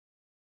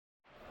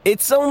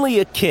It's only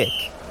a kick,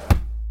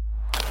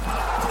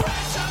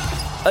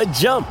 a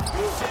jump,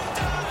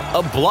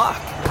 a block.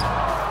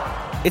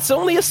 It's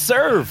only a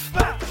serve.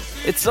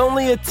 It's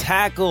only a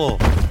tackle,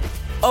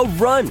 a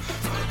run.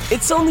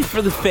 It's only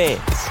for the fans.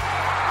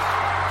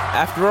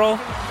 After all,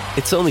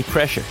 it's only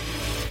pressure.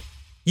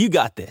 You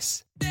got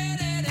this.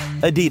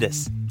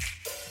 Adidas.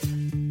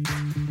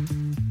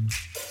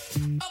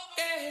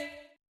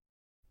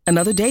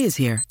 Another day is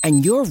here,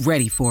 and you're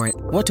ready for it.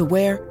 What to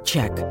wear?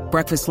 Check.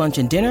 Breakfast, lunch,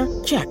 and dinner?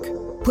 Check.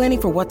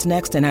 Planning for what's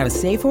next and how to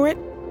save for it?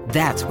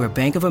 That's where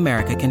Bank of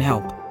America can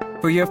help.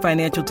 For your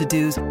financial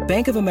to-dos,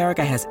 Bank of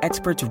America has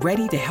experts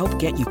ready to help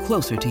get you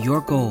closer to your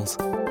goals.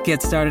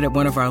 Get started at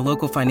one of our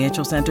local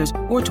financial centers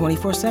or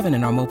 24/7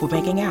 in our mobile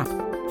banking app.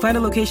 Find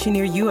a location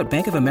near you at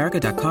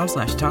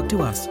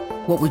bankofamerica.com/talktous.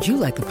 What would you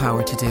like the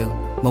power to do?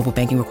 Mobile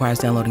banking requires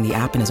downloading the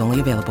app and is only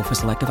available for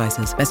select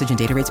devices. Message and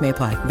data rates may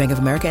apply. Bank of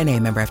America N.A.,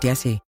 member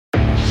FDIC.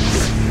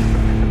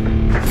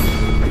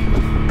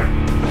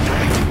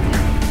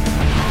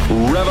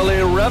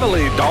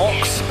 Reveille,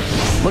 donks.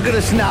 Look at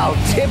us now,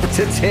 tip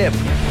to tip.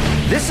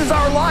 This is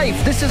our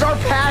life. This is our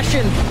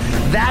passion.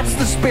 That's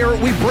the spirit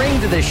we bring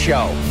to this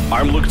show.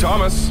 I'm Luke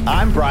Thomas.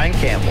 I'm Brian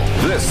Campbell.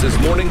 This is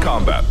Morning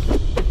Combat.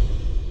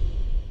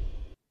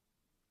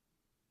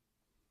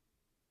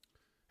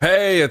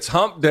 Hey, it's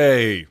Hump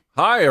Day.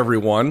 Hi,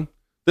 everyone.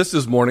 This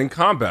is Morning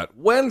Combat,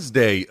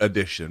 Wednesday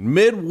edition,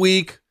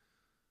 midweek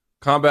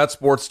combat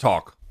sports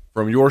talk.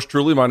 From yours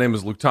truly, my name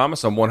is Luke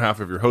Thomas. I'm one half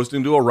of your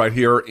hosting duo right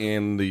here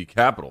in the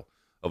capital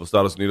of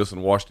Estados Unidos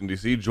in Washington,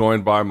 D.C.,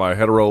 joined by my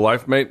hetero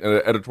life mate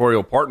and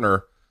editorial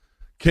partner,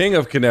 King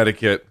of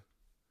Connecticut.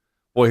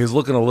 Boy, he's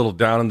looking a little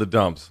down in the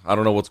dumps. I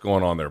don't know what's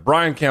going on there.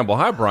 Brian Campbell.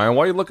 Hi, Brian.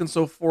 Why are you looking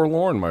so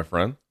forlorn, my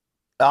friend?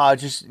 I've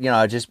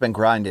just been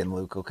grinding,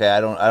 Luke. Okay, I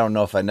don't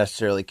know if I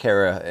necessarily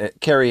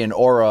carry an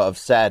aura of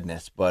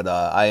sadness, but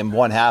I am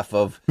one half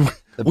of the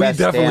we best.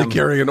 We definitely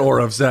carry an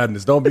aura of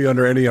sadness. Don't be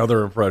under any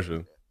other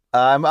impression.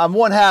 I'm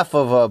one half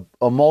of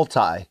a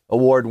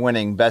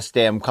multi-award-winning best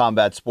damn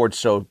combat sports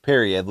show,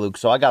 period, Luke.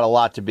 So I got a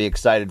lot to be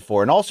excited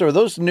for. And also, are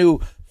those new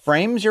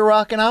frames you're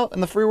rocking out in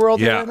the free world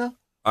right now?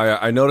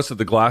 I noticed that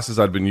the glasses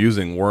I'd been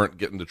using weren't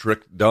getting the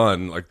trick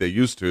done like they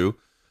used to.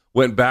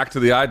 Went back to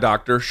the eye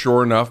doctor.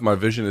 Sure enough, my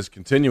vision is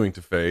continuing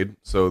to fade.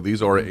 So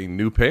these are a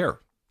new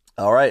pair.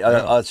 All right.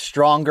 A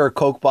stronger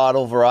Coke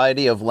bottle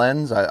variety of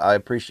lens. I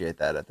appreciate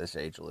that at this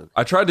age, Luke.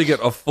 I tried to get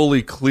a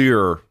fully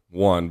clear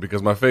one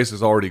because my face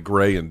is already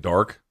gray and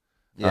dark.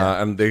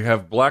 Yeah. And they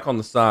have black on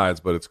the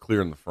sides, but it's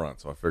clear in the front.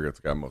 So I figure it's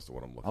got most of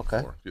what I'm looking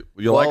for.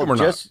 You like them or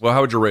not? Well,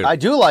 how would you rate them? I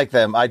do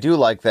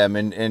like them.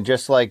 And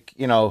just like,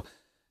 the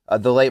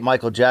late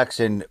Michael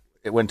Jackson,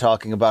 when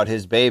talking about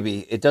his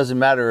baby, it doesn't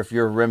matter if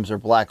your rims are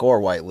black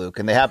or white, Luke,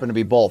 and they happen to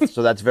be both.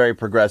 So that's very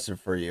progressive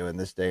for you in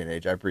this day and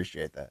age. I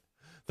appreciate that.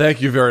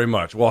 Thank you very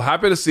much. Well,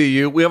 happy to see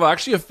you. We have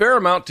actually a fair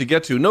amount to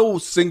get to. No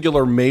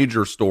singular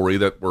major story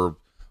that we're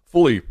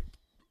fully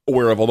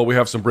aware of, although we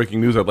have some breaking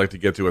news I'd like to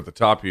get to at the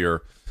top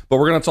here. But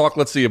we're going to talk,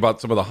 let's see,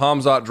 about some of the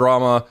Khamzat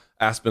drama,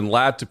 Aspen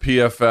Ladd to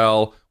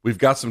PFL. We've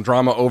got some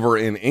drama over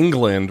in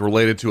England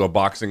related to a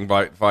boxing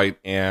fight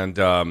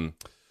and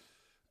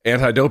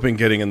anti-doping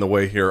getting in the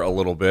way here a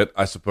little bit,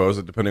 I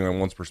suppose, depending on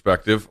one's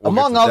perspective.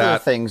 Among other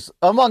things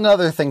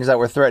that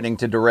were threatening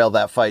to derail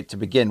that fight to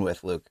begin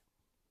with, Luke.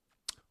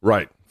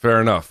 Right. Fair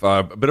enough.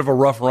 A bit of a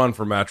rough run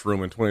for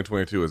Matchroom in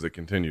 2022 as it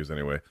continues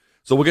anyway.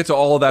 So we'll get to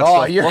all of that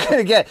stuff.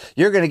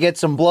 You're gonna get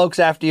some blokes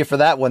after you for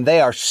that one. They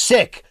are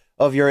sick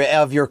of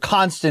your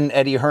constant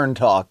Eddie Hearn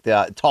talk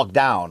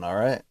down, all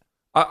right?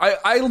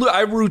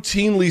 I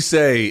routinely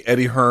say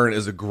Eddie Hearn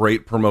is a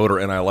great promoter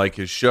and I like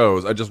his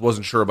shows. I just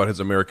wasn't sure about his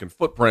American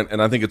footprint,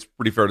 and I think it's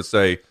pretty fair to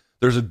say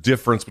there's a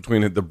difference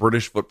between the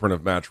British footprint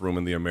of Matchroom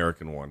and the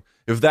American one.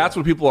 If that's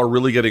what people are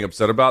really getting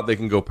upset about, they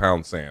can go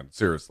pound sand.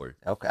 Seriously.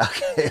 Okay.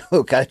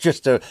 Look, I'm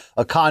just a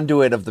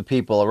conduit of the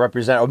people,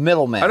 a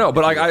middleman. I know,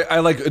 but I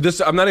like this.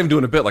 I'm not even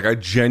doing a bit. Like, I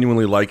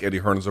genuinely like Eddie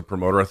Hearn as a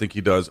promoter. I think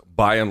he does,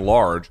 by and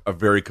large, a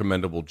very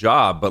commendable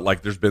job. But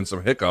like, there's been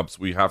some hiccups.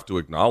 We have to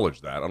acknowledge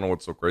that. I don't know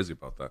what's so crazy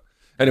about that.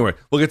 Anyway,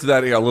 we'll get to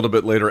that a little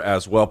bit later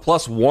as well.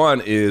 Plus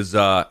one is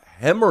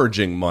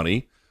hemorrhaging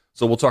money.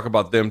 So we'll talk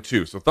about them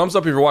too. So thumbs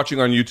up if you're watching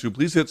on YouTube.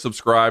 Please hit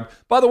subscribe.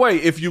 By the way,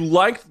 if you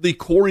liked the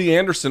Corey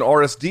Anderson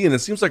RSD, and it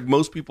seems like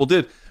most people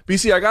did,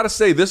 BC, I got to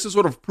say, this is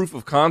sort of proof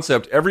of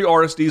concept. Every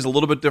RSD is a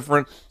little bit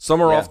different.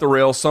 Some are off the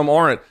rails, some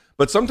aren't.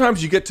 But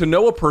sometimes you get to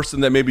know a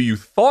person that maybe you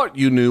thought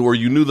you knew or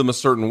you knew them a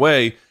certain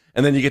way,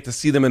 and then you get to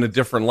see them in a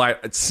different light.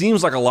 It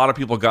seems like a lot of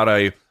people got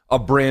a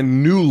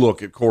brand new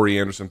look at Corey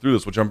Anderson through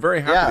this, which I'm very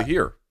happy to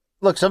hear.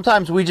 Look,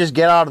 sometimes we just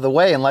get out of the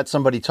way and let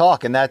somebody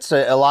talk, and that's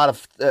a lot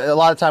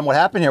of time what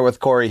happened here with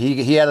Corey.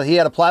 He had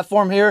a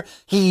platform here.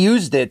 He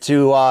used it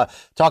to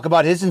talk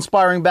about his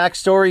inspiring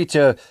backstory,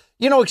 to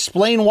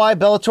explain why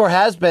Bellator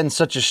has been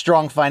such a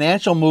strong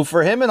financial move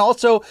for him, and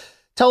also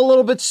tell a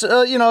little bit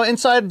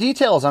inside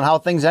details on how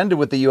things ended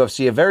with the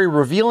UFC. A very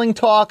revealing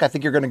talk. I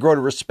think you're going to grow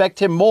to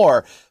respect him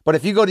more. But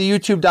if you go to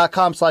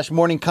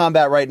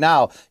youtube.com/morningcombat right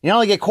now, you not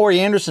only get Corey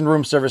Anderson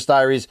Room Service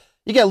Diaries,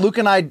 You get Luke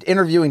and I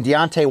interviewing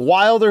Deontay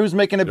Wilder, who's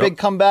making a big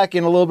comeback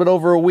in a little bit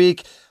over a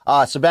week.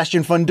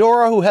 Sebastian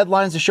Fundora, who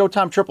headlines the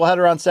Showtime triple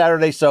header on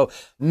Saturday. So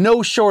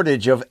no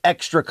shortage of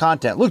extra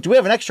content. Luke, do we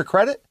have an extra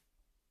credit?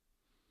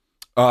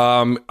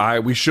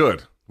 We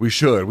should.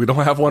 We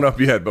don't have one up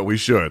yet, but we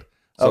should.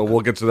 So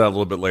we'll get to that a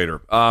little bit later.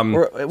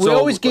 We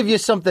always give you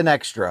something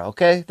extra,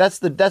 okay? That's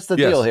the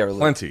deal here,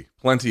 Luke.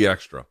 Plenty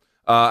extra.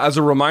 As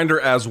a reminder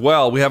as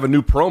well, we have a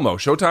new promo.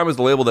 Showtime is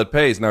the label that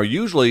pays. Now,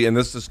 usually, and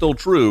this is still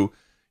true,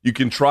 you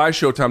can try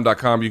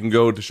Showtime.com. You can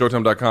go to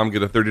Showtime.com,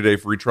 get a 30-day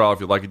free trial. If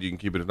you like it, you can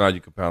keep it. If not,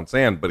 you can pound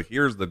sand. But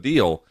here's the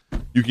deal.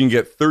 You can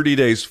get 30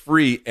 days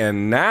free,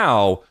 and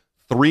now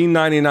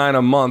 $3.99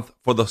 a month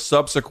for the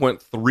subsequent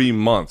 3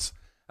 months.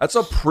 That's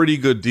a pretty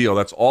good deal.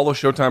 That's all of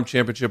Showtime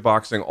Championship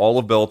Boxing, all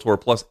of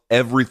Bellator, plus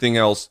everything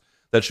else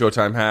that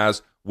Showtime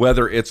has,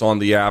 whether it's on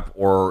the app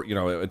or,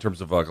 in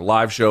terms of like a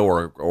live show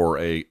or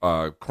a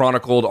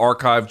chronicled,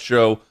 archived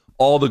show.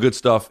 All the good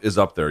stuff is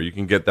up there. You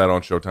can get that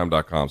on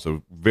Showtime.com.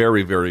 So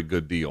very, very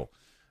good deal.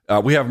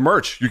 We have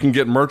merch. You can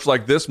get merch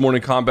like this,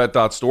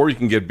 morningcombat.store. You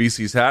can get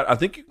BC's hat. I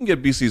think you can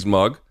get BC's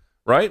mug,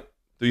 right?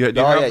 You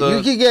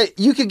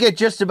can get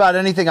just about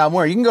anything I'm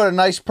wearing. You can go to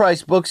Nice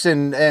Price Books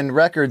and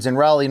Records in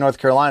Raleigh, North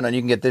Carolina, and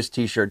you can get this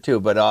T-shirt too.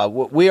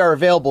 But we are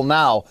available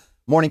now,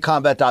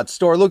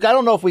 morningcombat.store. Luke, I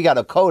don't know if we got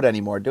a code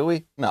anymore, do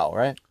we? No,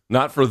 right?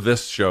 Not for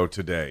this show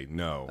today,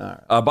 no.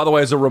 Right. By the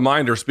way, as a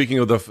reminder, speaking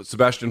of the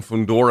Sebastian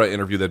Fundora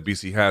interview that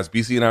BC has,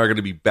 BC and I are going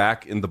to be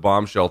back in the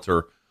bomb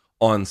shelter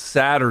on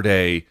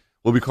Saturday.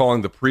 We'll be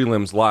calling the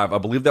prelims live. I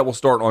believe that will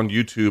start on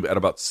YouTube at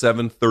about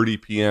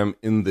 7:30 p.m.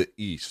 in the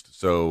East.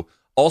 So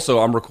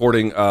also, I'm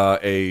recording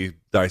a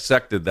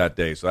Dissected that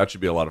day, so that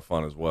should be a lot of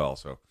fun as well.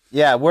 So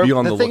yeah,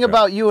 the thing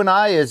about you and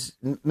I is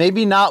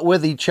maybe not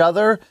with each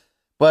other,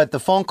 but the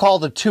phone call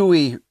to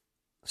Tui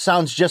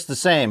sounds just the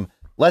same.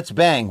 Let's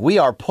bang. We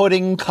are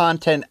putting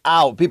content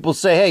out. People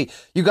say, hey,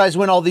 you guys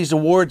win all these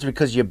awards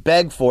because you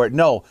beg for it.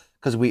 No,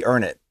 because we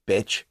earn it,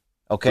 bitch.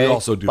 Okay? We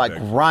also do by beg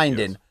for it,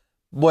 grinding.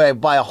 yes.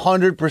 By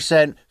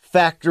 100%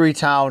 factory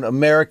town,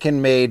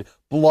 American-made,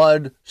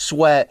 blood,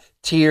 sweat,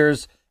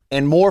 tears,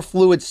 and more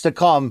fluids to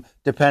come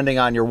depending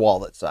on your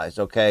wallet size,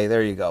 okay?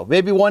 There you go.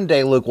 Maybe one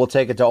day, Luke, we'll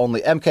take it to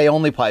MK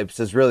only pipes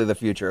is really the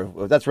future.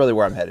 That's really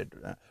where I'm headed.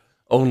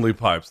 Only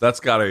pipes.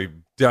 That's got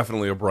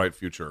definitely a bright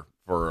future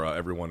for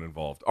everyone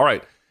involved. All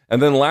right.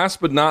 And then last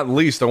but not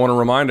least, I want to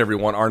remind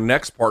everyone, our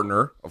next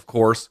partner, of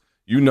course,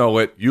 you know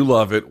it, you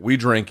love it, we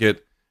drink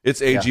it.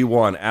 It's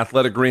AG1,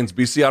 Athletic Greens.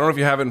 BC, I don't know if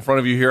you have it in front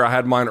of you here. I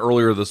had mine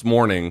earlier this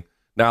morning.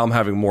 Now I'm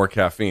having more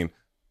caffeine.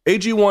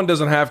 AG1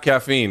 doesn't have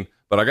caffeine,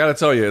 but I got to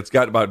tell you, it's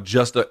got about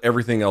just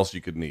everything else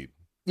you could need.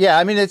 Yeah,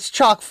 I mean, it's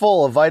chock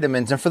full of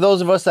vitamins. And for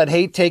those of us that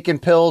hate taking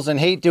pills and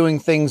hate doing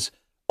things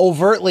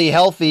overtly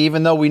healthy,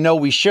 even though we know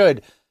we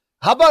should,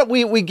 how about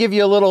we give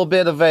you a little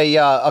bit of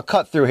a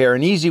cut through here,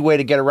 an easy way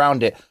to get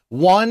around it.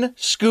 1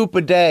 scoop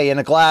a day in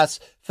a glass,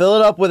 fill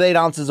it up with 8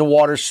 ounces of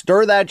water,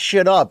 stir that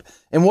shit up.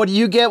 And what do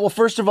you get? Well,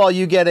 first of all,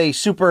 you get a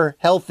super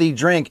healthy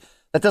drink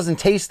that doesn't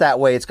taste that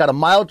way. It's got a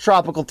mild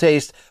tropical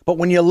taste, but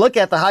when you look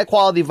at the high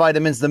quality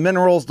vitamins, the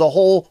minerals, the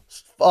whole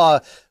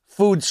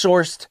food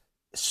sourced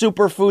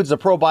superfoods, the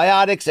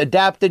probiotics,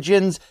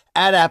 adaptogens,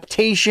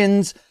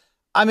 adaptations.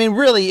 I mean,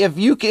 really, if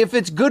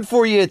it's good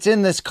for you, it's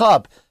in this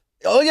cup.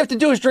 All you have to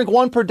do is drink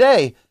 1 per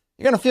day.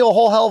 You're going to feel a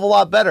whole hell of a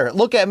lot better.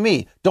 Look at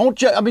me. Don't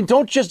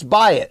just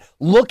buy it.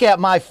 Look at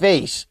my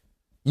face.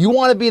 You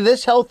want to be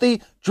this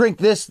healthy? Drink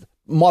this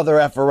mother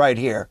effer right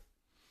here.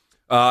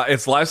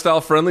 It's lifestyle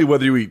friendly,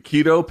 whether you eat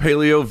keto,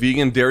 paleo,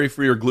 vegan,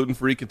 dairy-free, or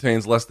gluten-free.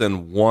 Contains less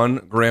than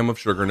 1 gram of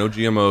sugar, no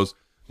GMOs,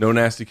 no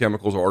nasty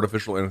chemicals or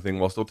artificial anything,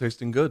 while still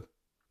tasting good.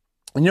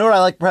 You know what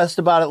I like best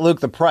about it, Luke?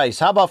 The price.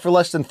 How about for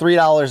less than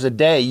 $3 a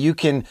day, you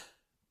can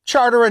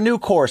charter a new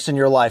course in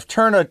your life,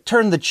 turn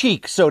the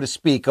cheek, so to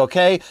speak,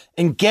 okay,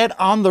 and get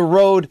on the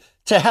road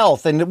to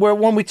health. And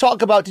when we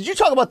talk about, did you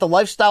talk about the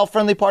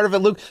lifestyle-friendly part of it,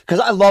 Luke? Because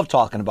I love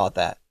talking about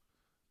that.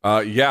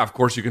 Yeah, of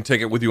course, you can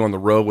take it with you on the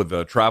road with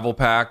a travel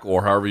pack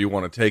or however you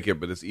want to take it,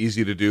 but it's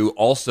easy to do.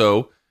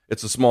 Also,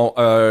 it's a small,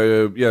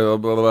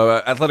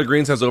 Athletic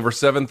Greens has over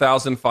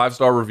 7,000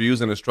 5-star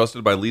reviews and is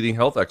trusted by leading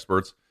health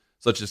experts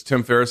such as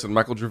Tim Ferriss and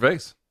Michael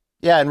Gervais.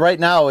 Yeah, and right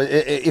now,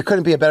 it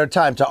couldn't be a better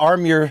time to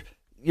arm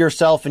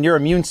yourself and your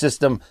immune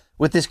system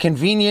with this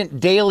convenient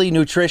daily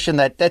nutrition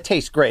that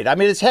tastes great. I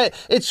mean,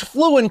 it's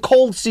flu and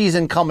cold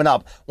season coming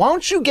up. Why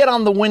don't you get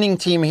on the winning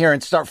team here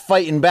and start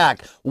fighting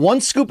back?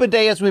 1 scoop a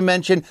day, as we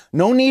mentioned,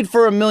 no need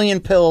for a million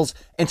pills.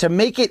 And to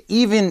make it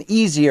even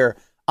easier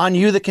on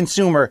you, the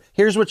consumer,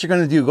 here's what you're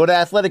going to do. Go to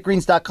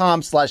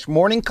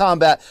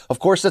athleticgreens.com/morningcombat. Of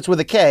course, that's with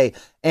a K.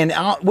 And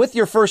with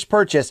your first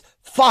purchase,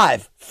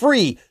 5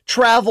 free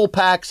travel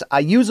packs. I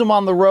use them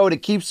on the road.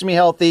 It keeps me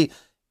healthy.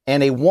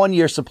 And a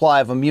 1-year supply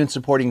of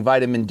immune-supporting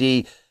vitamin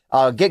D.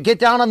 Get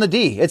down on the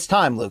D. It's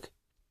time, Luke.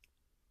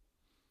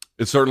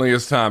 It certainly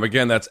is time.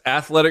 Again, that's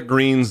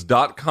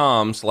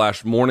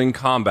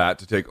athleticgreens.com/morningcombat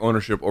to take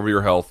ownership over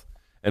your health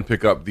and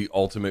pick up the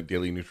ultimate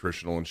daily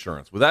nutritional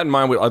insurance. With that in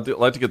mind, I'd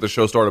like to get the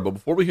show started. But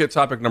before we hit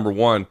topic number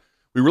 1,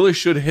 we really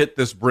should hit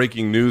this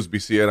breaking news,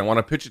 BC, and I want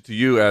to pitch it to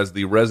you as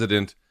the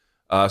resident,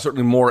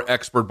 certainly more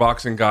expert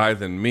boxing guy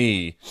than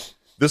me.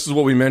 This is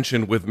what we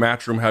mentioned with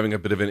Matchroom having a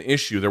bit of an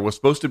issue. There was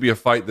supposed to be a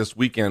fight this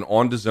weekend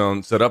on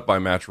DAZN set up by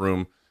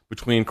Matchroom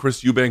between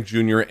Chris Eubank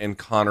Jr. and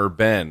Conor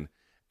Benn.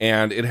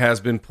 And it has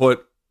been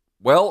put,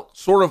 well,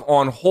 sort of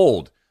on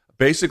hold.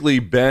 Basically,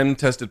 Ben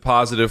tested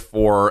positive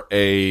for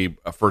a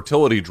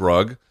fertility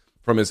drug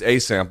from his A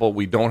sample.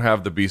 We don't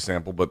have the B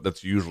sample, but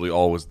that's usually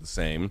always the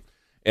same.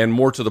 And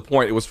more to the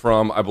point, it was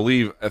from, I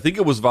think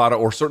it was VADA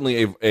or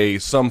certainly a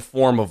some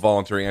form of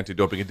voluntary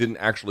anti-doping. It didn't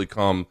actually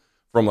come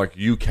from like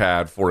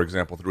UCAD, for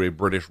example, through a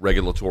British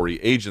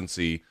regulatory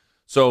agency.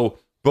 So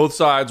both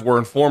sides were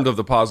informed of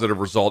the positive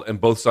result, and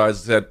both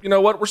sides said, you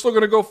know what, we're still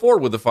going to go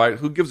forward with the fight.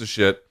 Who gives a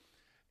shit?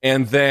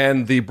 And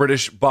then the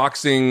British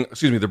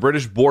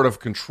Board of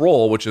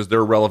Control, which is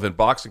their relevant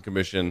boxing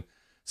commission,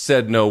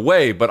 said no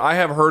way. But I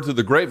have heard through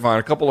the grapevine,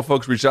 a couple of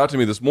folks reached out to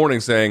me this morning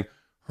saying,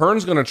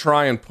 Hearn's going to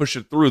try and push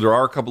it through. There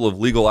are a couple of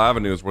legal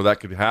avenues where that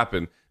could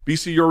happen.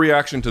 BC, your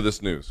reaction to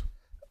this news?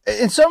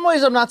 In some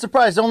ways, I'm not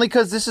surprised, only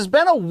because this has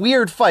been a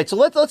weird fight. So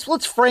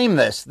let's frame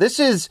this. This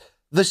is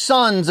the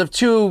sons of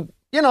two,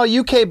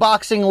 UK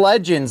boxing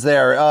legends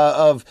there.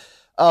 Of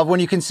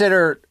when you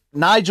consider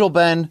Nigel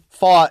Benn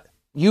fought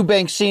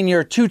Eubank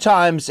Sr. 2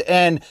 times,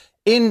 and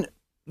in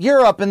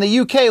Europe, in the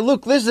UK,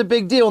 look, this is a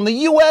big deal. In the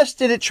US,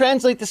 did it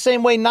translate the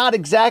same way? Not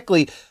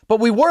exactly, but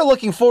we were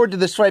looking forward to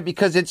this fight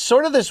because it's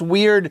sort of this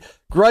weird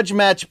grudge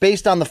match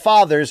based on the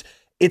fathers.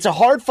 It's a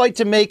hard fight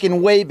to make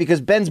in weight because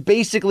Ben's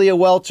basically a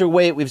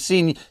welterweight. We've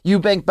seen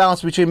Eubank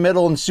bounce between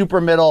middle and super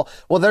middle.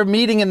 Well, they're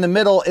meeting in the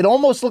middle. It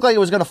almost looked like it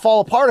was going to fall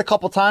apart a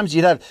couple times.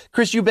 You'd have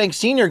Chris Eubank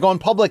Sr. going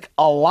public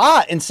a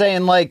lot and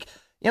saying, like,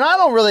 I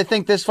don't really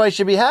think this fight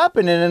should be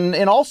happening.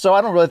 And also,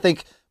 I don't really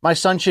think my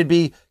son should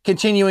be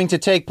continuing to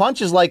take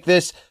punches like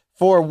this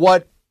for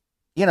what,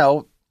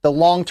 the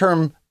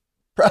long-term,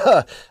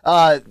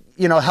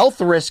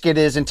 health risk it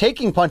is in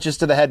taking punches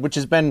to the head, which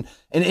has been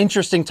an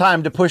interesting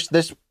time to push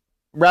this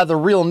rather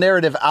real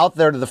narrative out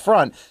there to the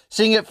front.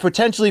 Seeing it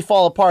potentially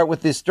fall apart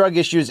with these drug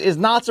issues is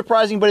not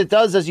surprising, but it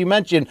does, as you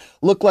mentioned,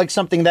 look like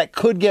something that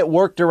could get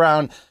worked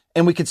around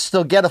and we could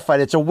still get a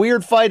fight. It's a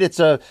weird fight. It's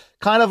a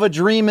kind of a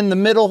dream in the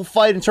middle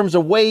fight in terms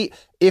of weight.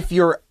 If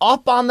you're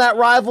up on that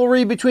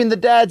rivalry between the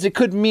dads, it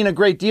could mean a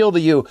great deal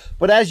to you.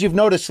 But as you've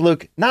noticed,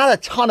 Luke, not a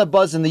ton of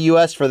buzz in the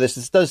U.S. for this.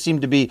 This does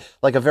seem to be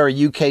like a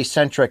very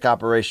UK-centric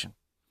operation.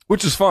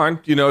 Which is fine.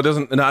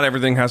 Not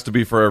everything has to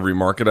be for every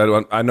market.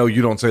 I know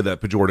you don't say that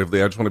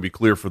pejoratively. I just want to be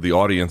clear for the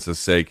audience's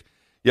sake.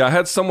 Yeah, I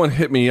had someone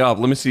hit me up.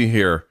 Let me see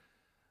here.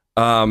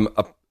 Hearn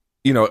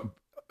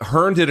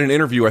did an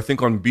interview, I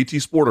think on BT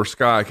Sport or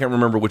Sky. I can't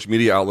remember which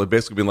media outlet,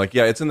 basically being like,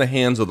 yeah, it's in the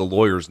hands of the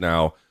lawyers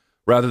now,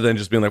 rather than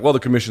just being like, well, the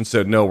commission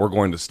said, no, we're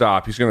going to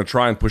stop. He's going to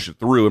try and push it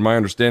through. And my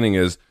understanding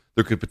is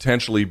there could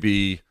potentially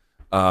be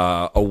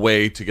a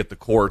way to get the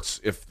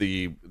courts, if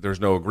there's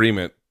no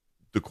agreement,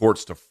 the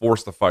courts to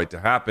force the fight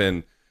to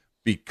happen,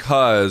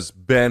 because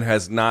Ben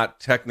has not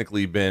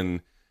technically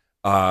been,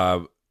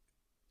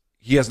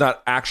 he has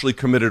not actually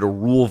committed a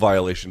rule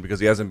violation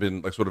because he hasn't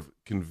been sort of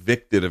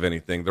convicted of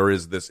anything. There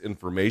is this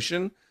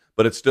information,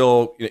 but it's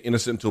still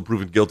innocent until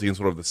proven guilty in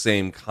sort of the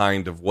same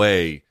kind of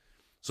way.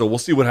 So we'll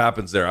see what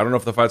happens there. I don't know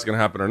if the fight's going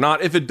to happen or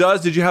not. If it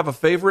does, did you have a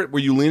favorite? Were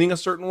you leaning a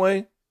certain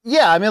way?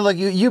 Yeah, I mean, look,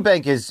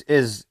 Eubank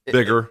is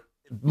bigger.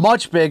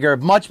 Much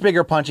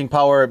bigger punching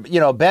power.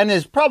 Ben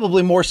is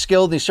probably more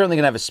skilled. He's certainly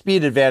going to have a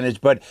speed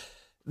advantage, but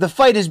the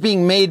fight is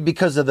being made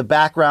because of the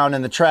background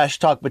and the trash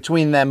talk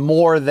between them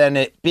more than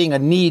it being a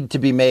need to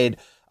be made.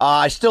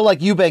 I still like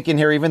Eubank in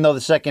here, even though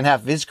the second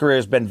half of his career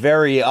has been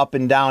very up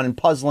and down and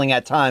puzzling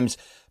at times.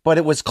 But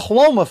it was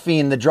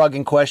clomiphene, the drug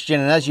in question.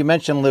 And as you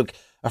mentioned, Luke,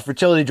 a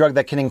fertility drug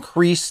that can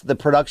increase the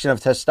production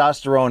of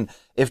testosterone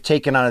if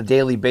taken on a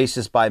daily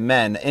basis by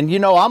men. And,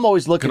 I'm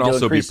always looking to increase... It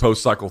can also be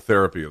post-cycle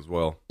therapy as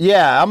well.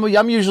 Yeah,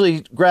 I'm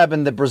usually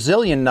grabbing the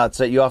Brazilian nuts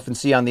that you often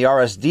see on the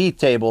RSD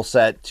table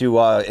set to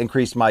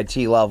increase my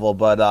T level.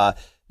 But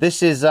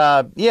this is,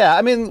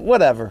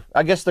 whatever.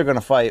 I guess they're going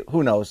to fight.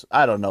 Who knows?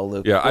 I don't know,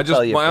 Luke.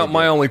 Yeah,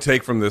 my only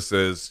take from this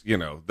is,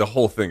 the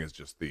whole thing is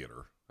just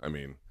theater. I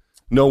mean...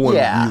 No one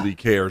really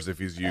cares if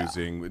he's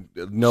using.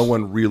 No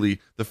one really.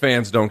 The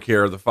fans don't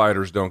care. The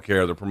fighters don't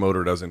care. The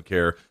promoter doesn't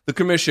care. The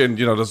commission,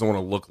 doesn't want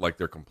to look like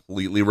they're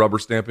completely rubber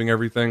stamping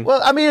everything.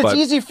 Well, I mean, it's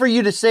easy for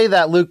you to say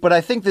that, Luke, but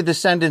I think the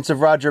descendants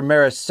of Roger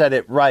Maris said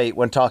it right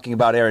when talking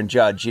about Aaron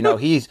Judge.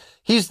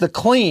 He's the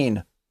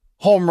clean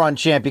home run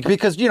champion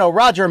because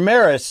Roger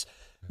Maris.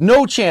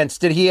 No chance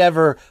did he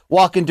ever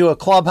walk into a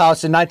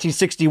clubhouse in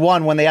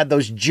 1961 when they had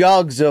those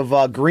jugs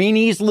of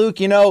greenies, Luke,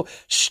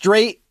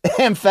 straight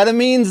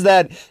amphetamines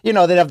that, they'd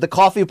have the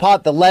coffee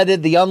pot, the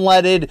leaded, the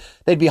unleaded.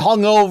 They'd be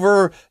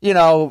hungover.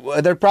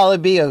 There'd probably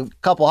be a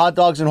couple hot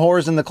dogs and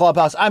whores in the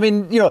clubhouse. I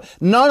mean,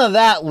 none of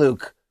that,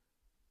 Luke,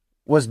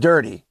 was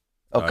dirty.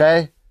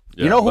 Okay?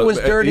 Yeah, who was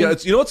dirty?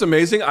 Yeah, what's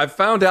amazing? I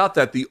found out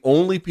that the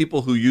only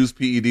people who use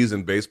PEDs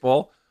in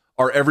baseball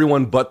are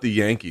everyone but the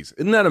Yankees.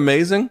 Isn't that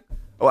amazing?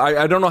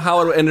 I don't know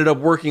how it ended up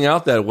working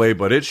out that way,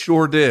 but it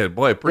sure did.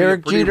 Boy,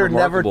 Derek pretty Jeter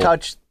remarkable.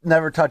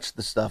 never touched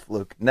the stuff,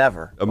 Luke.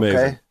 Never.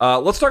 Amazing. Okay?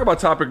 Let's talk about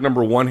topic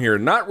number one here.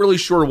 Not really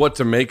sure what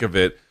to make of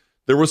it.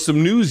 There was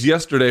some news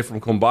yesterday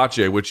from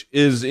Khamzat, which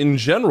is in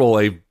general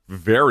a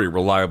very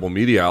reliable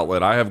media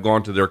outlet. I have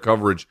gone to their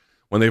coverage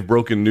when they've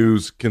broken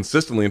news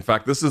consistently. In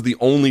fact, this is the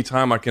only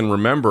time I can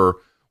remember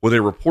where they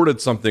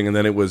reported something and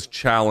then it was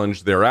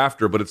challenged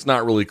thereafter, but it's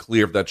not really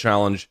clear if that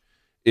challenge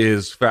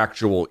is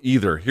factual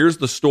either. Here's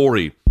the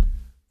story.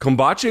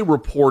 Khamzat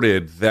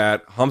reported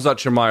that Khamzat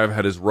Chimaev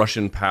had his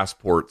Russian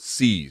passport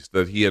seized,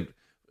 that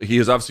he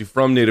is obviously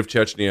from native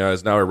Chechnya,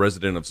 is now a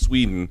resident of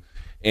Sweden,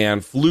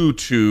 and flew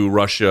to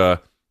Russia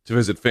to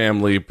visit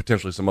family,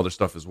 potentially some other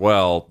stuff as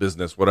well,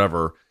 business,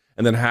 whatever,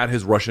 and then had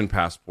his Russian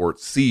passport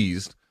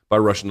seized by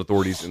Russian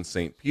authorities in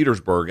St.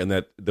 Petersburg, and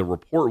that the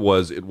report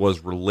was it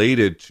was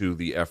related to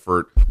the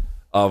effort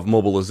of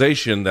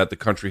mobilization that the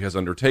country has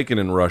undertaken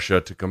in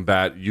Russia to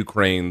combat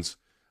Ukraine's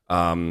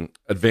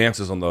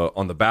advances on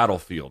the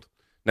battlefield.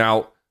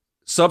 Now,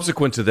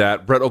 subsequent to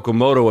that, Brett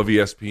Okamoto of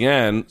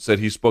ESPN said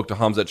he spoke to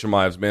Khamzat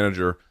Chimaev's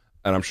manager,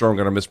 and I'm sure I'm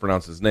going to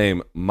mispronounce his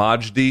name,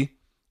 Majdi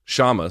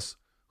Shamas,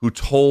 who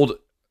told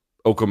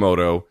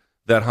Okamoto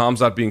that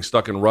Khamzat being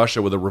stuck in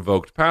Russia with a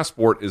revoked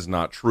passport is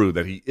not true,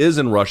 that he is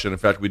in Russia. In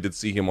fact, we did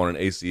see him on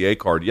an ACA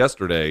card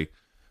yesterday,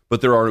 but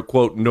there are,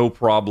 quote, no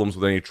problems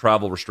with any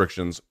travel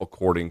restrictions,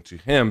 according to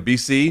him.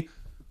 BC,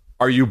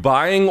 are you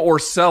buying or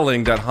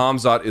selling that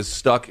Khamzat is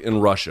stuck in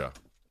Russia?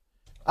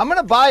 I'm going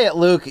to buy it,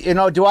 Luke.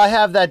 Do I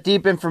have that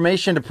deep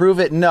information to prove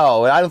it?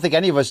 No. I don't think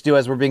any of us do,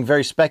 as we're being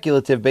very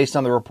speculative based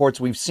on the reports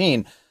we've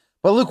seen.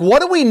 But, Luke,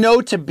 what do we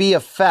know to be a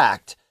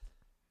fact?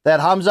 That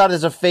Khamzat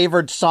is a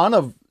favored son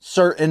of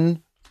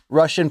certain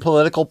Russian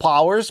political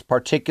powers,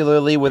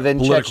 particularly within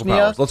Political Chechnya.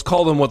 powers. Let's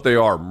call them what they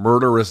are,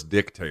 murderous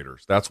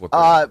dictators. That's what they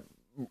are.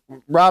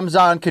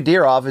 Ramzan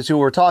Kadyrov is who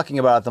we're talking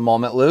about at the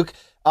moment, Luke.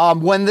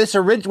 When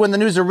the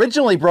news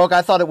originally broke,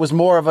 I thought it was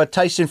more of a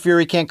Tyson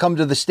Fury can't come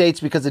to the States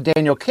because of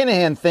Daniel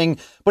Kinahan thing,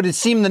 but it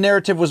seemed the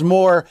narrative was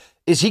more,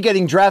 is he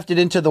getting drafted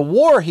into the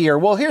war here?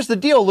 Well, here's the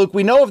deal, Luke.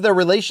 We know of their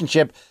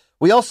relationship.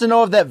 We also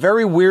know of that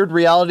very weird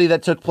reality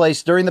that took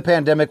place during the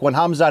pandemic when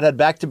Khamzat had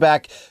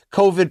back-to-back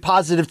COVID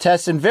positive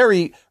tests and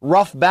very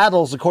rough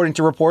battles, according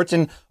to reports,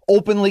 and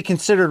openly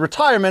considered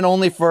retirement,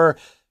 only for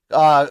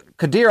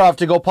Kadyrov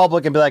to go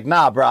public and be like,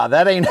 nah, brah,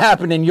 that ain't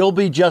happening. You'll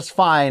be just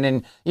fine.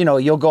 And,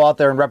 you'll go out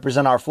there and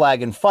represent our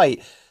flag and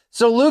fight.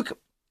 So, Luke,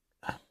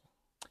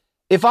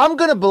 if I'm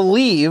going to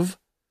believe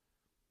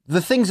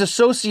the things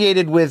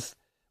associated with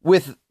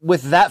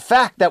that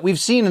fact that we've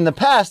seen in the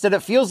past, that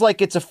it feels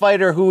like it's a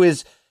fighter who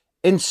is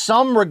in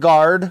some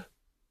regard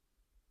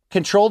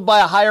controlled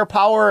by a higher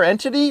power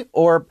entity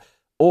or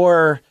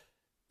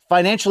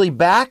financially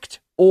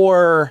backed,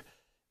 or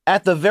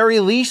at the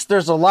very least,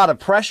 there's a lot of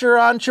pressure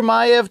on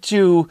Chimaev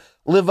to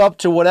live up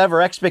to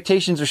whatever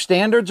expectations or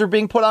standards are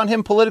being put on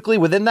him politically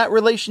within that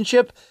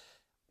relationship.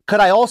 Could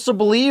I also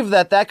believe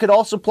that could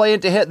also play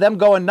into them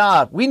going,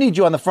 nah, we need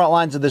you on the front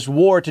lines of this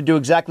war to do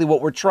exactly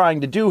what we're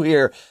trying to do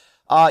here?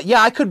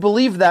 Yeah, I could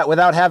believe that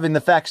without having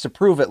the facts to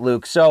prove it,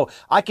 Luke. So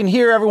I can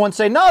hear everyone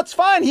say, no, it's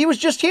fine. He was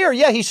just here.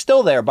 Yeah, he's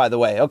still there, by the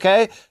way.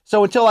 Okay.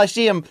 So until I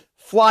see him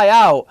fly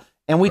out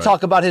and we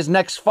talk about his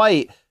next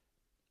fight,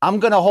 I'm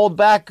going to hold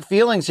back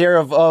feelings here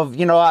of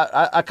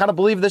I kind of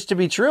believe this to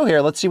be true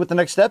here. Let's see what the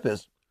next step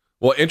is.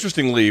 Well,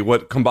 interestingly,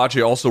 what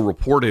Khamzat also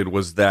reported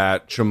was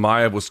that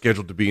Chimaev was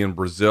scheduled to be in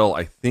Brazil,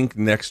 I think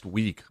next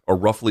week, or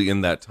roughly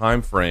in that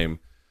time frame,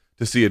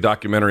 to see a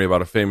documentary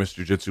about a famous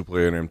jiu-jitsu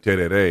player named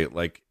Terere.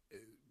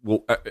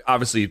 Well,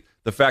 obviously,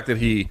 the fact that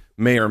he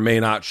may or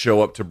may not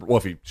show up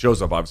if he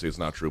shows up, obviously it's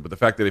not true, but the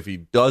fact that if he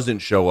doesn't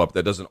show up,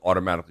 that doesn't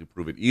automatically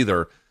prove it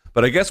either.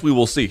 But I guess we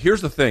will see.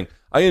 Here's the thing.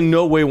 I in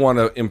no way want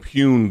to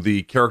impugn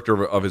the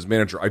character of his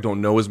manager. I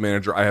don't know his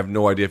manager. I have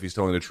no idea if he's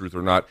telling the truth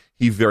or not.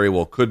 He very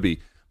well could be.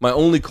 My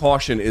only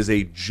caution is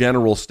a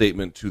general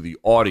statement to the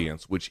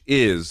audience, which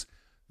is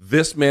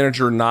this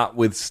manager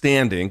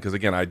notwithstanding, because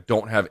again, I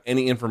don't have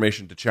any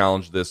information to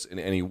challenge this in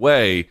any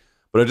way,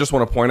 but I just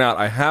want to point out,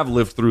 I have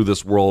lived through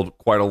this world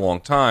quite a long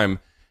time.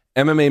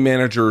 MMA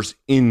managers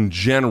in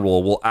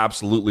general will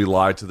absolutely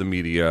lie to the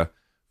media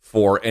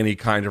for any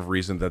kind of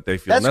reason that they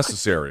feel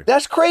necessary.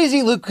 That's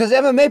crazy, Luke, because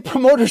MMA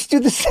promoters do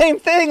the same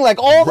thing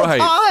all the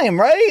time,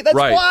 right? That's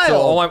wild.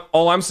 So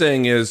all I'm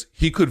saying is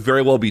he could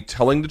very well be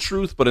telling the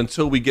truth, but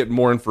until we get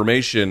more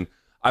information,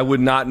 I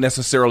would not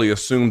necessarily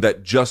assume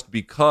that just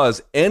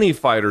because any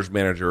fighter's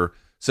manager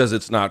says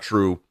it's not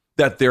true,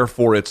 that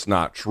therefore it's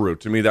not true.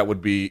 To me, that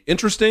would be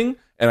interesting,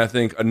 and I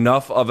think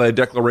enough of a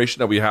declaration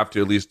that we have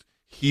to at least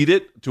heed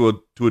it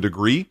to a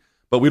degree,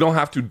 but we don't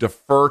have to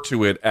defer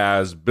to it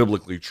as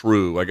biblically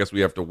true. I guess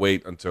we have to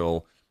wait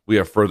until we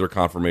have further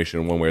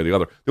confirmation in one way or the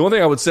other. The one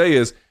thing I would say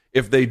is,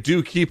 if they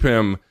do keep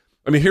him,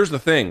 here's the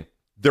thing.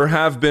 There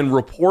have been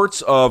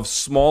reports of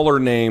smaller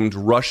named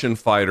Russian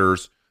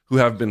fighters who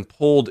have been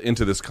pulled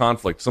into this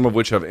conflict, some of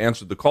which have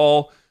answered the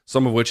call,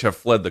 some of which have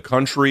fled the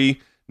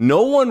country.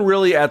 no one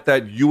really at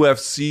that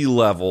UFC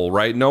level,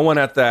 right? No one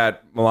at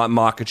that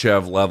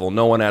Makhachev level,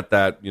 no one at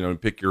that,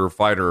 pick your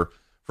fighter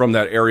from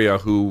that area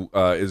who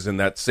is in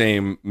that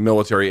same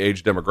military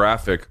age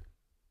demographic.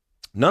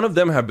 None of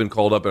them have been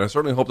called up, and I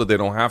certainly hope that they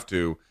don't have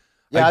to.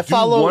 Yeah, I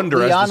follow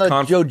Liana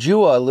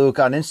Jojua, Luke,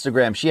 on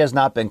Instagram. She has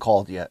not been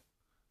called yet.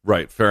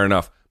 Right, fair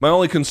enough. My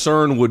only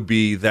concern would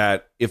be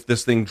that if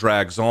this thing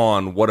drags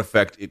on, what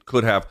effect it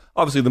could have.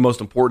 Obviously, the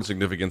most important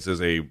significance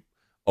is a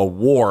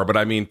war, but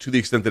I mean, to the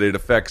extent that it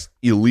affects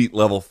elite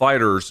level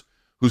fighters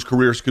whose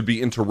careers could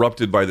be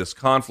interrupted by this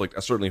conflict,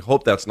 I certainly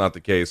hope that's not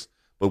the case.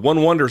 But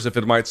one wonders if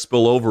it might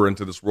spill over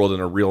into this world in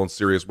a real and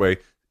serious way,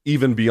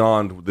 even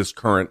beyond this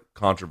current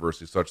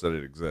controversy such that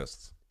it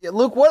exists. Yeah,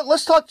 Luke,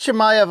 let's talk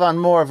Chimaev on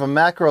more of a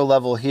macro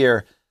level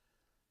here.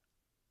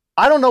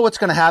 I don't know what's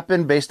going to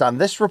happen based on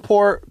this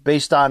report,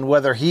 based on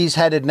whether he's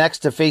headed next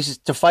to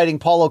fighting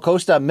Paulo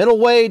Costa at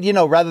middleweight,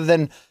 rather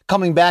than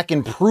coming back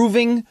and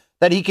proving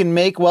that he can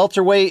make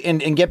welterweight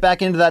and get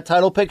back into that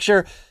title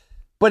picture.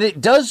 But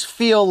it does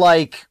feel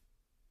like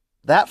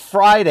that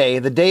Friday,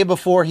 the day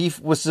before he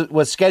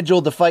was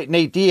scheduled to fight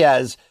Nate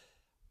Diaz,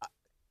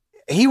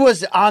 he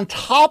was on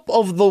top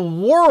of the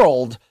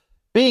world,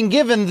 being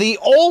given the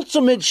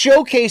ultimate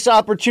showcase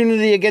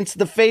opportunity against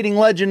the fading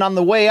legend on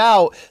the way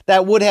out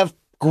that would have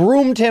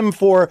groomed him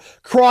for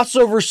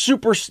crossover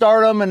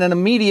superstardom and an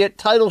immediate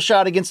title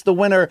shot against the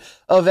winner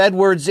of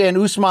Edwards and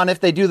Usman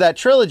if they do that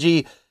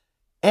trilogy.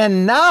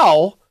 And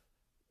now,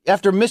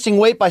 after missing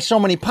weight by so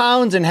many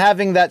pounds and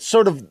having that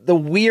sort of the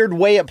weird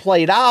way it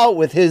played out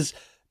with his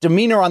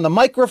demeanor on the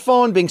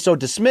microphone being so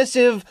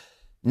dismissive,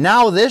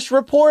 now this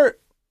report,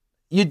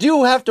 you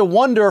do have to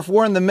wonder if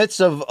we're in the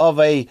midst of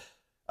a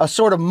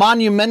sort of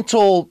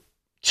monumental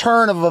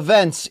turn of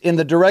events in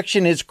the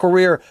direction his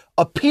career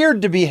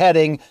appeared to be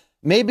heading.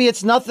 Maybe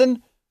it's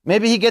nothing.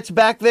 Maybe he gets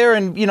back there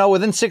and,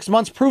 within 6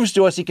 months proves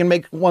to us he can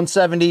make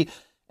 170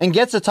 and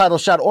gets a title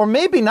shot. Or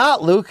maybe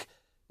not, Luke.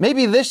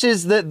 Maybe this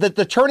is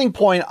the turning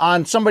point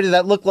on somebody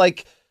that looked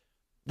like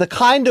the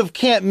kind of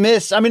can't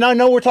miss. I mean, I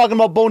know we're talking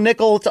about Bo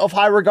Nickel of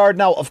high regard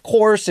now, of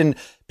course, and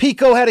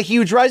Pico had a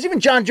huge rise. Even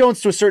John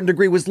Jones, to a certain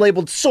degree, was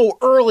labeled so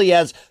early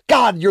as,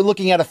 God, you're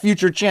looking at a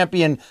future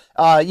champion,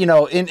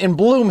 in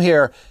bloom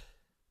here.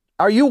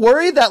 Are you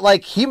worried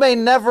that, he may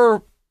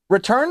never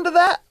return to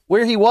that,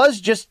 where he was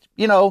just,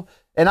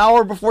 an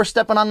hour before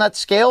stepping on that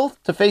scale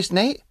to face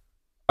Nate?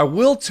 I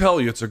will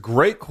tell you, it's a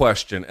great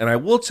question, and I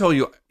will tell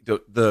you,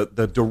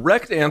 the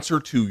direct answer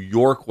to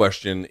your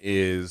question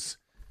is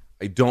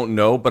I don't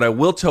know, but I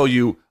will tell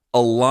you,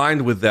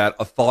 aligned with that,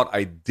 a thought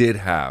I did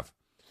have,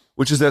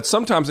 which is that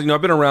sometimes,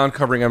 I've been around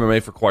covering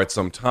MMA for quite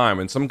some time,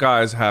 and some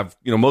guys have,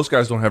 most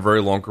guys don't have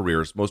very long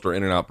careers. Most are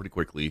in and out pretty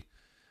quickly.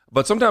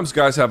 But sometimes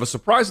guys have a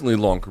surprisingly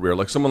long career,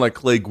 like someone like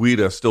Clay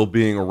Guida still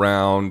being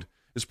around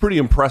is pretty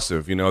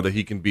impressive, that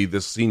he can be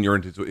this senior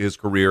into his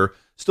career,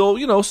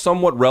 still,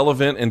 somewhat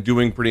relevant and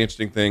doing pretty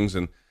interesting things,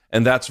 and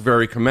that's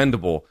very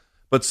commendable.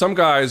 But some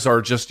guys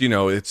are just,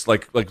 it's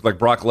like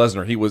Brock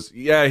Lesnar.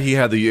 He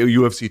had the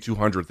UFC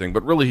 200 thing,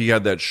 but really he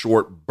had that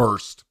short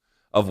burst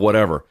of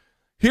whatever.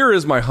 Here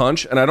is my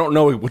hunch, and I don't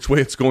know which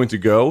way it's going to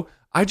go.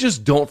 I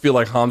just don't feel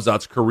like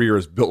Khamzat's career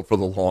is built for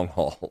the long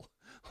haul.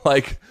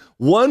 Like,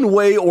 one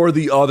way or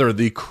the other,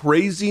 the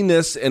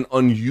craziness and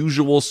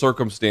unusual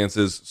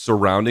circumstances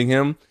surrounding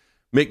him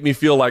make me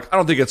feel like I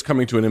don't think it's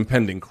coming to an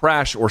impending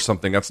crash or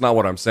something. That's not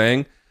what I'm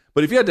saying.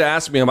 But if you had to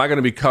ask me, am I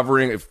going to be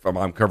if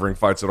I'm covering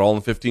fights at all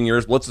in 15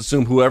 years, let's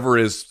assume whoever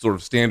is sort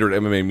of standard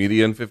MMA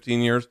media in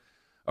 15 years,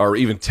 or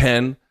even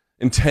 10,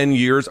 in 10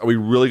 years, are we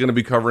really going to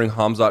be covering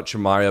Khamzat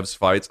Chimaev's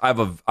fights?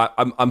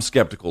 I'm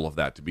skeptical of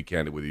that, to be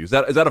candid with you. Is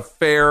that a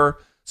fair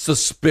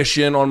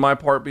suspicion on my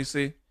part,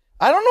 BC?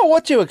 I don't know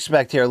what to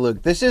expect here,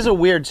 Luke. This is a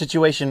weird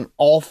situation,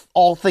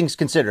 all things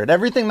considered.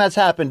 Everything that's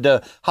happened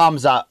to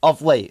Khamzat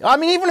of late. I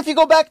mean, even if you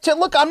go back to,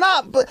 look, I'm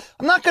not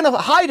going to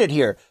hide it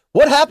here.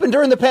 What happened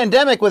during the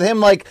pandemic with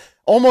him,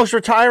 almost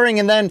retiring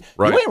and then,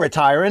 You ain't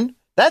retiring.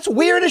 That's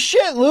weird as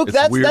shit, Luke.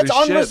 That's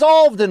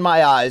unresolved in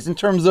my eyes in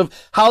terms of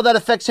how that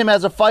affects him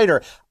as a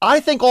fighter. I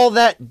think all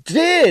that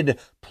did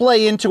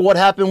play into what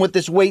happened with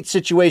this weight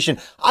situation.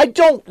 I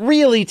don't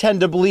really tend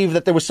to believe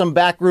that there was some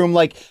backroom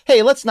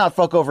hey, let's not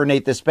fuck over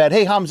Nate this bad.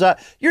 Hey, Khamzat,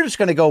 you're just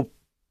going to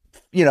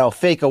go,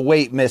 fake a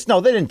weight miss.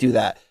 No, they didn't do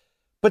that.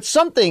 But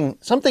something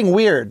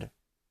weird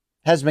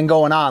has been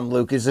going on,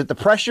 Luke. Is it the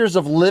pressures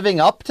of living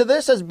up to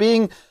this as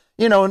being,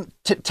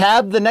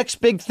 tab the next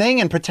big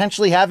thing and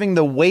potentially having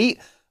the weight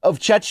of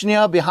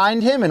Chechnya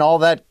behind him and all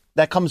that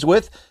comes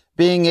with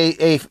being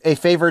a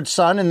favored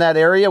son in that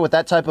area with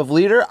that type of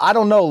leader? I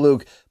don't know,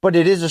 Luke, but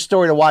it is a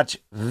story to watch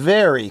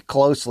very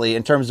closely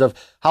in terms of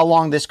how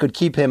long this could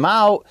keep him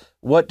out,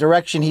 what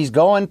direction he's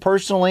going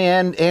personally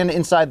and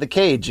inside the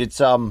cage.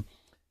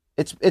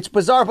 It's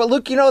bizarre, but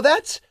Luke,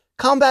 that's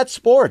combat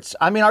sports.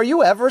 I mean, are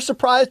you ever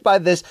surprised by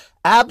this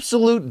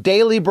absolute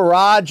daily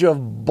barrage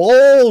of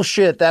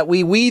bullshit that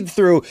we weed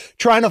through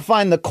trying to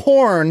find the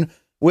corn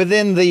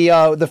within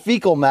the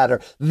fecal matter?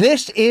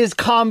 This is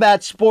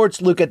combat sports,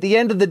 Luke. At the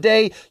end of the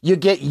day, you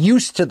get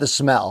used to the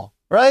smell,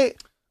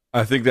 right?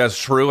 I think that's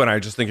true, and I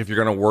just think if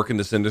you're going to work in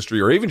this industry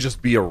or even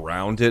just be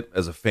around it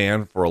as a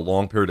fan for a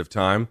long period of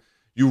time,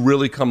 you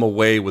really come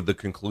away with the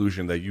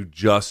conclusion that you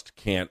just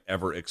can't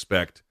ever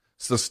expect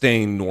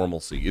sustained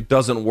normalcy. It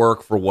doesn't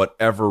work for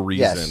whatever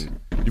reason.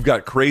 Yes. You've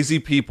got crazy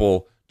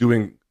people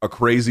doing a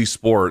crazy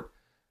sport.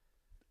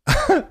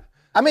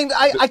 I mean,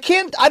 I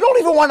don't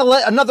even want to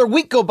let another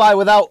week go by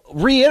without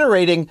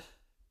reiterating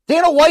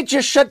Dana White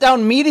just shut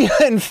down media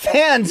and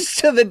fans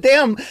to the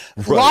damn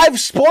live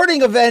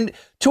sporting event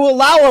to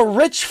allow a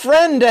rich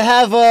friend to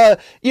have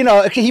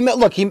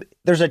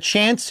there's a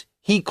chance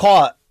he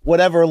caught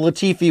whatever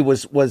Latifi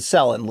was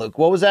selling, Luke.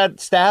 What was that,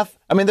 Staff?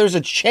 I mean, there's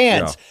a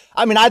chance. Yeah.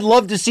 I mean, I'd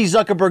love to see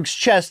Zuckerberg's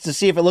chest to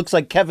see if it looks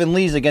like Kevin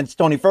Lee's against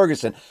Tony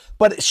Ferguson.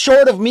 But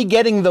short of me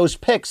getting those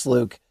picks,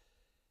 Luke,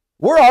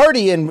 we're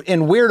already in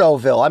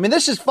Weirdoville. I mean,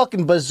 this is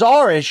fucking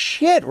bizarre as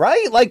shit,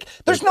 right? Like,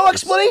 there's no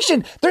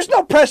explanation. There's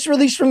no press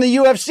release from the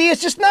UFC.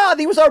 It's just,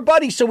 he was our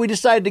buddy, so we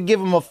decided to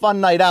give him a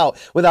fun night out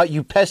without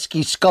you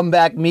pesky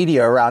scumbag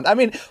media around. I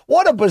mean,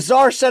 what a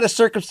bizarre set of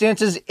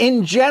circumstances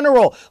in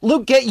general.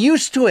 Luke, get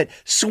used to it.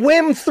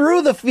 Swim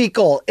through the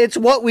fecal. It's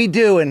what we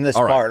do in this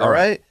part, all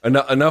right?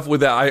 Enough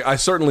with that. I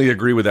certainly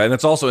agree with that. And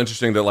it's also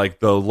interesting that, like,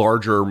 the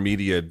larger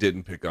media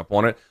didn't pick up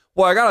on it.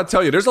 Well, I got to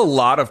tell you, there's a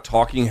lot of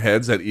talking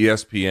heads at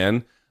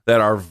ESPN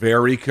that are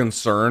very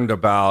concerned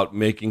about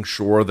making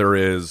sure there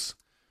is,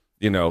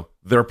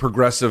 their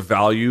progressive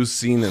values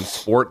seen in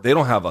sport. They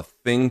don't have a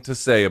thing to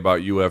say about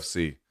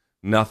UFC.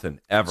 Nothing,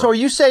 ever. So are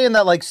you saying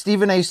that, like,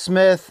 Stephen A.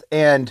 Smith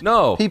and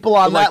people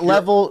on that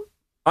level...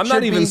 I'm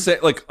not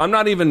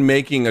even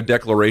making a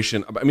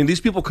declaration. I mean,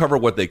 these people cover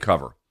what they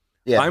cover.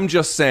 Yeah. I'm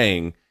just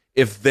saying,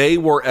 if they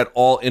were at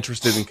all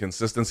interested in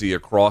consistency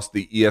across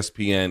the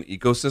ESPN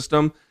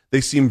ecosystem, they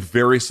seem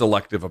very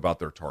selective about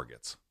their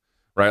targets,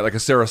 right? Like a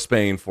Sarah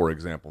Spain, for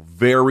example,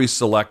 very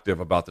selective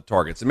about the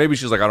targets. And maybe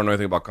she's like, I don't know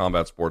anything about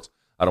combat sports.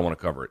 I don't want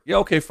to cover it. Yeah,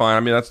 okay, fine. I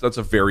mean, that's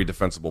a very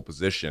defensible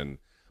position.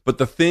 But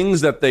the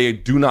things that they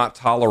do not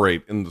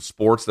tolerate in the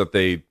sports that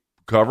they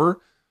cover,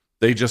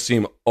 they just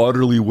seem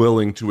utterly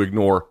willing to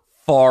ignore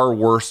far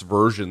worse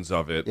versions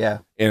of it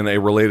in a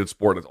related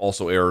sport that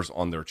also airs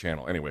on their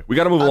channel. Anyway, we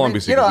got to move along,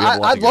 BC.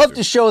 I'd love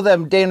to show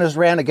them Dana's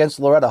rant against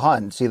Loretta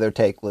Hunt and see their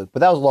take, Luke,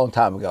 but that was a long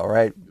time ago,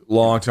 right?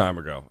 Long time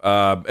ago.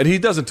 And he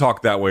doesn't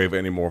talk that way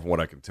anymore from what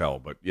I can tell,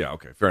 but yeah,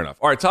 okay, fair enough.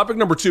 All right, topic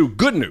number 2,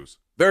 good news.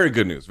 Very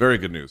good news, very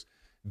good news.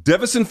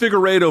 Deiveson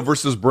Figueiredo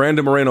versus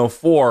Brandon Moreno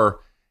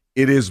 4,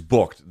 it is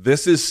booked.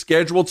 This is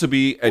scheduled to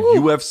be at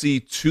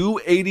UFC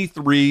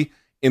 283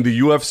 in the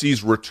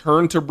UFC's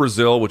return to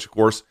Brazil, which, of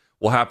course,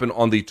 will happen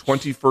on the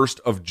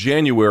 21st of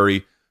January,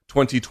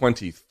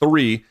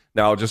 2023.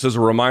 Now, just as a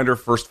reminder,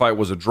 first fight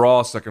was a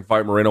draw. Second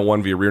fight, Moreno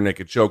won via rear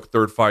naked choke.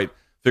 Third fight,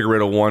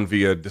 Figueiredo won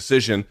via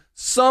decision.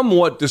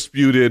 Somewhat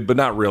disputed, but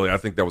not really. I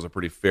think that was a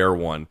pretty fair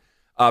one.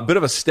 A bit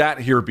of a stat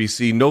here,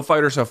 BC. No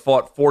fighters have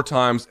fought 4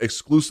 times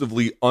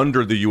exclusively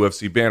under the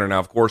UFC banner. Now,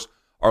 of course,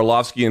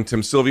 Arlovsky and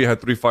Tim Sylvia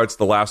had 3 fights,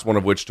 the last one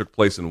of which took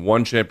place in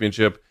one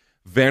championship.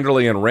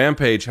 Vanderlei and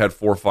Rampage had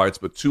 4 fights,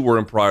 but 2 were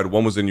in Pride.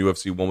 1 was in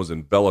UFC, 1 was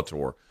in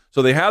Bellator.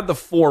 So they had the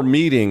 4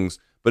 meetings,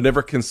 but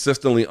never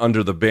consistently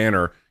under the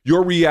banner.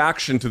 Your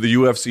reaction to the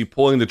UFC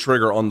pulling the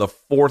trigger on the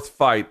 4th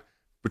fight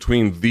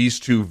between these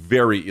 2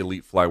 very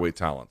elite flyweight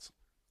talents?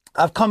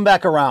 I've come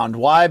back around.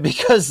 Why?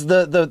 Because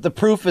the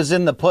proof is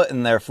in the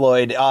pudding there,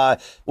 Floyd.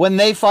 When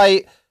they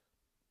fight,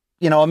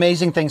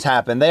 amazing things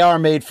happen. They are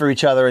made for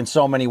each other in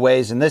so many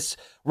ways, and this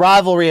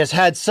rivalry has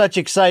had such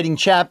exciting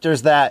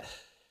chapters that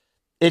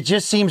it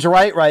just seems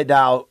right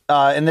now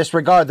in this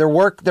regard. There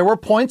were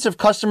points of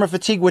customer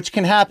fatigue, which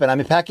can happen. I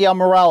mean, Pacquiao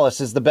Morales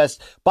is the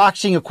best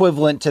boxing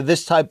equivalent to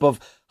this type of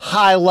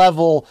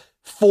high-level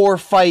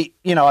 4-fight,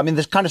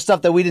 this kind of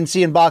stuff that we didn't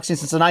see in boxing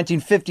since the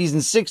 1950s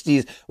and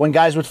 60s when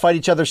guys would fight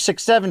each other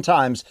 6-7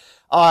 times.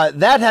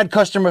 That had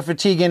customer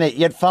fatigue in it,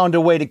 yet found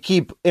a way to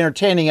keep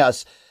entertaining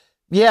us.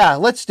 Yeah,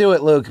 let's do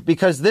it, Luke,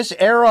 because this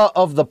era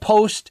of the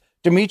post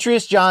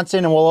Demetrius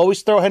Johnson, and we'll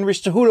always throw Henry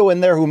Cejudo in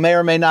there, who may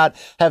or may not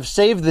have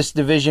saved this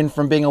division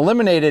from being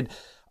eliminated.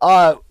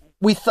 I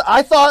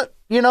thought,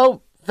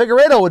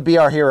 Figueiredo would be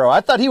our hero.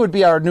 I thought he would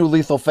be our new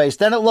lethal face.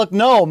 Then it looked,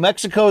 no,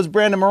 Mexico's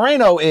Brandon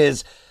Moreno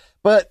is.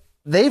 But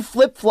they've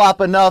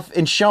flip-flop enough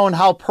and shown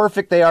how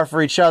perfect they are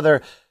for each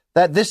other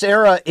that this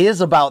era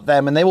is about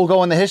them, and they will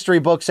go in the history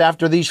books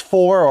after these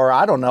 4 or,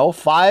 I don't know,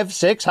 5,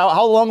 6.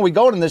 How long are we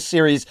going in this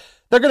series?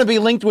 They're going to be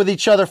linked with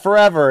each other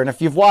forever. And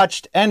if you've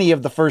watched any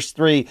of the first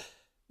 3,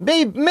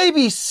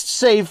 maybe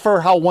save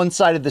for how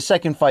one-sided the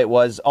second fight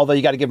was, although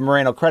you got to give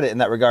Moreno credit in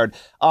that regard.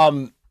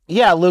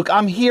 Yeah, Luke,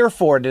 I'm here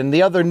for it. And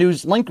the other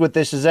news linked with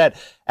this is that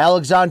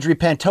Alexandre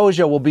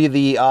Pantoja will be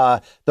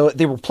the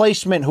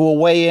replacement who will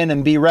weigh in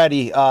and be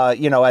ready,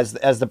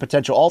 as the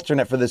potential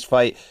alternate for this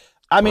fight.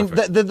 I mean,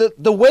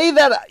 the way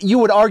that you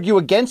would argue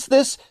against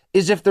this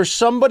is if there's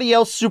somebody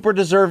else super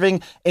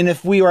deserving, and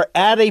if we are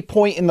at a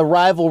point in the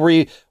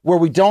rivalry where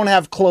we don't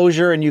have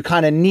closure and you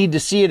kind of need to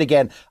see it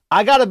again.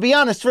 I got to be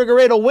honest,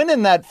 Figueiredo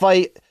winning that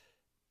fight,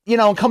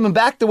 and coming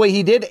back the way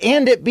he did,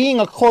 and it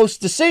being a close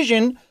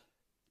decision,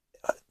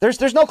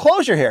 there's no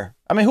closure here.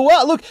 I mean, who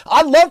else? Luke,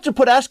 I'd love to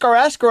put Askar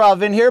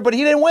Askarov in here, but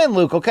he didn't win,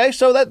 Luke, okay?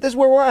 So this is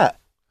where we're at.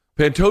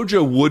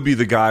 Pantoja would be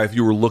the guy if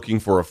you were looking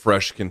for a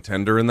fresh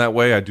contender in that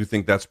way. I do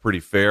think that's pretty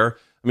fair.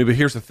 I mean, but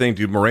here's the thing,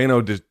 dude.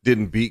 Moreno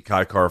didn't beat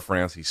Kai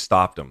Kara-France. He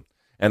stopped him.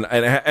 And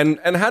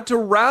had to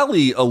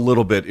rally a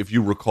little bit, if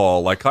you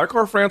recall. Like, Kai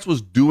Kara-France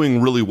was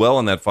doing really well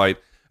in that fight,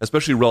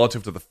 especially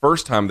relative to the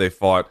first time they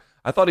fought.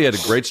 I thought he had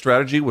a great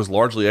strategy, was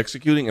largely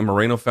executing, and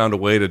Moreno found a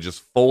way to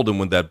just fold him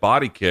with that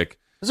body kick. It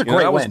was a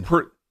great win.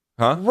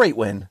 Great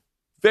win.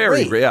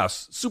 Very great. Yeah,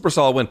 super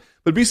solid win.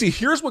 But BC,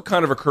 here's what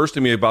kind of occurs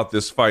to me about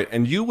this fight,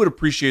 and you would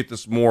appreciate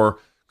this more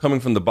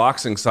coming from the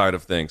boxing side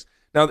of things.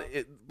 Now,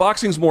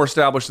 boxing's more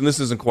established, and this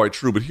isn't quite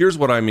true, but here's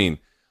what I mean.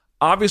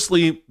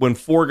 Obviously, when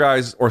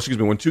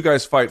two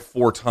guys fight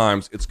 4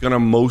 times, it's going to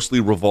mostly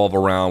revolve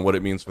around what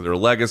it means for their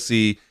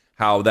legacy,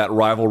 how that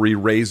rivalry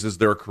raises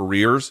their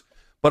careers.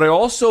 But I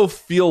also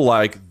feel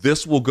like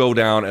this will go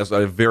down as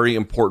a very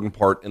important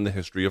part in the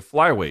history of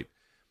flyweight.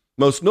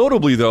 Most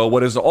notably, though,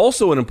 what is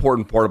also an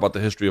important part about the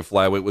history of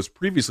flyweight was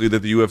previously that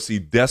the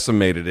UFC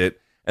decimated it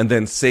and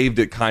then saved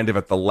it kind of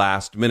at the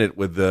last minute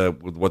with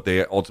what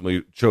they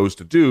ultimately chose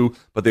to do,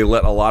 but they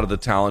let a lot of the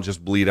talent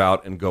just bleed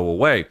out and go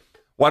away.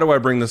 Why do I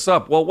bring this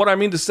up? Well, what I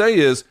mean to say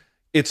is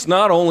it's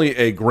not only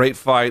a great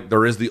fight,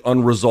 there is the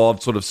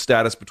unresolved sort of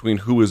status between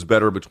who is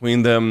better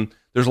between them.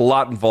 There's a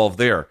lot involved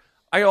there.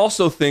 I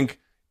also think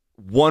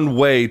one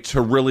way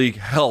to really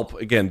help,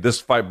 again, this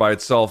fight by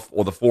itself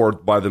or the 4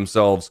 by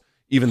themselves,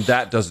 even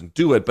that doesn't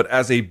do it, but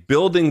as a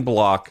building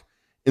block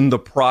in the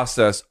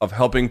process of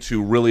helping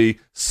to really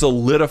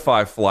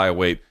solidify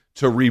flyweight,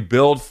 to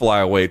rebuild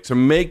flyweight,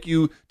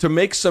 to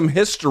make some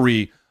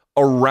history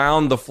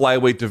around the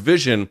flyweight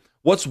division.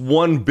 What's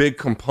one big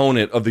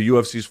component of the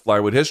UFC's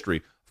flyweight history?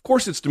 Of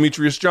course, it's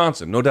Demetrius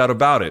Johnson, no doubt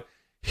about it.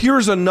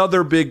 Here's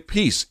another big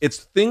piece. It's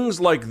things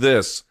like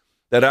this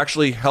that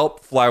actually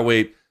help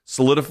flyweight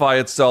solidify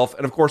itself.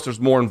 And of course, there's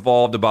more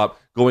involved about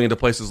going into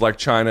places like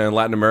China and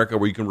Latin America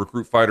where you can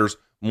recruit fighters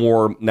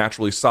more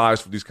naturally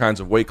sized for these kinds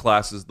of weight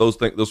classes, those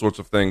sorts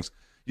of things.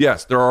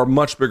 Yes, there are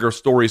much bigger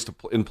stories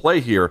in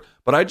play here,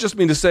 but I just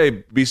mean to say,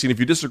 BC, and if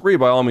you disagree,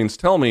 by all means,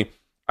 tell me.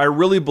 I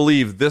really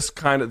believe this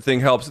kind of thing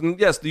helps. And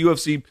yes, the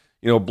UFC,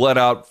 bled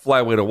out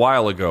flyweight a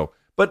while ago,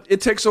 but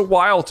it takes a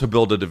while to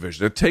build a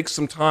division. It takes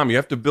some time. You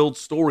have to build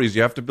stories.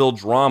 You have to build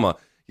drama.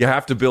 You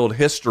have to build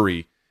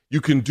history. You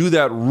can do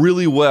that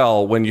really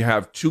well when you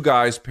have 2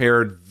 guys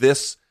paired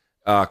this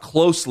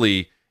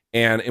closely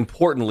and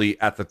importantly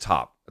at the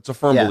top. It's a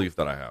firm belief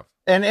that I have.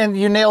 And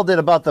you nailed it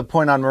about the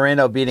point on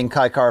Moreno beating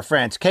Kai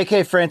Kara-France.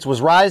 KK France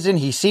was rising.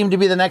 He seemed to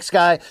be the next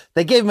guy.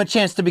 They gave him a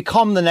chance to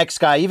become the next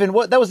guy.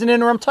 That was an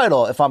interim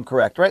title, if I'm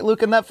correct, right,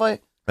 Luke, in that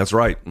fight? That's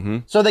right. Mm-hmm.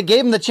 So they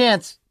gave him the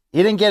chance.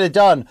 He didn't get it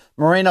done.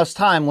 Moreno's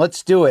time.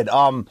 Let's do it.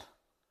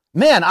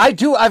 Man,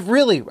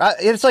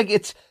 it's like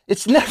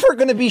it's never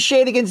going to be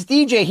shade against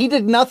DJ. He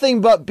did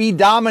nothing but be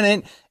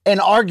dominant and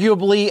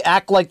arguably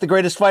act like the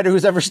greatest fighter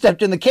who's ever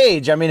stepped in the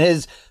cage. I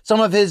mean, some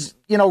of his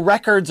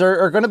records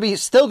are going to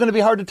be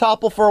hard to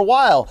topple for a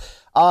while.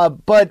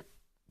 But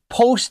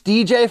post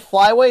DJ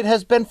flyweight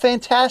has been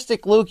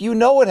fantastic, Luke.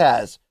 It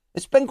has.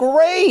 It's been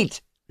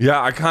great. Yeah,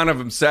 I kind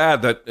of am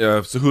sad that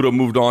Cejudo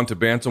moved on to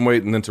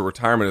bantamweight and then to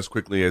retirement as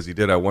quickly as he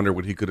did. I wonder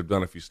what he could have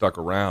done if he stuck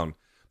around.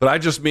 But I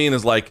just mean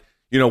is like,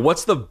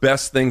 what's the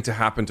best thing to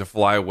happen to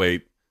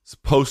flyweight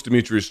post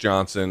Demetrius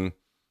Johnson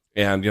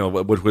and,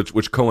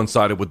 which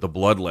coincided with the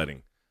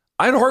bloodletting?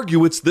 I'd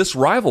argue it's this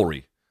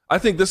rivalry. I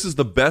think this is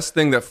the best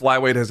thing that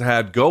flyweight has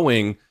had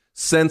going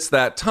since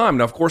that time.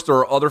 Now, of course, there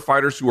are other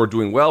fighters who are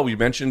doing well. We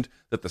mentioned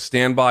that the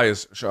standby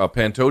is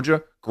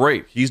Pantoja.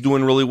 Great. He's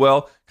doing really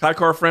well. Kai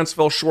Kara-France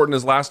fell short in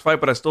his last fight,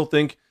 but I still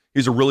think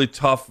he's a really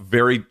tough,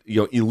 very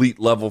elite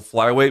level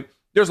flyweight.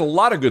 There's a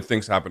lot of good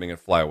things happening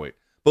at flyweight.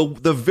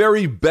 But the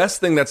very best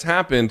thing that's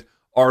happened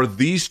are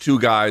these 2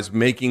 guys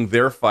making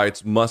their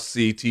fights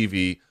must-see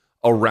TV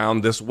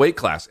around this weight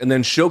class and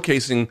then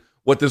showcasing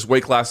what this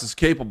weight class is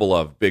capable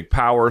of. Big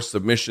power,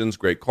 submissions,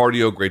 great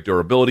cardio, great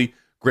durability,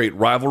 great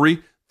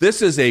rivalry.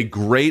 This is a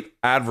great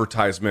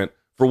advertisement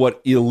for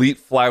what elite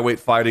flyweight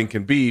fighting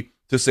can be,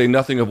 to say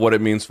nothing of what it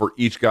means for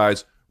each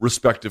guy's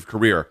respective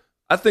career.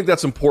 I think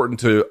that's important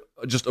to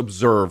just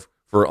observe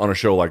on a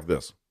show like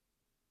this.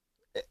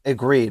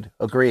 Agreed,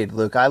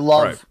 Luke. I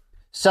love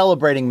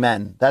celebrating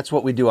men. That's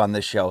what we do on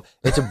this show.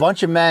 It's a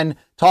bunch of men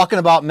talking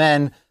about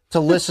men to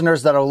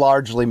listeners that are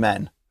largely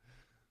men.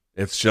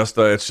 It's just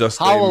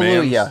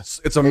Hallelujah.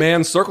 It's a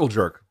man circle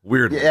jerk.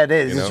 Weirdly. Yeah, it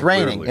is. It's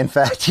raining. Weirdly. In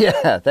fact,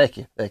 yeah. Thank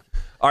you.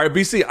 All right,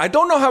 BC, I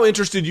don't know how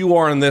interested you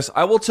are in this.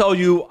 I will tell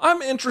you,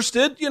 I'm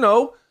interested.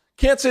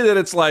 Can't say that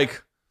it's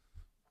like,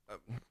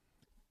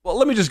 well,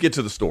 let me just get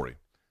to the story.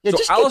 Yeah, so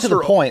just get to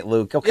the point,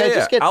 Luke. Okay, yeah,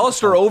 just get.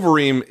 Alistair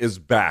Overeem is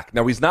back.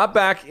 Now, he's not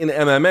back in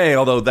MMA,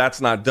 although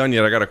that's not done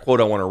yet. I got a quote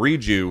I want to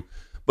read you.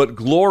 But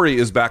Glory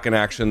is back in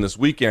action this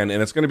weekend,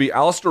 and it's going to be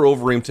Alistair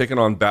Overeem taking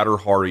on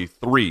Overeem-Hari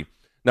 3.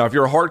 Now, if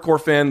you're a hardcore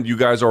fan, you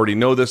guys already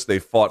know this. They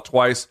fought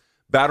twice.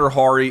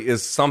 Overeem-Hari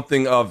is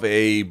something of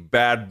a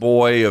bad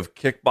boy of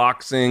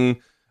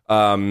kickboxing.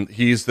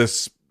 He's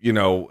this,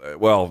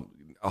 a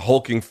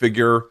hulking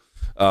figure.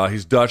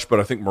 He's Dutch, but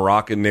I think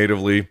Moroccan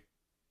natively.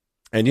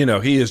 And,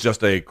 he is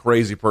just a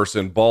crazy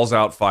person, balls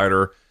out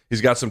fighter.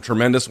 He's got some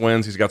tremendous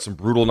wins. He's got some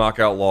brutal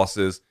knockout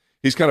losses.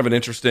 He's kind of an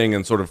interesting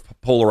and sort of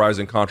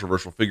polarizing,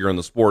 controversial figure in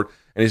the sport.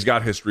 And he's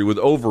got history with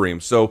Overeem.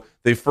 So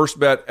they first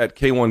met at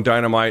K1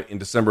 Dynamite in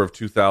December of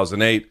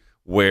 2008,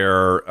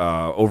 where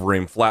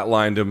Overeem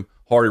flatlined him.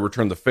 Hari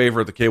returned the favor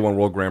at the K1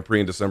 World Grand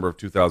Prix in December of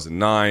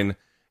 2009.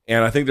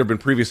 And I think there have been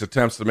previous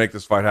attempts to make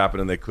this fight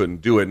happen, and they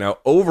couldn't do it. Now,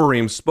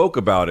 Overeem spoke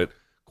about it.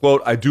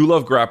 Quote, I do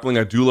love grappling,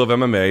 I do love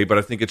MMA, but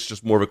I think it's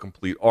just more of a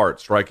complete art,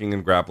 striking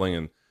and grappling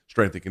and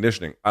strength and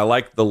conditioning. I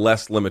like the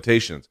less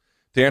limitations.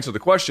 To answer the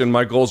question,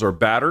 my goals are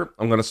batter.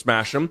 I'm going to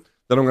smash him.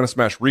 Then I'm going to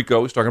smash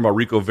Rico. He's talking about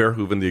Rico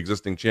Verhoeven, the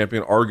existing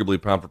champion,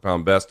 arguably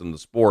pound-for-pound best in the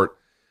sport.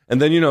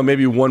 And then,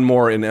 maybe one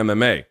more in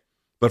MMA.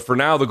 But for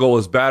now, the goal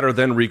is batter,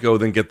 then Rico,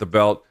 then get the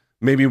belt.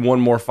 Maybe one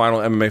more final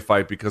MMA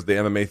fight because the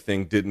MMA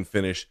thing didn't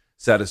finish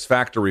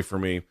satisfactory for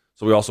me.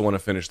 So we also want to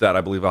finish that.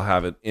 I believe I'll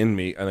have it in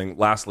me. And then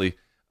lastly,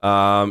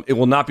 it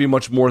will not be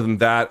much more than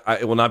that.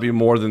 It will not be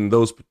more than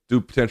those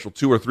potential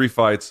 2 or 3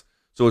 fights.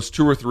 So it's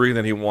 2 or 3, and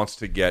then he wants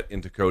to get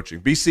into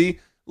coaching. BC,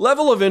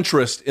 level of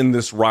interest in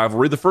this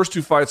rivalry. The first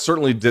 2 fights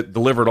certainly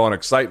delivered on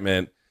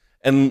excitement.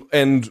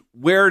 And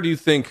where do you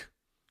think,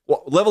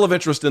 level of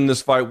interest in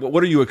this fight,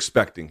 what are you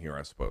expecting here,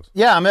 I suppose?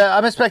 Yeah,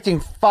 I'm expecting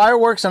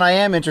fireworks, and I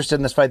am interested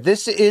in this fight.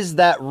 This is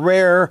that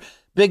rare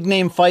big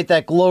name fight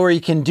that Glory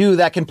can do,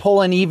 that can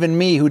pull in even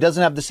me, who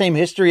doesn't have the same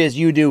history as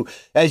you do,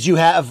 as you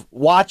have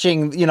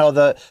watching,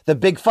 the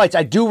big fights.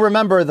 I do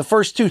remember the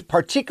first 2,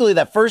 particularly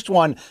that first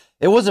one.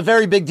 It was a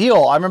very big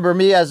deal. I remember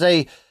me at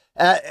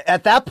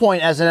that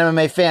point as an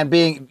MMA fan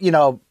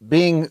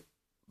being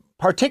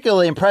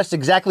particularly impressed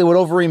exactly what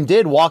Overeem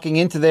did, walking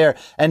into there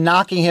and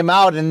knocking him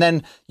out. And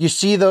then you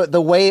see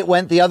the way it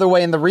went the other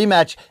way in the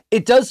rematch.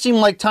 It does seem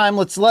like time.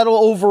 Let's let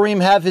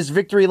Overeem have his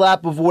victory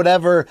lap of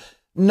whatever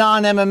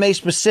non-MMA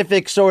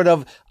specific sort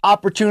of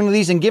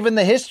opportunities. And given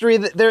the history,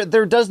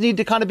 there does need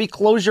to kind of be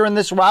closure in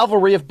this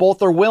rivalry if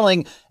both are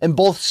willing and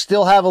both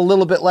still have a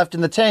little bit left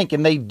in the tank,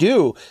 and they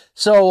do.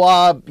 So,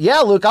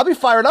 Luke, I'll be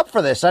fired up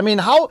for this. I mean,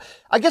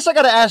 I guess I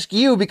got to ask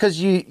you, because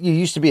you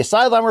used to be a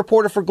sideline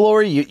reporter for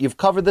Glory. You've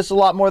covered this a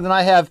lot more than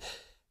I have.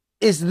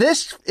 Is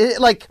this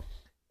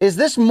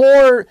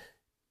more,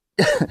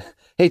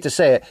 hate to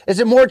say it, is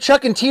it more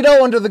Chuck and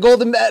Tito under the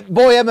Golden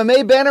Boy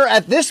MMA banner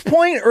at this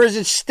point, or is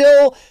it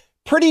still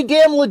pretty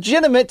damn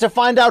legitimate to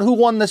find out who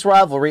won this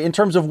rivalry in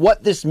terms of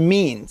what this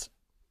means?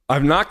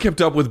 I've not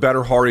kept up with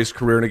Bader Hari's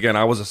career, and again,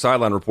 I was a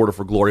sideline reporter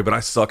for Glory, but I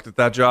sucked at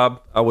that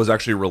job. I was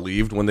actually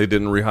relieved when they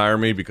didn't rehire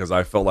me because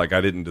I felt like I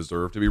didn't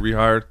deserve to be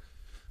rehired.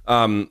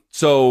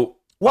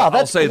 Wow,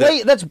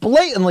 that's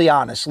blatantly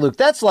honest, Luke.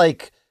 That's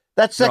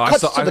cuts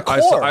to the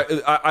core.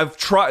 I've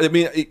tried. I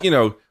mean,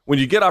 when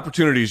you get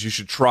opportunities, you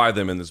should try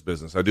them in this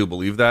business. I do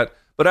believe that.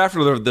 But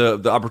after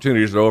the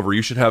opportunities are over,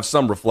 you should have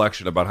some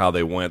reflection about how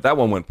they went. That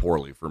one went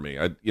poorly for me.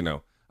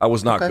 I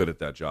was not good at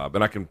that job,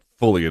 and I can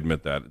fully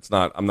admit that.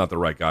 I'm not the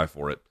right guy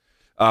for it.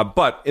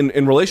 But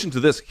in relation to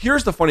this,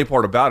 here's the funny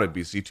part about it,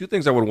 BC. 2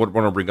 things I would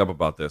want to bring up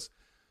about this.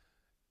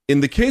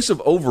 In the case of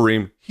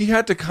Overeem, he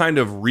had to kind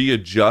of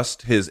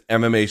readjust his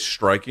MMA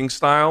striking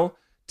style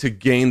to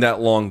gain that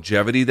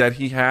longevity that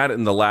he had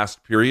in the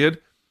last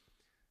period.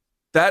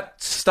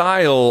 That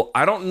style,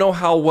 I don't know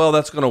how well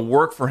that's going to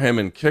work for him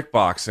in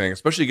kickboxing,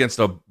 especially against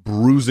a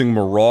bruising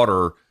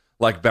marauder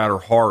like Bader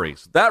Hari.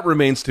 So that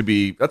remains to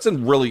be, that's a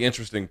really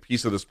interesting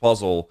piece of this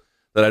puzzle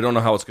that I don't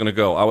know how it's going to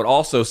go. I would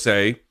also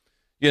say,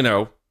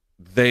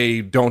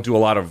 they don't do a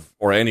lot of,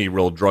 or any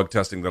real drug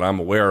testing that I'm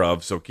aware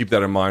of, so keep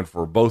that in mind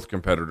for both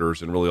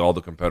competitors and really all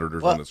the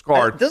competitors on this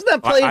card. Doesn't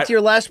that play into your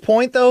last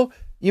point, though?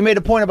 You made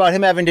a point about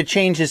him having to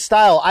change his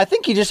style. I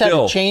think he just had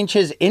to change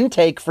his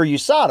intake for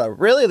USADA.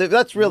 Really?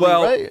 That's really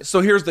right.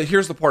 So here's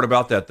the part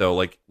about that, though.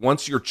 Like,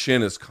 once your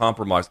chin is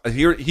compromised,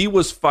 he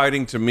was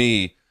fighting, to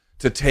me,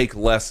 to take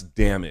less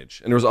damage.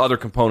 And there was other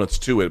components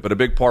to it, but a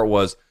big part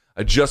was,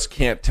 I just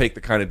can't take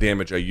the kind of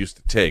damage I used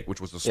to take,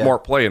 which was a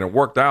smart play, and it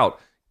worked out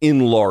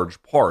in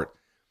large part.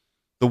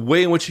 The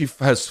way in which he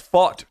has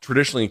fought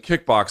traditionally in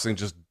kickboxing,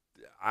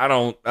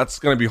 that's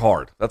going to be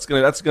hard. That's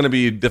going to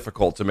be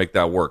difficult to make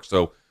that work.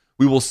 So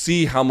we will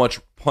see how much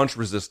punch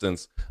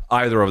resistance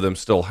either of them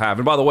still have.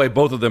 And by the way,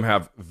 both of them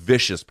have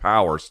vicious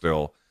power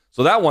still.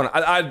 So that one,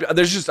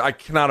 I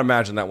cannot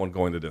imagine that one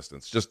going the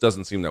distance. Just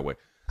doesn't seem that way.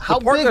 How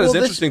the part big that is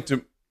interesting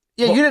to...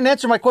 Yeah, you didn't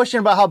answer my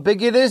question about how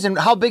big it is, and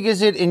how big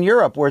is it in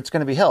Europe where it's going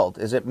to be held?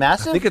 Is it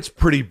massive? I think it's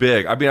pretty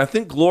big. I mean, I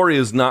think Glory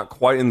is not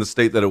quite in the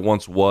state that it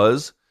once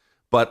was,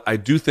 but I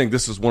do think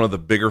this is one of the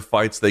bigger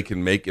fights they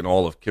can make in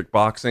all of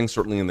kickboxing,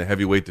 certainly in the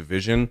heavyweight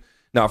division.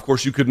 Now, of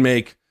course, you could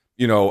make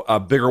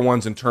bigger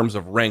ones in terms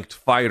of ranked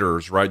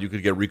fighters, right? You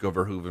could get Rico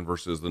Verhoeven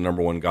versus the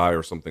number 1 guy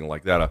or something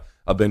like that,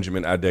 a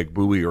Benjamin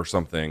Adegbuyi or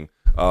something,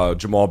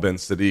 Jamal Ben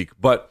Sadiq.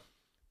 But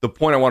the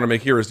point I want to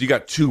make here is you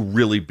got 2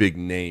 really big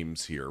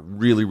names here.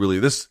 Really, really.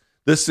 This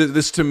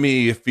to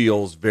me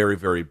feels very,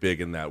 very big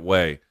in that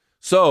way.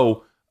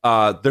 So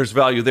there's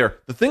value there.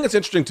 The thing that's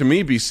interesting to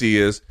me, BC,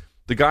 is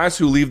the guys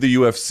who leave the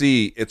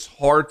UFC, it's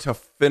hard to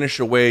finish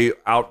a way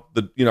out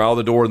the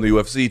door in the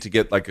UFC to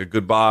get like a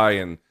goodbye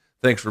and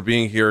thanks for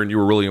being here and you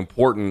were really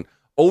important.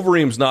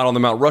 Overeem's not on the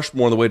Mount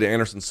Rushmore the way to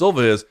Anderson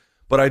Silva is,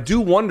 but I do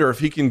wonder if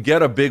he can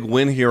get a big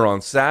win here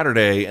on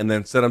Saturday and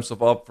then set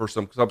himself up for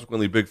some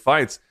subsequently big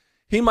fights.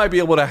 He might be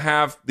able to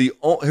have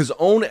his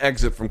own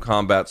exit from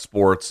combat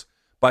sports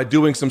by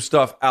doing some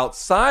stuff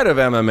outside of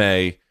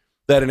MMA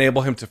that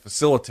enable him to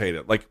facilitate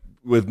it, like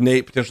with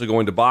Nate potentially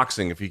going to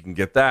boxing if he can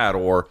get that,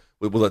 or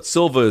with what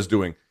Silva is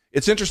doing.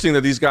 It's interesting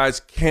that these guys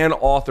can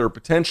author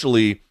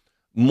potentially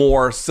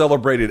more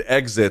celebrated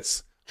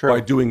exits by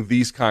doing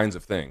these kinds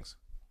of things.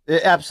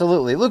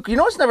 Absolutely. Luke, you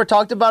know what's never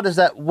talked about is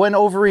that when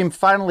Overeem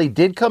finally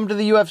did come to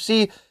the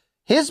UFC,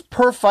 his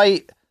per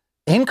fight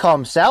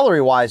income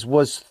salary-wise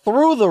was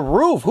through the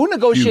roof. Who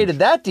negotiated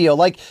that deal?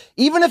 Like,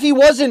 even if he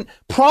wasn't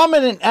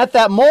prominent at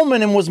that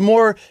moment and was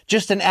more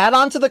just an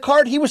add-on to the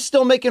card, he was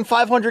still making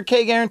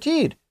 $500K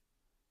guaranteed.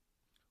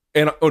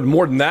 And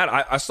more than that,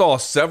 I saw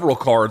several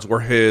cards where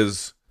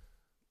his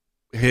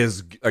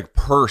like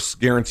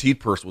guaranteed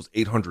purse was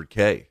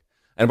 $800K.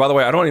 And by the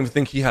way, I don't even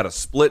think he had a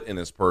split in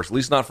his purse, at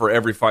least not for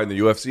every fight in the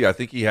UFC. I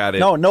think he had it.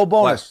 No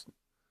bonus.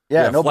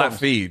 No flat bonus.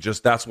 fee.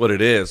 Just that's what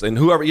it is. And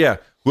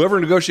whoever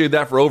negotiated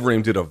that for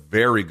Overeem did a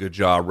very good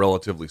job,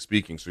 relatively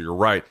speaking. So you're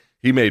right.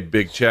 He made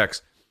big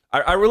checks.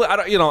 I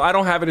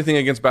don't have anything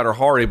against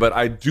Hari, but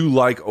I do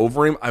like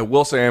Overeem. I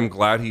will say I'm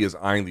glad he is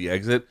eyeing the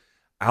exit.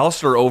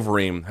 Alistair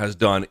Overeem has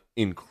done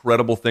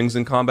incredible things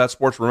in combat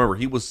sports. Remember,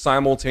 he was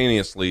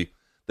simultaneously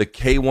the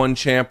K1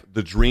 champ,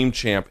 the Dream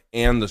champ,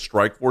 and the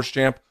Strikeforce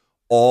champ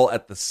all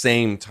at the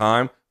same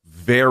time.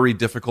 Very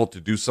difficult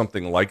to do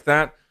something like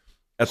that.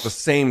 At the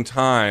same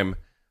time,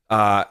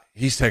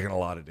 he's taken a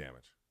lot of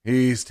damage.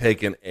 He's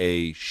taken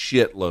a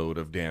shitload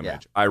of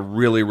damage. Yeah. I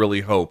really, really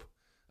hope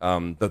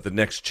that the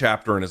next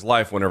chapter in his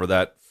life, whenever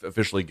that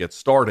officially gets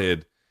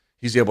started,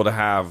 he's able to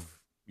have,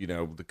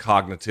 the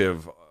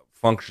cognitive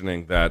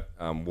functioning that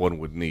one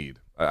would need.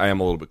 I am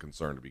a little bit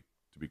concerned,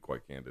 to be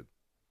quite candid.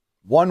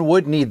 One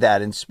would need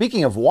that. And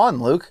speaking of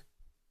one, Luke.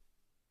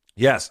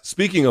 Yes,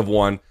 speaking of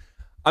one,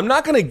 I'm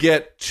not going to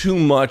get too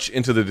much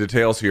into the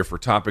details here for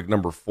topic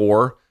number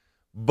 4,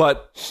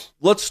 but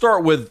let's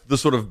start with the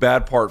sort of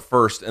bad part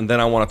first, and then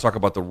I want to talk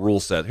about the rule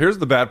set. Here's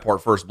the bad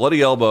part first.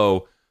 Bloody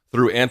Elbow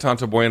through Anton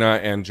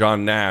Tabuena and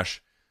John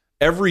Nash.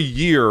 Every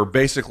year,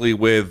 basically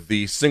with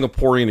the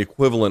Singaporean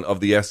equivalent of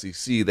the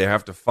SEC, they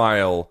have to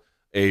file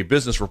a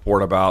business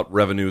report about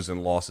revenues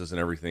and losses and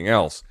everything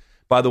else.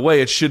 By the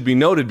way, it should be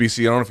noted,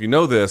 BC, I don't know if you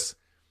know this,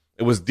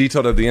 it was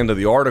detailed at the end of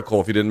the article,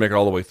 if you didn't make it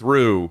all the way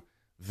through,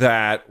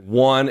 that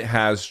one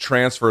has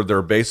transferred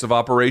their base of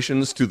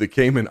operations to the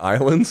Cayman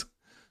Islands.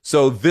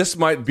 So this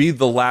might be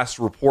the last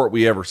report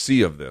we ever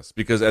see of this,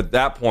 because at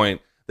that point,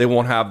 they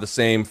won't have the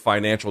same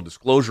financial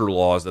disclosure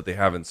laws that they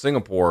have in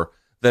Singapore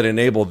that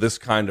enable this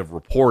kind of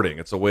reporting.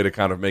 It's a way to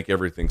kind of make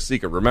everything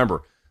secret.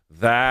 Remember,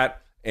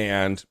 that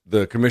and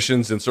the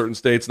commissions in certain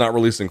states not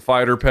releasing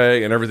fighter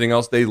pay and everything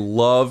else, they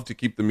love to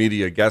keep the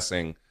media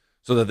guessing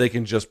so that they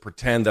can just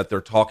pretend that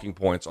their talking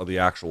points are the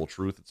actual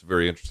truth. It's a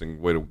very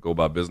interesting way to go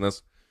about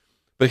business.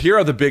 But here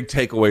are the big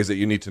takeaways that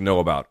you need to know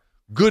about.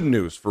 Good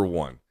news, for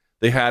one.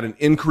 They had an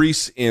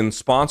increase in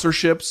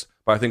sponsorships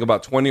by, I think,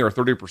 about 20 or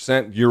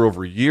 30% year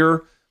over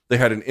year. They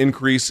had an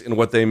increase in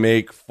what they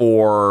make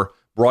for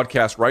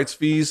broadcast rights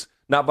fees,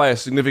 not by a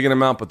significant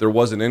amount, but there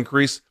was an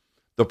increase.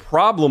 The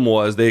problem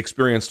was they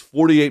experienced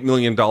 $48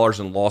 million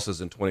in losses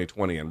in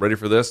 2020. And ready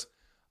for this?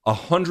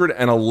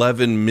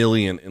 $111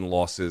 million in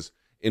losses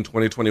in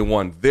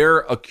 2021. Their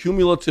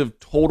accumulative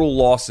total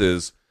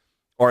losses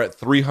are at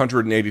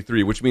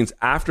 383, which means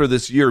after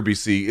this year,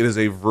 BC, it is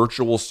a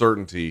virtual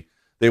certainty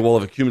they will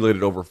have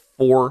accumulated over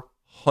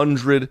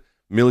 $400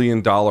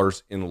 million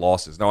in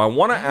losses. Now, I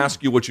want to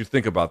ask you what you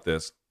think about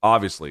this,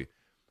 obviously.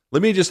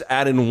 Let me just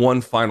add in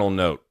one final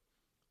note.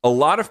 A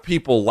lot of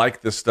people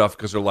like this stuff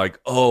because they're like,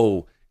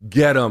 oh,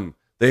 get them.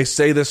 They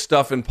say this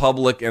stuff in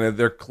public and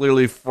they're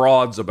clearly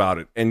frauds about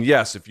it. And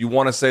yes, if you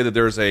want to say that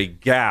there's a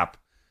gap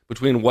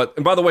between what,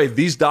 and by the way,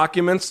 these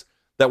documents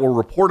that were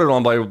reported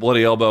on by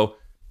Bloody Elbow,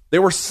 they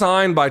were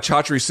signed by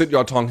Chatri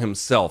Sityodtong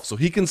himself. So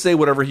he can say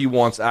whatever he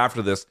wants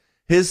after this.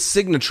 His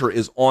signature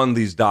is on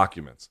these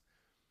documents.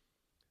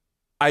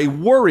 I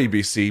worry,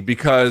 BC,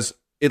 because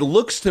it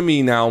looks to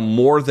me now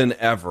more than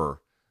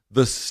ever,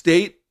 the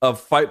state of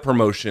fight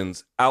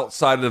promotions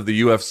outside of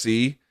the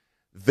UFC,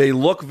 they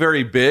look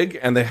very big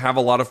and they have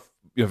a lot of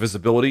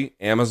visibility.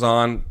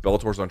 Amazon,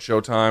 Bellator's on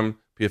Showtime,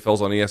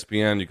 PFL's on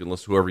ESPN. You can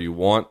list whoever you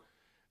want.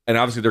 And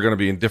obviously they're going to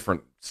be in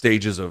different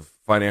stages of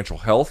financial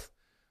health.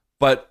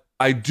 But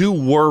I do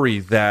worry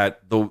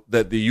that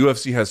the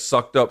UFC has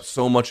sucked up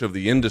so much of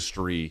the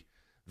industry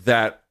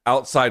that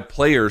outside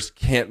players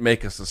can't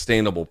make a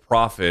sustainable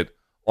profit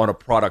on a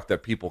product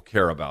that people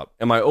care about.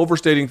 Am I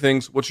overstating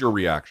things? What's your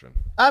reaction?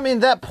 I mean,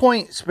 that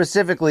point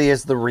specifically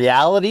is the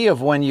reality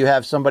of when you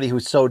have somebody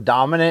who's so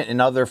dominant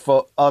and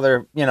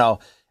other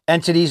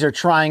entities are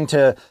trying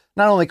to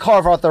not only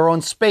carve out their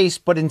own space,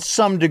 but in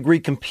some degree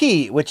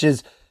compete, which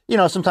is,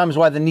 sometimes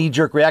why the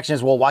knee-jerk reaction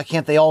is, well, why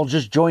can't they all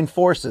just join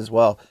forces?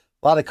 Well,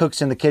 a lot of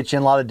cooks in the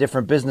kitchen, a lot of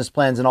different business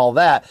plans and all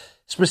that.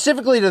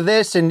 Specifically to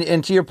this,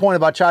 and to your point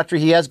about Chatri,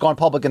 he has gone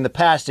public in the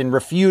past and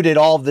refuted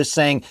all of this,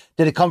 saying,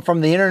 did it come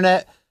from the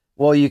internet?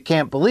 Well, you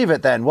can't believe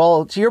it then.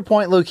 Well, to your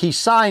point, Luke, he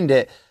signed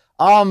it.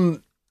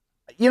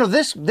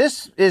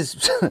 This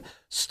is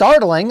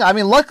startling. I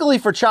mean, luckily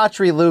for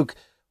Chatri, Luke,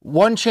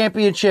 One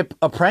Championship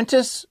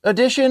Apprentice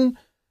edition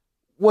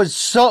was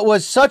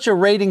such a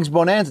ratings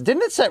bonanza.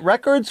 Didn't it set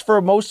records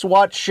for most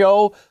watched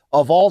show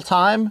of all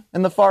time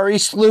in the Far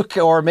East, Luke?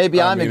 Or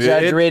maybe I'm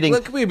exaggerating.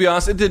 Let me be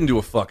honest, it didn't do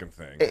a fucking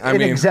thing.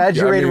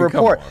 Exaggerated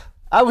report.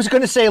 I was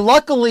going to say,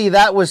 luckily,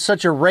 that was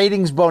such a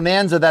ratings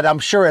bonanza that I'm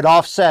sure it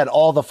offset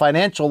all the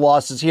financial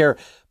losses here.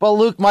 But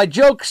Luke, my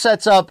joke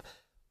sets up,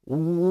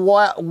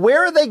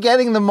 where are they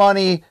getting the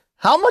money?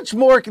 How much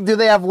more do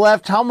they have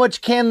left? How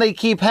much can they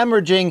keep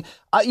hemorrhaging?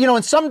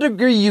 In some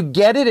degree, you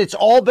get it. It's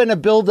all been a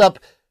buildup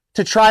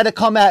to try to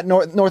come at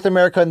North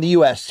America and the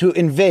U.S., to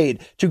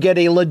invade, to get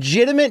a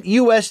legitimate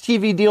U.S.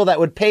 TV deal that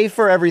would pay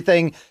for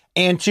everything,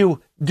 and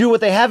to do what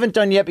they haven't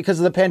done yet because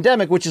of the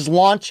pandemic, which is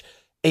launch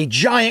a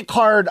giant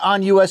card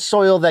on U.S.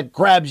 soil that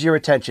grabs your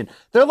attention.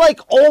 They're like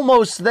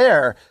almost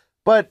there,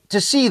 but to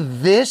see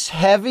this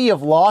heavy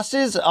of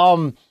losses,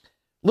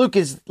 Luke,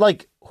 is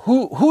like,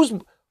 whose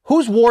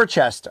war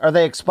chest are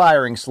they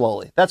expiring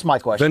slowly? That's my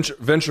question.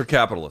 Venture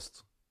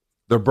capitalists.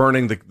 They're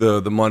burning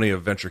the money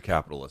of venture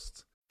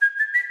capitalists.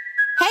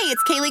 Hey,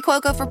 it's Kaylee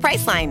Cuoco for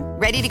Priceline.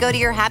 Ready to go to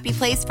your happy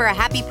place for a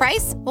happy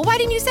price? Well, why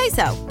didn't you say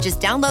so? Just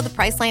download the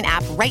Priceline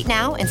app right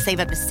now and save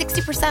up to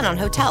 60% on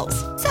hotels.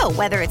 So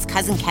whether it's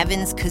Cousin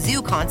Kevin's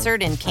Kazoo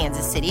Concert in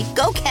Kansas City,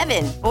 go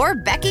Kevin, or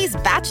Becky's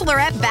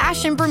Bachelorette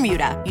Bash in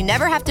Bermuda, you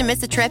never have to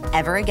miss a trip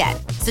ever again.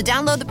 So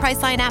download the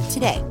Priceline app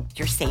today.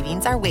 Your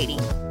savings are waiting.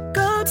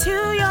 Go to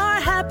your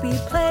happy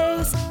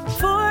place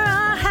for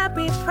a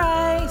happy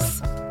price.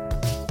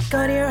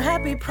 Go to your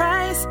happy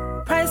price,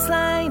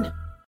 Priceline.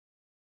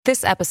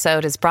 This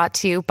episode is brought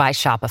to you by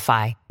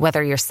Shopify.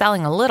 Whether you're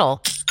selling a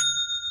little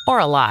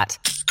or a lot,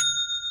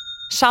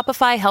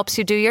 Shopify helps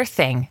you do your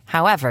thing,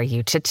 however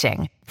you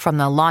cha-ching. From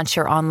the launch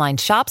your online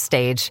shop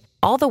stage,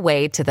 all the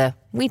way to the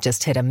we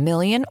just hit 1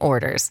 million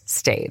orders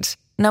stage.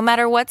 No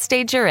matter what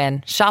stage you're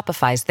in,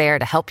 Shopify's there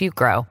to help you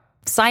grow.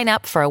 Sign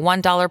up for a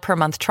 $1 per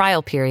month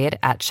trial period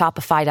at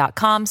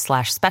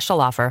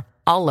shopify.com/special offer,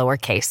 all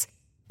lowercase.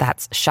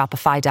 That's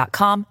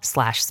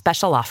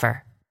shopify.com/special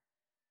offer.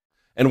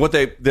 And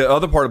the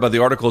other part about the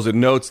article is it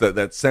notes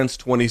that since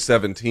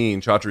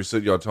 2017, Chatri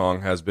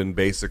Sityodtong has been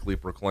basically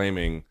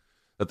proclaiming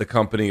that the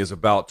company is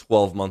about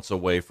 12 months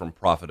away from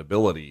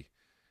profitability.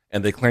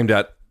 And they claimed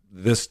that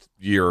this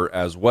year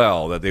as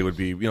well, that they would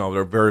be,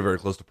 they're very, very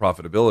close to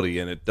profitability,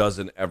 and it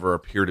doesn't ever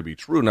appear to be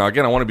true. Now,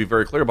 again, I want to be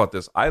very clear about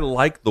this. I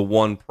like the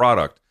one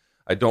product.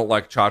 I don't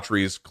like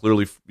Chatri's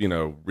clearly,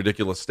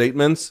 ridiculous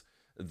statements.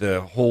 The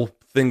whole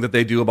thing that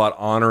they do about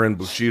honor and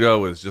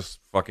Bushido is just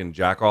fucking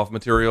jack-off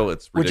material.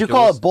 It's ridiculous. Would you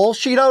call it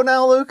bullshito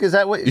now, Luke? Is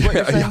that what you're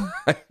saying?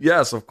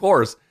 Yes, of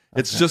course.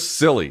 It's just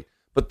silly.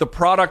 But the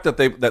product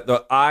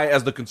that I,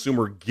 as the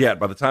consumer, get,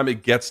 by the time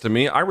it gets to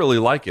me, I really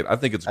like it. I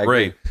think it's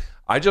great.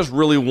 I just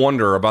really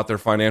wonder about their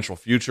financial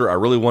future. I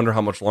really wonder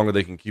how much longer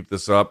they can keep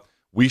this up.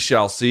 We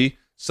shall see.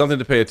 Something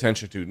to pay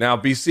attention to. Now,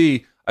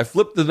 BC, I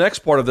flipped the next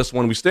part of this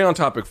one. We stay on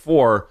topic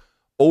 4.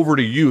 Over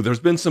to you. There's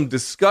been some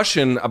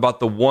discussion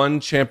about the One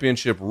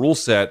Championship rule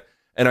set,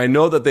 and I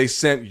know that they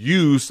sent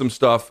you some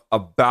stuff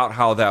about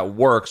how that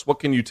works. What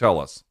can you tell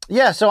us?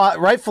 Yeah, so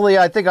rightfully,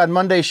 I think on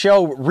Monday's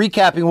show,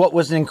 recapping what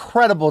was an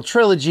incredible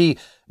trilogy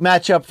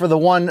matchup for the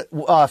one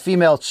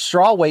female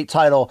strawweight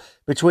title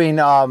between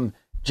Jingnan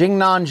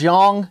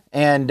Zhang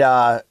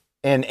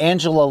and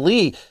Angela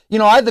Lee.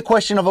 I had the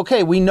question of,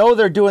 okay, we know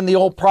they're doing the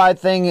old pride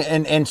thing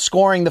and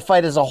scoring the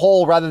fight as a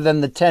whole rather than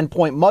the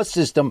 10-point must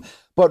system.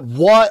 But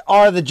what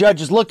are the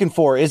judges looking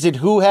for? Is it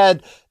who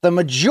had the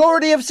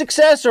majority of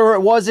success, or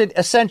was it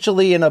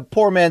essentially, in a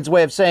poor man's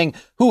way of saying,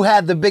 who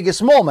had the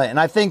biggest moment? And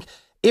I think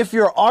if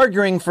you're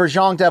arguing for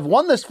Zhang to have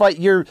won this fight,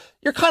 you're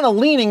kind of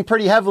leaning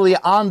pretty heavily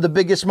on the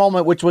biggest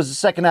moment, which was the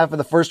second half of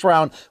the first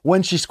round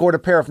when she scored a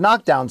pair of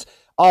knockdowns.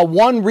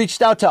 One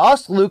reached out to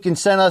us, Luke, and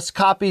sent us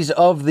copies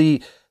of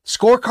the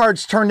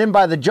scorecards turned in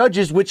by the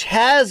judges, which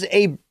has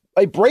a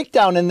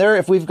breakdown in there,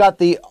 if we've got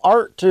the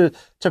art to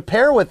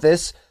pair with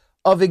this,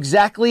 of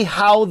exactly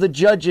how the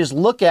judges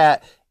look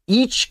at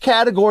each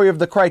category of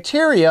the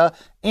criteria.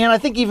 And I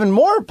think even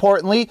more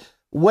importantly,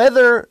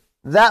 whether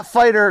that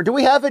fighter, do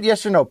we have it?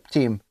 Yes or no,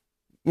 team?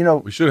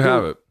 We should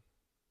have it.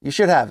 You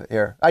should have it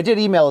here. I did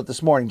email it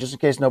this morning just in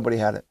case nobody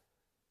had it.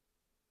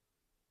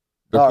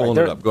 They're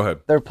pulling it up. Go ahead.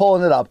 They're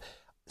pulling it up.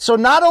 So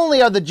not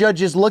only are the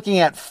judges looking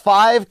at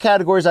 5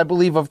 categories, I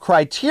believe, of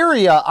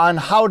criteria on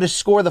how to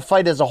score the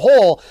fight as a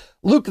whole,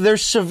 Luke,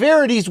 there's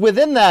severities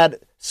within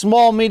that.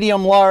 Small,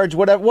 medium, large,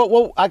 whatever.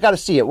 What I got to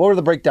see it. What were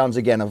the breakdowns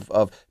again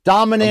of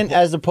dominant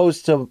as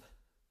opposed to,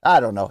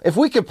 I don't know. If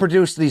we could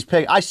produce these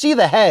pics, I see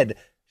the head.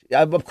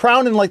 I'm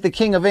crowning like the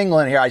King of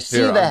England here. I see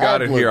here, the I've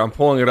got head, it Luke. here. I'm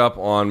pulling it up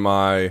on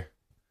my.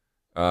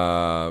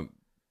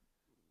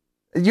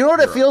 You know what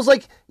it feels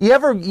like? You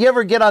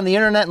ever get on the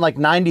internet in like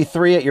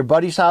 93 at your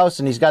buddy's house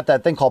and he's got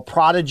that thing called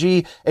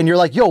Prodigy and you're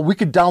like, yo, we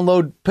could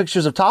download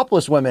pictures of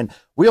topless women.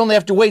 We only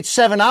have to wait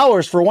 7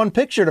 hours for one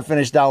picture to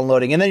finish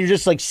downloading. And then you're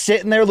just like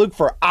sitting there, Luke,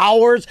 for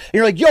hours. And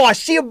you're like, yo, I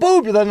see a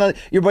boob. And then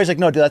your buddy's like,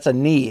 no, dude, that's a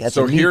knee. That's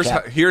So a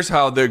here's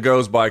how there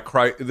goes by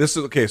this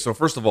is okay. So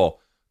first of all,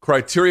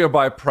 criteria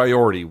by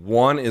priority.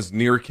 1 is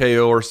near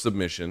KO or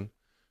submission.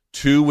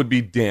 2 would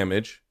be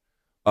damage.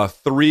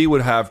 3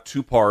 would have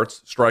 2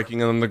 parts,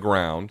 striking on the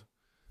ground.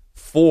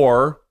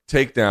 4,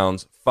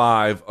 takedowns.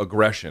 5,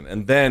 aggression.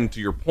 And then, to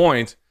your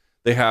point,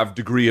 they have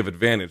degree of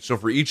advantage. So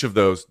for each of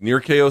those,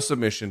 near KO,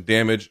 submission,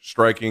 damage,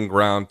 striking,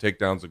 ground,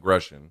 takedowns,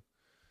 aggression,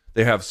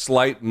 they have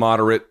slight,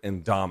 moderate,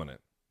 and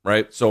dominant,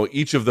 right? So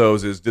each of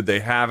those is, did they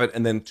have it?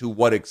 And then to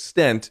what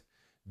extent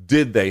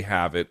did they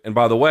have it? And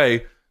by the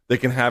way, they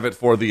can have it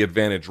for the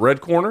advantage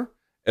red corner,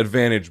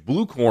 advantage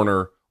blue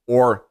corner,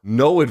 or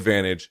no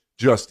advantage,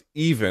 just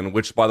even,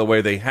 which, by the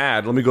way, they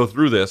had. Let me go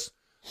through this.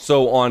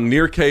 So on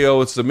near KO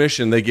and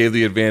submission, they gave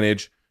the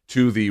advantage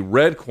to the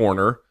red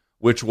corner,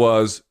 which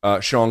was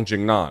Xiong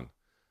Jingnan.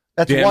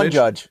 That's damage. One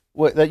judge.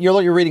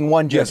 You're reading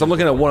one judge. Yes, I'm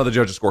looking at one of the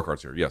judges'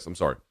 scorecards here. Yes, I'm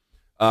sorry.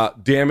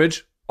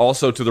 Damage,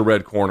 also to the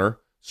red corner.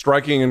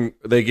 Striking,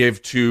 they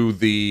gave to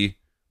the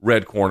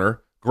red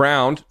corner.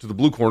 Ground, to the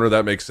blue corner.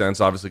 That makes sense,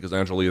 obviously, because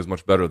Angela Lee is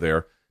much better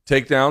there.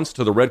 Takedowns,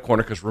 to the red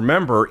corner, because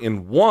remember,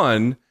 in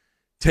 1,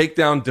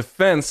 takedown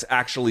defense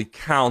actually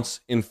counts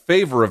in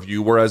favor of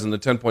you, whereas in the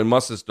 10-point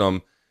must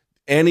system,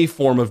 any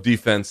form of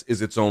defense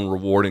is its own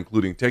reward,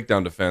 including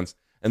takedown defense.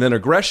 And then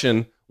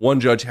aggression, one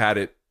judge had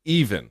it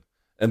even.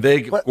 And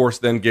they, of course,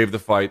 then gave the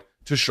fight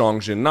to Xiong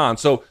Jingnan.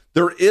 So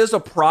there is a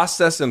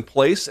process in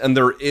place, and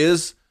there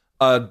is,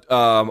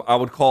 I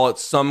would call it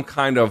some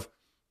kind of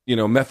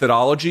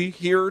methodology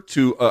here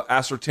to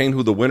ascertain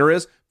who the winner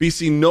is.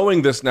 BC,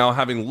 knowing this now,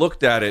 having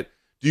looked at it,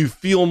 do you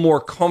feel more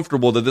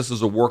comfortable that this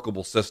is a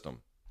workable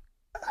system?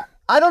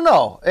 I don't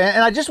know.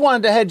 And I just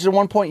wanted to hedge the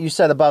one point you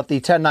said about the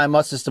 10-9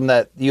 must system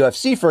that the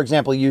UFC, for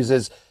example,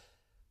 uses.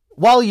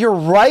 While you're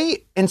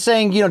right in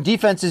saying,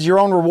 defense is your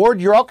own reward,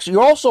 you're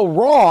also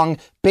wrong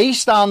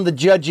based on the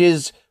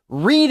judge's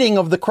reading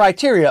of the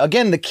criteria.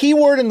 Again, the key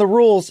word in the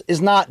rules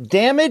is not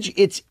damage,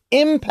 it's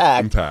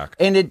impact.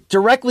 And it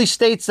directly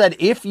states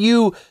that if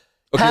you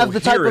have the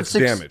type of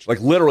damage, like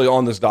literally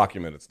on this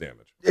document, it's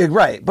damage.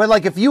 Right. But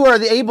like if you are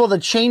able to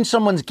change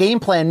someone's game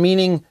plan,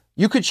 meaning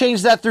you could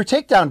change that through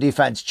takedown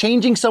defense,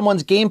 changing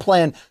someone's game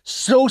plan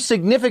so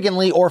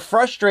significantly or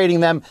frustrating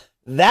them,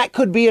 that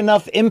could be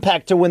enough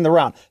impact to win the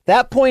round.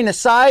 That point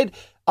aside,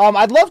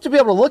 I'd love to be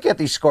able to look at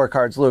these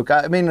scorecards, Luke.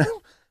 I mean,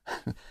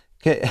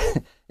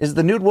 is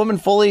the nude woman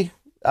fully?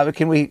 What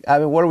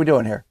are we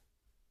doing here?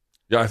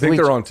 Yeah, I think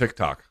they're on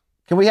TikTok.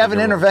 Can we have an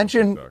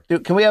intervention?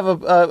 Can we have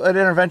an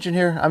intervention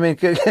here? I mean,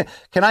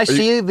 can I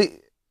see the?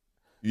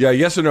 Yeah,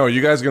 yes or no? Are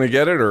you guys going to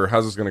get it, or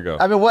how's this going to go?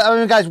 I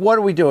mean, guys, what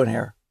are we doing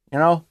here?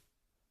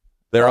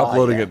 They're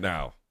uploading it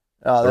now.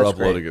 Oh, they're that's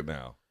uploading great. it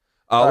now.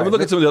 Let me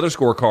look at some of the other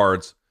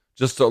scorecards.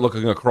 Just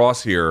looking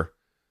across here.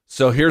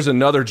 So here's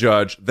another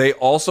judge. They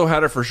also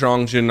had it for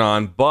Xiong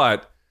Jingnan,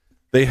 but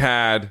they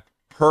had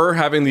her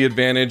having the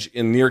advantage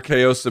in near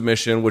KO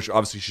submission, which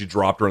obviously she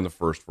dropped her in the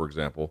first, for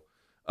example.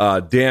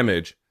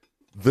 Damage.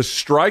 The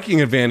striking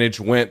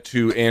advantage went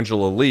to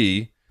Angela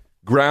Lee.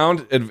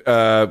 Ground and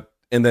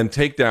then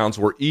takedowns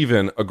were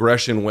even.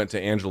 Aggression went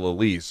to Angela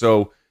Lee.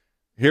 So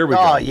here we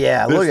go. Oh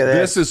yeah, look at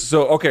this. This is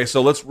so okay.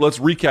 So let's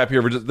recap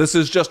here. This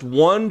is just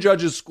one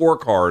judge's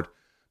scorecard,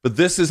 but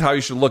this is how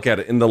you should look at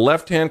it. In the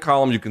left-hand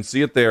column, you can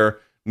see it there.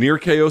 Near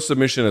KO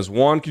submission is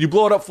 1. Can you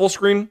blow it up full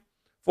screen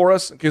for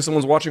us in case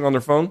someone's watching on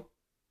their phone?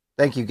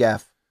 Thank you,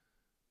 Gaff.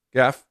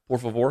 Gaff, por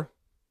favor.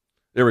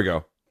 There we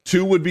go.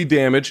 2 would be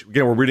damage.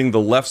 Again, we're reading the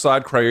left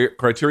side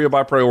criteria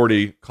by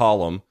priority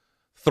column.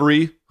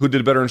 3, who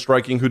did better in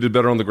striking, who did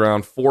better on the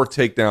ground. 4,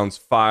 takedowns.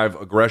 5,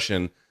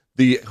 aggression.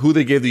 Who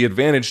they gave the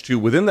advantage to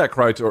within that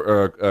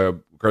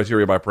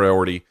criteria by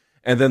priority,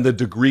 and then the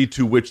degree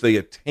to which they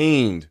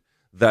attained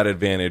that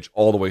advantage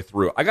all the way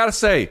through. I got to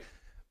say,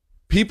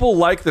 people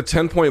like the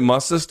 10-point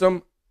must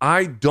system.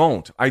 I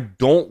don't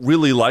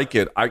really like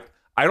it. I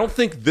don't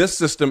think this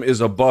system is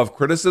above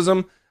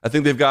criticism. I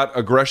think they've got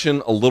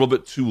aggression a little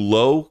bit too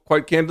low,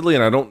 quite candidly,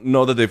 and I don't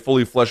know that they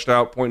fully fleshed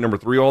out point number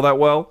 3 all that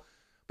well.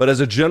 But as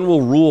a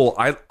general rule,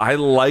 I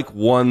like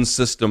one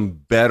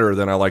system better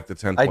than I like the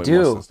 10-point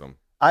must system.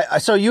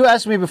 So you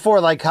asked me before,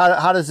 like,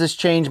 how does this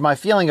change my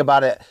feeling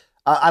about it?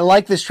 I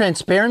like this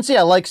transparency.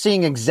 I like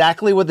seeing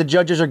exactly what the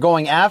judges are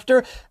going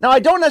after. Now, I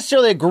don't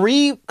necessarily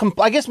agree.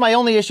 I guess my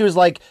only issue is,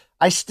 like,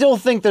 I still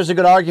think there's a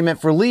good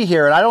argument for Lee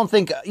here, and I don't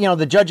think,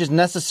 the judges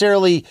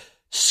necessarily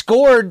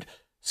scored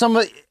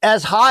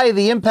as high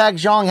the impact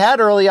Xiong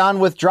had early on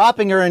with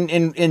dropping her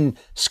and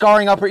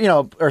scarring up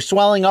her, or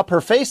swelling up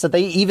her face that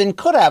they even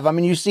could have. I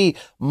mean, you see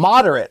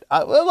moderate.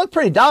 It looked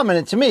pretty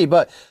dominant to me,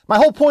 but my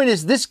whole point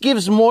is this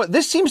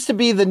seems to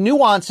be the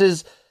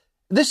nuances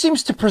this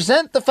seems to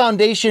present the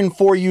foundation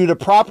for you to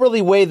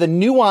properly weigh the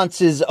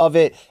nuances of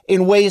it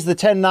in ways the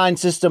 10-9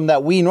 system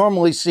that we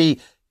normally see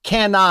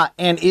cannot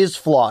and is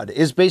flawed,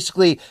 is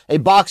basically a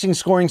boxing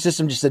scoring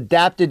system just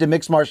adapted to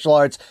mixed martial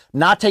arts,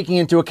 not taking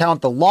into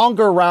account the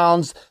longer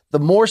rounds, the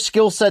more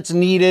skill sets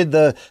needed,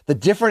 the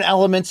different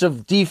elements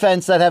of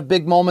defense that have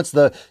big moments,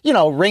 the,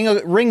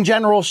 ring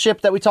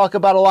generalship that we talk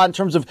about a lot in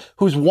terms of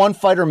who's one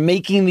fighter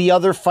making the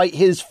other fight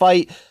his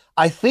fight.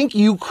 I think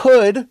you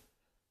could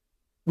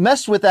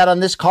mess with that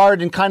on this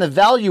card and kind of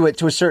value it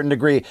to a certain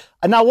degree.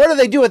 And now what do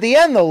they do at the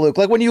end though, Luke?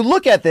 Like when you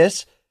look at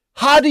this,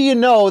 how do you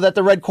know that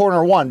the red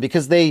corner won?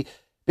 Because they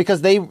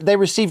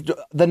received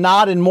the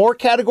nod in more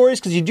categories,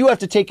 because you do have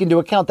to take into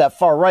account that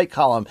far right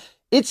column.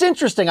 It's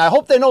interesting. I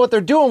hope they know what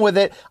they're doing with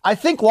it. I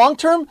think long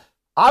term,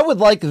 I would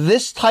like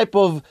this type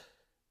of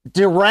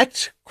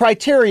direct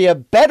criteria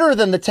better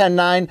than the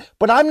 10-9,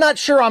 but I'm not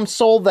sure I'm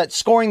sold that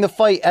scoring the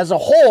fight as a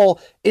whole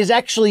is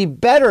actually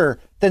better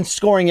than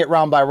scoring it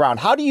round by round.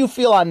 How do you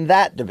feel on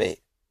that debate?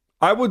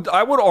 I would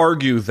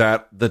argue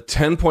that the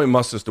 10-point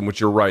must system, which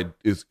you're right,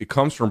 it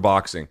comes from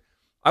boxing.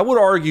 I would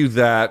argue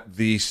that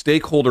the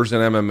stakeholders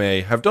in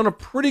MMA have done a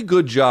pretty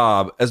good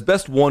job, as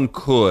best one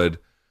could,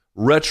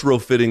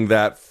 retrofitting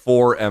that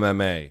for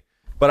MMA.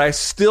 But I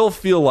still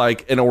feel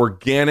like an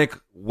organic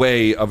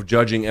way of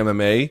judging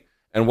MMA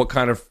and what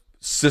kind of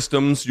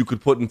systems you could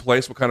put in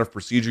place, what kind of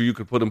procedure you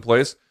could put in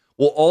place,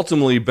 will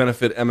ultimately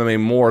benefit MMA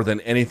more than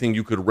anything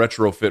you could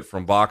retrofit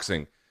from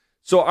boxing.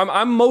 So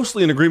I'm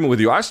mostly in agreement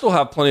with you. I still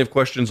have plenty of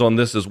questions on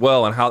this as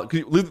well. And how, could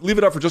you leave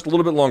it up for just a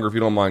little bit longer if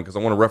you don't mind, because I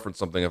want to reference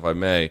something if I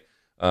may,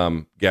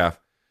 Gaff.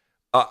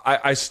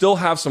 I still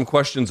have some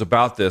questions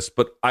about this,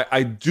 but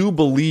I do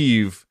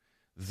believe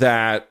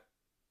that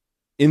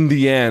in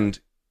the end,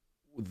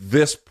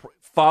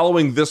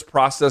 following this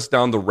process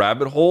down the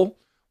rabbit hole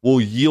will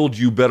yield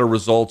you better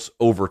results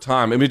over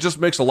time. I mean, it just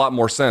makes a lot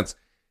more sense.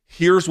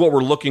 Here's what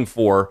we're looking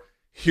for.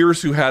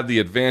 Here's who had the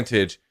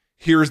advantage.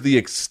 Here's the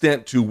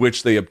extent to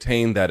which they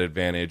obtained that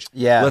advantage.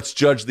 Yeah. Let's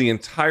judge the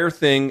entire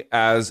thing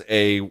as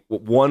a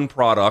one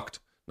product,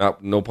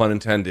 no pun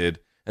intended,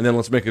 and then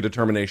let's make a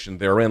determination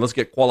therein. Let's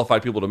get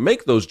qualified people to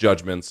make those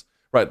judgments.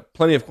 Right,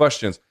 plenty of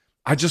questions.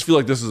 I just feel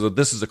like this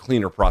is a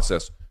cleaner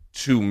process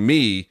to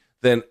me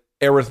than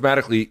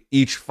arithmetically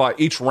each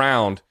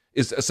round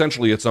is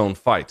essentially its own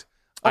fight.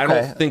 Okay, I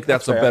don't think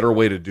that's a better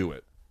way to do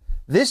it.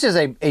 This is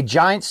a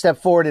giant step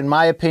forward, in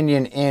my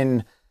opinion,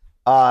 in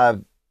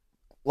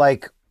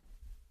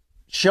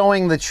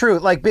showing the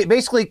truth. Like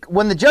basically,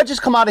 when the judges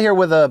come out of here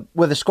with a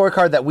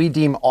scorecard that we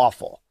deem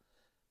awful,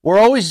 we're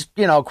always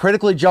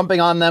critically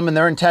jumping on them and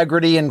their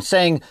integrity and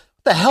saying, "What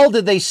the hell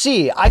did they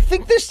see?" I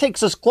think this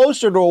takes us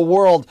closer to a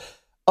world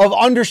of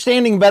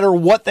understanding better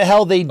what the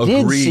hell they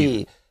did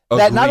see.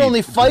 That not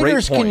only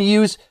fighters can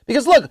use,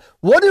 because look,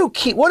 what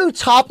do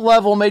top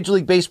level Major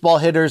League Baseball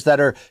hitters that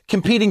are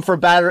competing for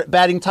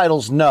batting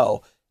titles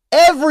know?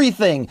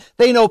 Everything.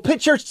 They know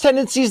pitcher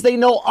tendencies. They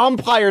know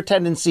umpire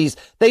tendencies.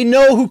 They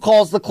know who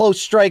calls the close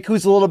strike,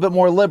 who's a little bit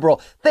more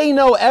liberal. They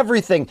know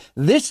everything.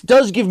 This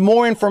does give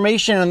more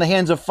information in the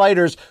hands of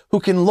fighters who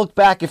can look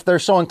back, if they're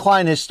so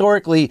inclined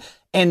historically,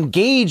 and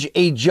gauge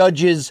a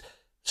judge's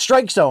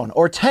strike zone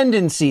or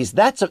tendencies.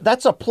 That's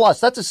a plus.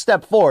 That's a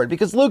step forward,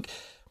 because Luke,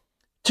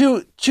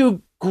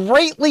 to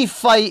greatly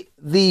fight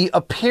the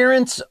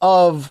appearance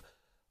of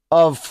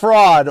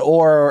fraud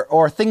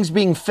or things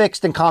being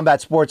fixed in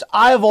combat sports,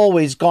 I've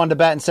always gone to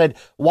bat and said,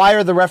 why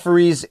are the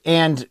referees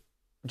and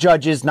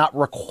judges not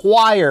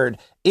required,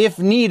 if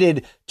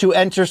needed, to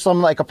enter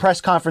some like a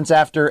press conference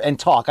after and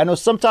talk? I know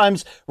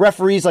sometimes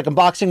referees, like in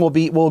boxing,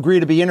 will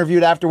agree to be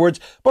interviewed afterwards,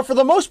 but for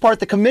the most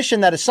part, the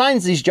commission that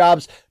assigns these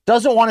jobs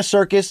doesn't want a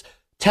circus,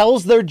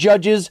 tells their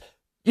judges,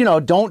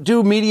 don't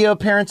do media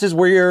appearances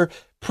where you're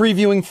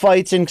previewing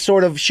fights and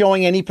sort of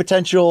showing any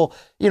potential,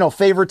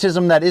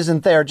 favoritism that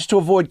isn't there, just to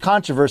avoid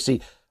controversy.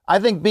 I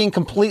think being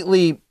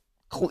completely,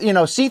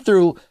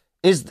 see-through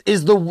is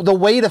the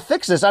way to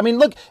fix this. I mean,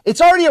 look,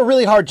 it's already a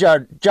really hard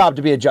job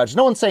to be a judge.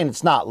 No one's saying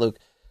it's not, Luke.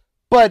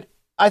 But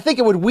I think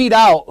it would weed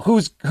out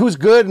who's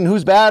good and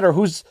who's bad, or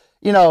who's,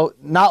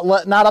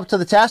 not up to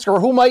the task, or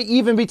who might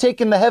even be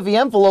taking the heavy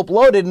envelope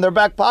loaded in their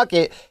back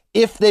pocket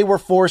if they were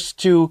forced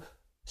to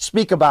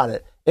speak about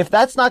it. If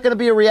that's not going to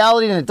be a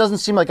reality, and it doesn't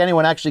seem like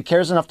anyone actually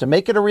cares enough to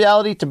make it a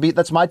reality,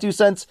 that's my 2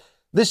 cents.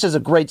 This is a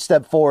great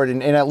step forward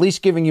in at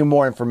least giving you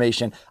more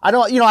information. I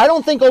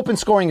don't think open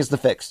scoring is the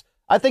fix.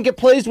 I think it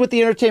plays with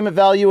the entertainment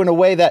value in a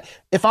way that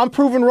if I'm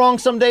proven wrong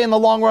someday in the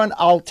long run,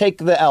 I'll take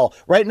the L.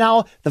 Right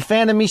now, the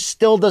fan of me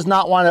still does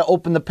not want to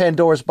open the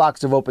Pandora's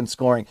box of open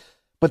scoring.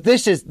 But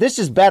this is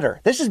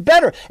better. This is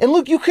better. And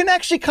Luke, you can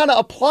actually kind of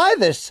apply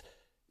this.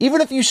 Even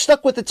if you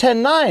stuck with the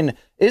 10-9,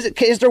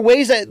 is there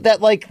ways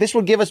that like this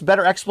would give us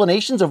better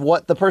explanations of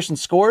what the person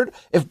scored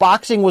if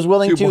boxing was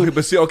willing to?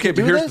 But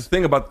here's the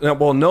thing about,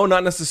 well, no,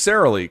 not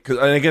necessarily. And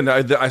again,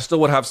 I still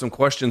would have some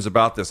questions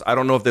about this. I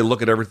don't know if they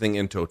look at everything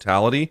in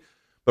totality,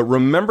 but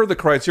remember the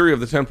criteria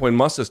of the 10-point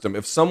must system.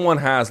 If someone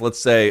has, let's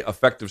say,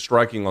 effective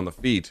striking on the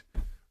feet,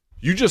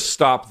 you just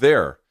stop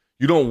there.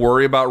 You don't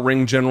worry about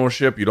ring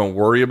generalship. You don't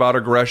worry about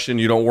aggression.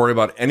 You don't worry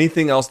about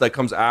anything else that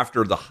comes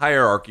after the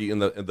hierarchy in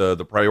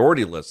the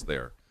priority list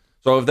there.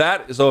 So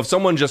if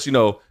someone just,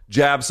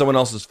 jabs someone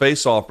else's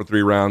face off for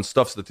 3 rounds,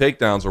 stuffs the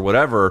takedowns or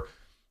whatever,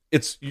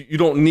 you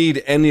don't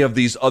need any of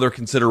these other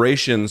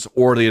considerations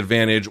or the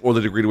advantage or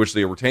the degree to which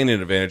they retain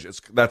an advantage.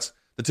 The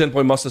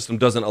 10-point must system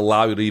doesn't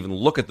allow you to even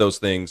look at those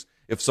things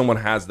if someone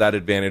has that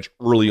advantage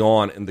early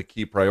on in the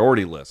key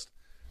priority list.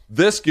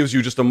 This gives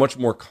you just a much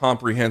more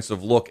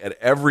comprehensive look at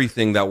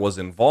everything that was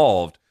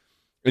involved.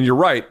 And you're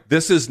right,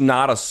 this is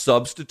not a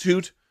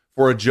substitute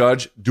for a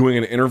judge doing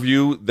an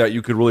interview that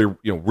you could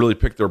really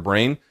pick their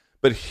brain.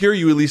 But here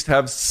you at least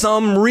have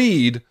some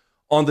read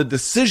on the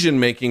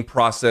decision-making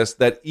process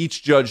that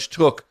each judge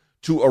took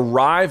to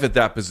arrive at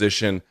that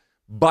position.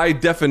 By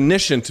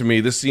definition, to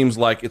me, this seems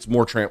like it's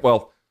more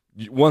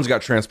one's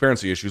got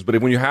transparency issues, but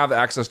when you have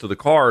access to the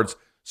cards,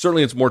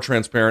 certainly it's more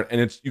transparent,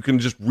 and you can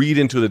just read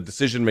into the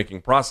decision-making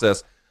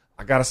process.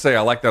 I got to say,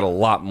 I like that a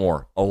lot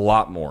more.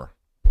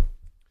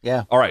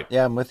 Yeah. All right.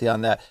 Yeah, I'm with you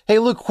on that. Hey,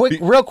 Luke,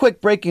 real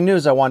quick breaking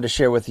news I wanted to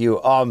share with you.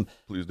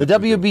 The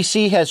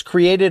WBC has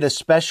created a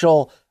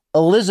special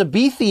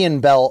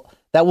Elizabethan belt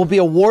that will be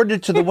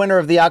awarded to the winner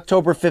of the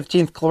October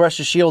 15th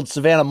Claressa Shield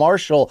Savannah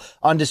Marshall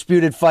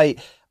undisputed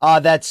fight.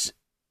 That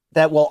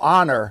will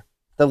honor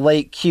the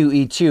late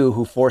QE2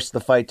 who forced the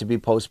fight to be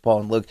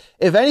postponed. Luke,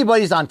 if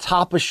anybody's on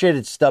top of shit,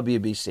 it's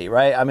WBC,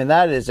 right? I mean,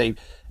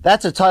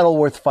 that's a title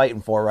worth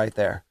fighting for right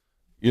there.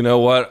 You know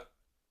what?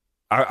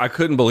 I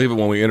couldn't believe it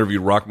when we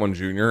interviewed Rockman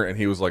Jr. and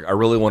he was like, I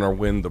really want to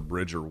win the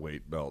Bridger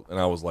weight belt. And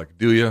I was like,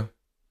 do you?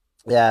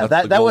 Yeah,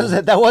 that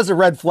was a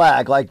red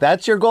flag. Like,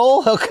 that's your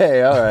goal?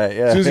 Okay, all right.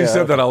 Yeah, as soon as he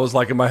said that, I was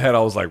like, in my head,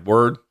 I was like,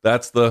 word,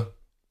 that's the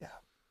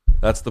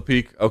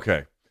peak.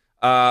 Okay.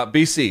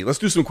 BC, let's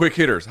do some quick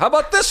hitters. How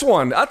about this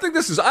one? I think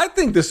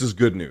this is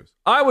good news.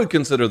 I would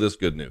consider this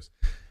good news.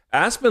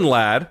 Aspen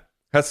Ladd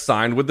has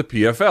signed with the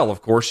PFL.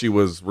 Of course, she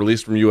was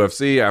released from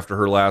UFC after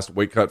her last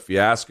weight cut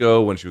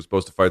fiasco when she was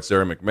supposed to fight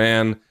Sarah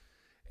McMahon.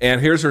 And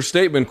here's her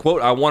statement,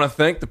 quote, I want to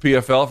thank the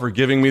PFL for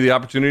giving me the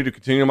opportunity to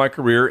continue my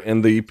career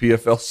in the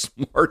PFL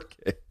Smart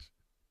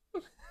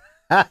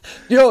Cage.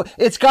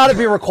 It's got to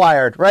be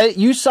required, right?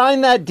 You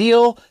sign that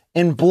deal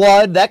in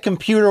blood, that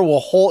computer will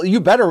hold. You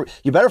better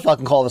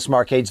fucking call the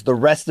Smart Cage the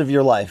rest of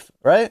your life,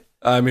 right?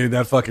 I mean,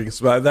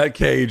 that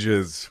cage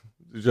is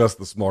just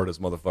the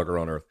smartest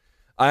motherfucker on earth.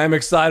 I am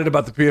excited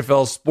about the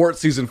PFL sports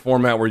season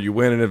format where you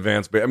win in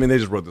advance. But I mean, they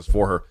just wrote this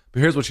for her.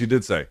 But here's what she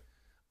did say.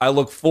 I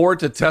look forward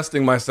to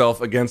testing myself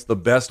against the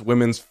best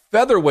women's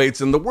featherweights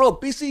in the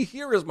world. BC,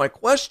 here is my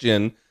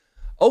question.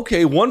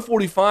 Okay,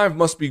 145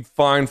 must be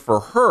fine for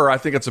her. I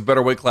think it's a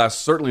better weight class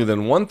certainly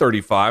than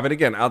 135. And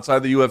again,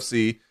 outside the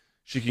UFC,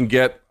 she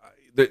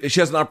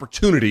has an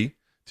opportunity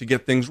to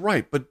get things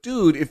right. But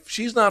dude, if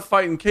she's not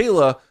fighting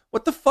Kayla,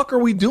 what the fuck are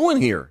we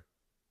doing here?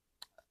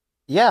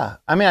 Yeah,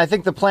 I mean, I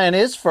think the plan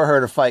is for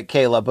her to fight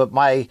Kayla, but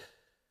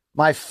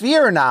my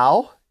fear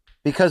now,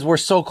 because we're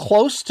so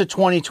close to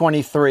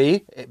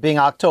 2023 being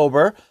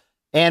October,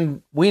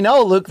 and we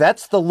know, Luke,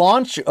 that's the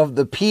launch of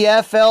the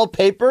PFL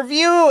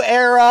pay-per-view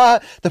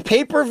era, the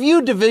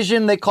pay-per-view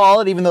division, they call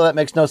it, even though that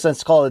makes no sense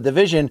to call it a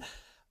division.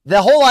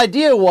 The whole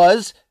idea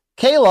was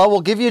Kayla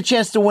will give you a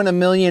chance to win $1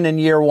 million in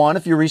year one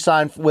if you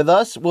re-sign with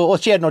us. Well,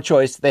 she had no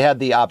choice. They had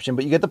the option,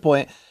 but you get the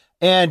point.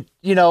 And,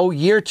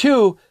 year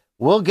two,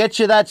 we'll get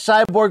you that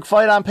Cyborg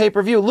fight on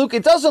pay-per-view. Luke,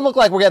 it doesn't look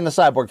like we're getting the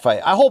Cyborg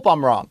fight. I hope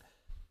I'm wrong.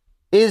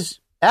 Is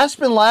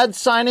Aspen Ladd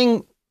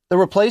signing the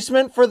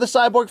replacement for the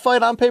Cyborg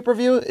fight on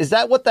pay-per-view? Is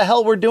that what the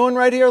hell we're doing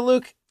right here,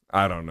 Luke?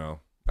 I don't know.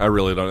 I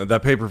really don't know.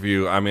 That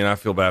pay-per-view, I mean, I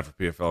feel bad for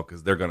PFL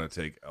because they're going to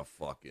take a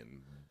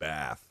fucking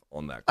bath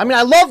on that. I mean,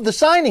 I love the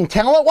signing.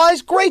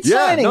 Talent-wise, great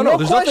signing. No,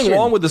 there's question. nothing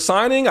wrong with the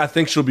signing. I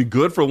think she'll be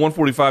good for a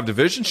 145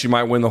 division. She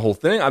might win the whole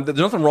thing. There's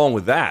nothing wrong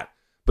with that.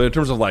 But in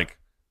terms of like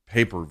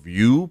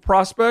pay-per-view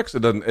prospects,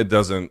 it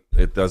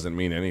doesn't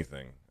mean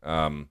anything.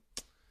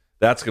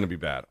 That's going to be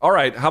bad. All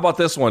right, how about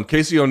this one?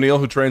 Casey O'Neill,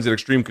 who trains at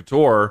Extreme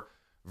Couture,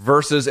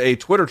 versus a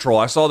Twitter troll.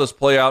 I saw this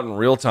play out in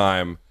real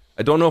time.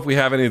 I don't know if we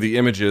have any of the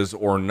images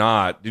or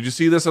not. Did you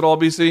see this at all,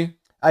 BC?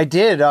 I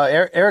did.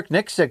 Eric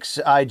Nixick's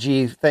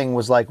IG thing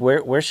was like,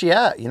 where's she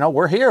at?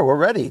 We're here. We're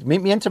ready.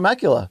 Meet me in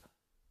Temecula.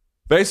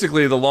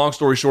 Basically, the long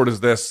story short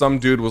is this. Some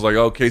dude was like,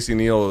 oh, Casey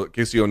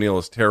O'Neill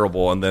is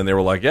terrible. And then they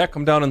were like, yeah,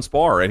 come down and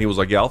spar. And he was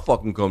like, yeah, I'll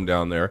fucking come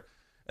down there.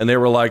 And they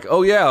were like,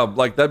 oh, yeah,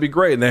 like, that'd be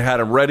great. And they had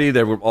him ready.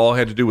 All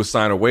had to do was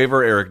sign a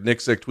waiver. Eric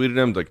Nixick tweeted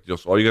him, like,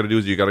 just all you got to do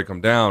is you got to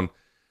come down.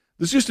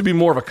 This used to be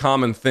more of a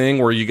common thing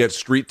where you get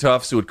street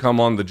toughs who would come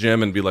on the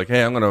gym and be like,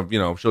 hey, I'm going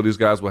to, show these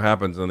guys what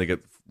happens. And then they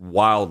get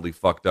wildly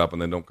fucked up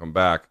and then don't come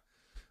back.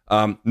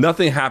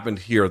 Nothing happened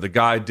here. The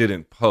guy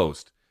didn't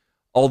post.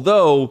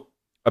 Although,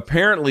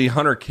 apparently,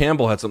 Hunter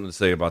Campbell had something to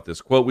say about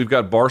this. Quote, we've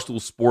got Barstool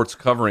Sports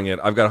covering it.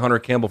 I've got Hunter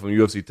Campbell from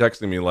UFC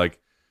texting me like,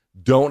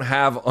 don't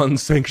have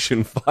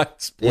unsanctioned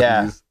fights, please.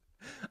 Yeah.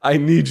 I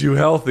need you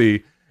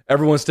healthy.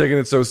 Everyone's taking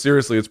it so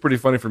seriously. It's pretty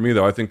funny for me,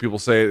 though. I think people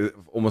say it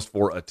almost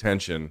for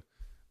attention.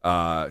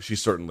 She's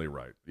certainly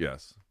right.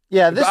 Yes.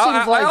 Yeah, this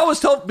seems like...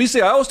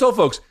 I always tell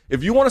folks,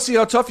 if you want to see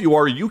how tough you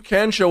are, you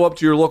can show up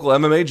to your local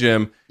MMA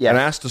gym and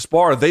ask to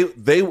spar.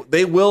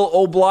 They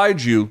will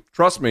oblige you.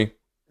 Trust me.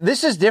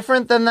 This is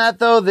different than that,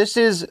 though. This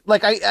is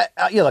like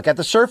you look at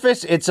the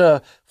surface. It's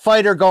a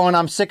fighter going,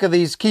 "I'm sick of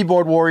these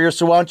keyboard warriors,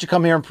 so why don't you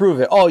come here and prove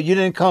it?" Oh, you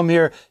didn't come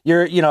here.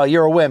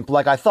 You're a wimp,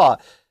 like I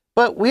thought.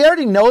 But we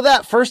already know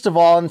that, first of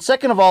all, and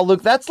second of all,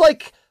 Luke, that's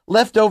like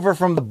left over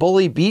from the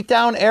bully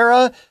beatdown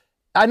era.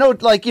 I know,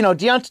 like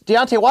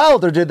Deontay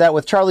Wilder did that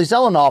with Charlie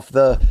Zelenoff,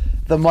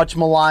 the much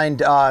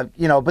maligned,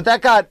 but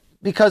that got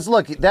because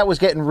look, that was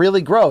getting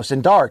really gross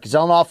and dark.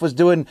 Zelenoff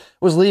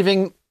was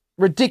leaving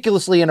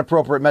ridiculously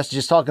inappropriate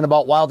messages talking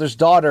about Wilder's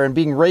daughter and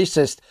being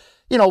racist.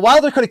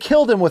 Wilder could have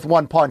killed him with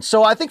one punch.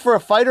 So I think for a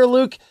fighter,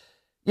 Luke,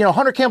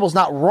 Hunter Campbell's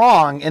not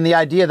wrong in the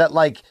idea that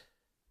like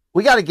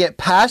we got to get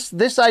past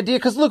this idea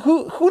because look,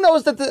 who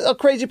knows that a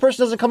crazy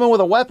person doesn't come in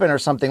with a weapon or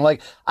something.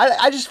 Like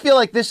I just feel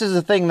like this is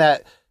a thing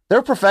that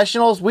they're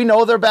professionals. We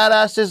know they're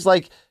badasses.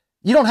 Like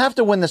you don't have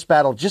to win this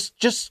battle.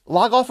 Just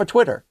log off of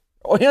Twitter.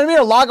 Or, you know what I mean?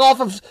 Or log off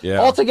of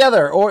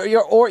altogether. Or you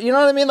know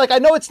what I mean? Like, I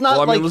know it's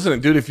not listen,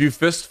 dude, if you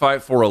fist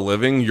fight for a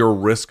living, your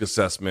risk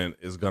assessment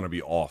is going to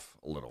be off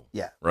a little.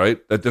 Yeah.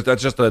 Right?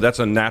 That's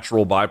a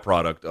natural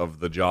byproduct of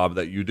the job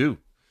that you do.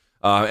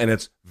 And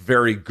it's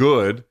very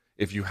good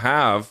if you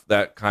have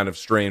that kind of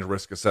strange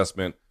risk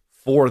assessment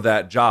for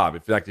that job.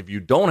 In fact, if you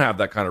don't have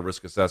that kind of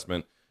risk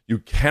assessment, you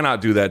cannot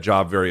do that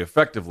job very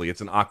effectively.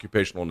 It's an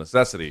occupational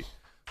necessity.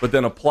 But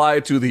then apply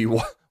to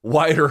the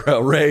wider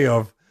array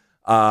of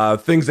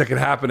things that can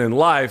happen in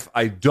life,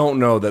 I don't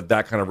know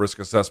that kind of risk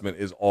assessment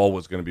is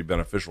always going to be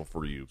beneficial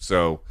for you.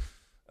 So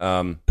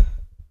I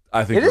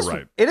think you're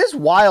right. It is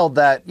wild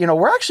that,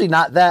 we're actually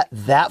not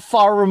that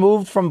far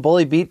removed from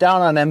Bully Beatdown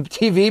on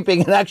MTV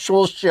being an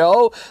actual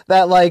show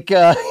that like,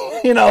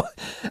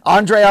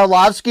 Andrei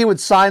Arlovsky would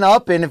sign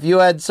up. And if you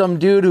had some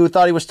dude who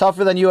thought he was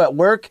tougher than you at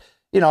work,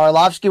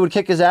 Arlovsky would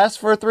kick his ass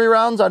for 3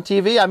 rounds on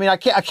TV. I mean, I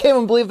can't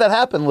even believe that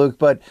happened, Luke,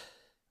 but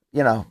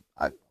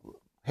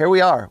here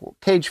we are,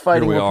 cage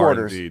fighting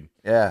reporters. Indeed.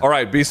 Yeah. All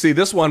right, BC.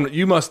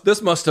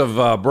 This must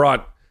have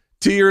brought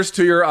tears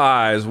to your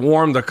eyes,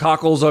 warmed the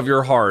cockles of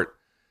your heart.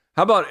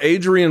 How about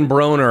Adrian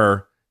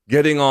Broner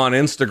getting on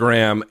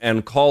Instagram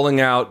and calling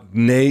out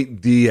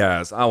Nate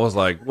Diaz? I was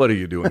like, "What are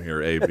you doing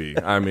here, AB?"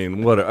 I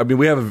mean,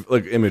 we have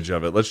an image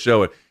of it. Let's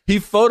show it. He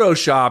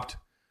photoshopped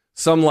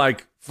some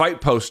like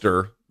fight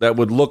poster that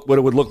would look what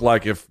it would look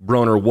like if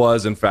Broner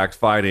was in fact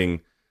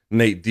fighting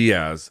Nate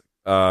Diaz.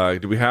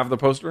 Do we have the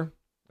poster?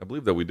 I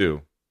believe that we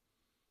do.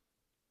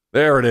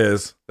 There it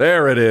is.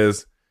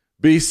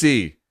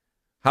 BC,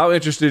 how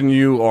interested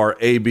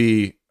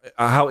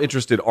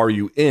are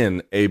you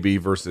in AB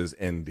versus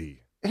ND?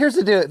 Here's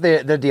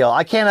the deal.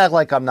 I can't act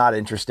like I'm not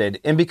interested.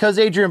 And because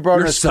Adrian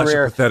Broner's career... You're such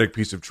a pathetic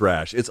piece of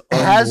trash. It's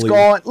has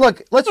gone...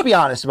 Look, let's be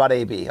honest about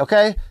AB,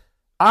 okay?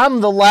 I'm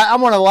one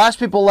of the last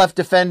people left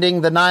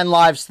defending the 9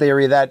 lives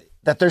theory that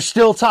there's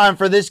still time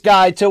for this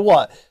guy to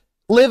what?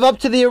 Live up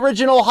to the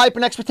original hype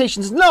and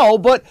expectations? No,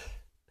 but...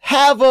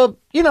 have a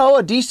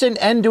decent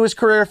end to his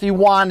career if he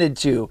wanted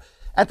to.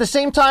 At the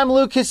same time,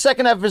 Luke, his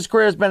second half of his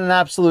career has been an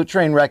absolute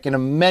train wreck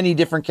in many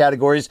different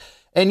categories.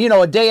 And,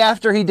 a day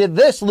after he did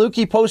this, Luke,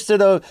 he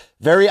posted a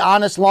very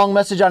honest, long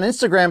message on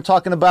Instagram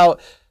talking about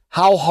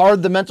how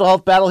hard the mental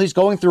health battle he's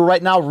going through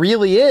right now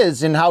really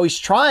is and how he's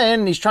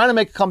trying to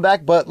make a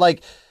comeback. But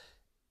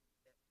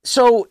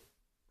so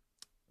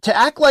to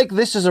act like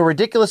this is a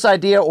ridiculous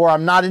idea or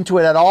I'm not into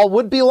it at all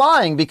would be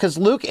lying because,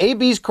 Luke,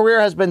 AB's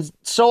career has been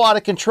so out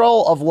of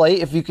control of late,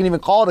 if you can even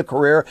call it a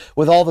career,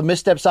 with all the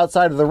missteps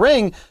outside of the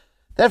ring,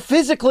 that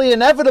physically,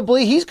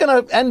 inevitably, he's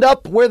going to end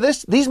up where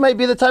these may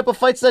be the type of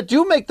fights that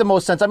do make the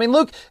most sense. I mean,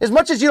 Luke, as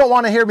much as you don't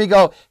want to hear me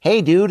go,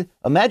 "Hey, dude,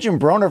 imagine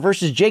Broner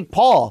versus Jake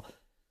Paul,"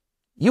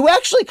 you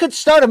actually could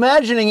start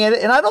imagining it,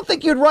 and I don't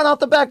think you'd run out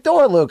the back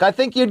door, Luke. I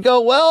think you'd go,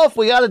 well, if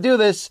we got to do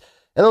this,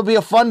 it'll be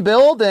a fun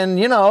build, and,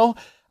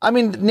 I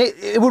mean,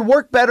 it would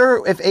work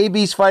better if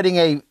AB's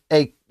fighting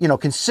a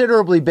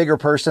considerably bigger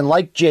person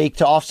like Jake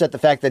to offset the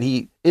fact that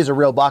he is a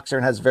real boxer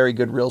and has very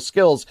good real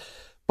skills.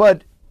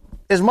 But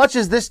as much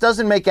as this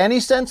doesn't make any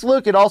sense,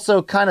 Luke, it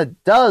also kind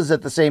of does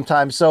at the same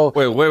time. So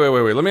wait.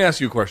 Let me ask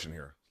you a question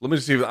here. Let me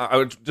see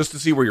just to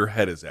see where your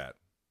head is at.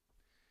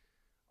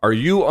 Are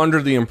you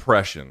under the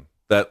impression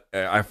that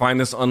I find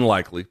this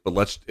unlikely,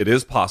 but it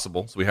is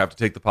possible, so we have to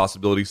take the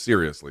possibility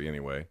seriously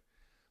anyway.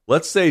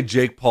 Let's say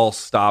Jake Paul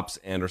stops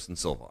Anderson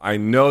Silva. I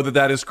know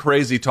that is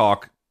crazy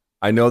talk.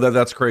 I know that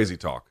that's crazy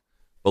talk.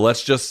 But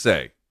let's just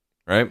say,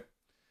 right?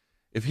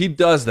 If he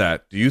does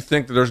that, do you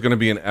think that there's going to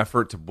be an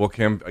effort to book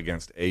him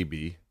against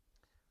AB?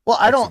 Well,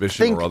 I don't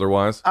think, or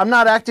otherwise. I'm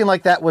not acting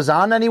like that was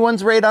on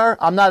anyone's radar.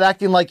 I'm not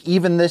acting like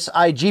even this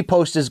IG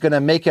post is going to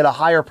make it a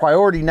higher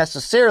priority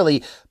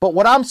necessarily. But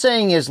what I'm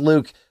saying is,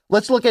 Luke,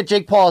 let's look at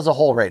Jake Paul as a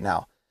whole right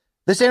now.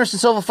 This Anderson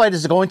Silva fight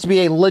is going to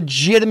be a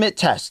legitimate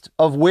test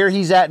of where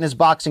he's at in his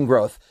boxing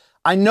growth.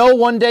 I know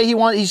one day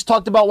he's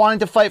talked about wanting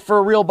to fight for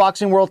a real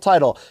boxing world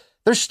title.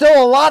 there's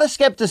still a lot of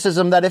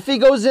skepticism that if he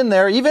goes in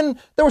there, even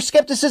there was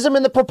skepticism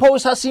in the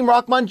proposed Hasim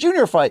Rahman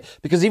Jr. fight,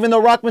 because even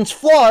though Rahman's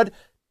flawed,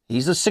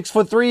 he's a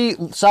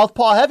 6'3"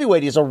 southpaw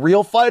heavyweight. He's a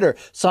real fighter,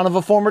 son of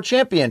a former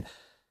champion.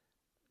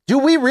 Do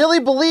we really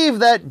believe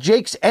that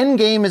Jake's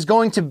endgame is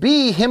going to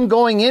be him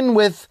going in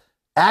with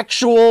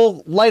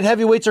actual light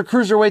heavyweights or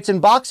cruiserweights in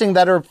boxing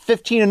that are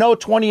 15-0,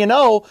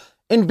 20-0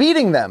 and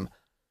beating them?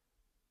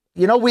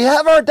 You know, we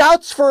have our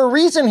doubts for a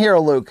reason here,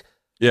 Luke.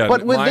 Yeah,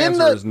 but my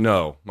answer is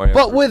no.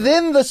 But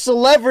within the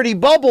celebrity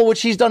bubble,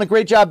 which he's done a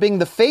great job being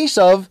the face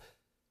of,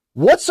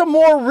 what's a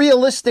more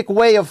realistic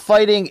way of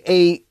fighting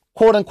a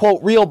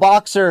quote-unquote real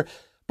boxer,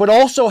 but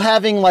also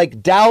having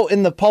like doubt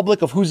in the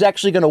public of who's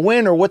actually going to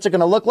win or what's it going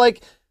to look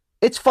like?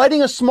 It's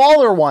fighting a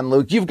smaller one,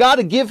 Luke. You've got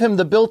to give him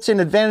the built-in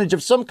advantage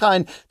of some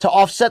kind to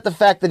offset the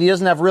fact that he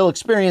doesn't have real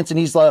experience and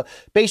he's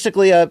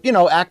basically a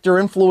actor,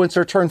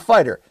 influencer turned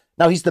fighter.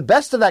 Now, he's the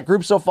best of that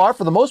group so far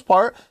for the most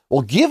part.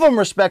 We'll give him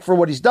respect for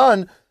what he's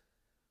done,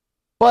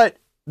 but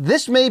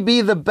this may be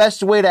the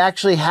best way to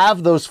actually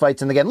have those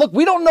fights in the game. Look,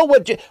 we don't know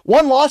what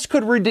one loss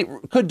could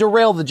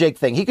derail the Jake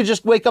thing. He could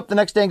just wake up the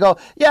next day and go,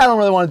 yeah, I don't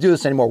really want to do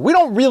this anymore. We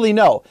don't really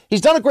know.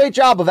 He's done a great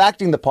job of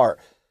acting the part.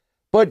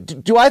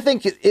 But do I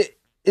think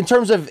in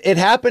terms of it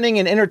happening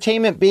and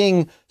entertainment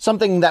being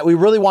something that we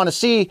really want to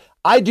see,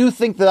 I do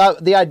think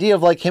that the idea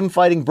of like him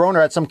fighting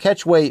Broner at some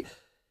catchweight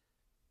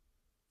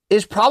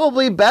is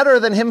probably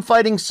better than him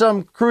fighting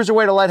some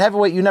cruiserweight or light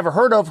heavyweight you never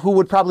heard of who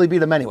would probably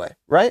beat him anyway,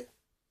 right?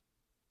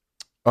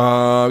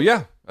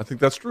 Yeah, I think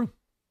that's true.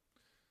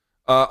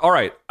 All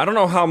right. I don't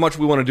know how much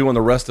we want to do on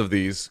the rest of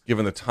these,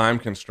 given the time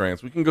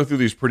constraints. We can go through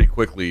these pretty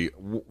quickly.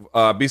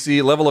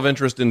 BC, level of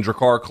interest in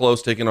Drakkar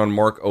Klose taking on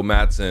Mark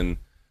O'Madsen,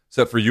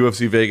 set for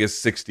UFC Vegas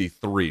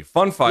 63.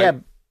 Fun fight. Yeah,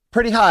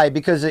 pretty high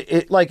because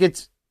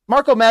it's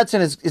Mark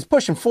O'Madsen is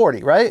pushing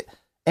 40, right?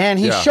 And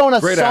he's shown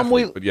us great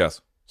athlete, but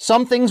yes.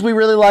 Some things we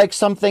really like,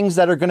 some things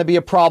that are going to be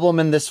a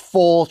problem in this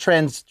full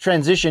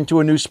transition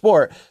to a new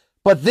sport.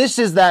 But this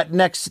is that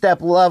next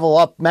step level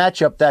up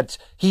matchup that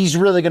he's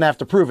really going to have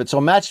to prove it. So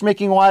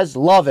matchmaking wise,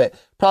 love it.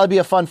 Probably be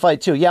a fun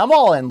fight too. Yeah, I'm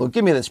all in, Luke.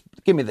 Give me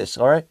this.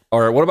 All right.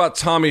 All right. What about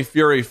Tommy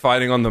Fury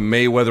fighting on the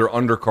Mayweather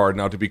undercard?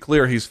 Now, to be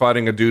clear, he's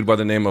fighting a dude by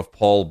the name of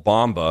Paul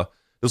Bamba.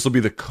 This will be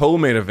the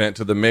co-main event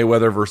to the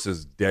Mayweather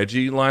versus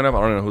Deji lineup.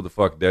 I don't know who the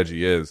fuck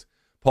Deji is.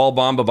 Paul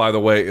Bamba, by the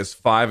way, is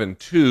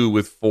 5-2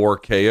 with 4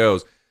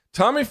 KOs.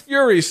 Tommy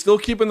Fury's still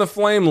keeping the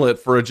flame lit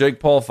for a Jake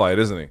Paul fight,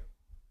 isn't he?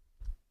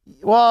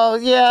 Well,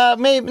 yeah,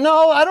 maybe.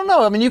 No, I don't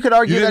know. I mean, you could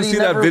argue that you didn't see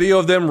that video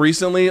of them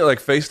recently, like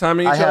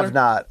FaceTiming each other?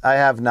 I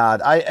have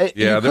not.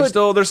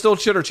 They're still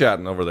chitter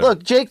chatting over there.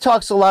 Look, Jake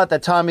talks a lot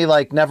that Tommy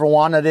like never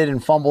wanted it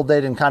and fumbled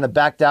it and kind of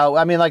backed out.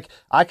 I mean, like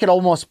I could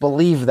almost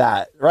believe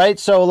that, right?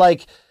 So,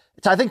 like,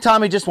 I think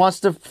Tommy just wants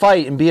to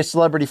fight and be a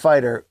celebrity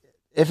fighter.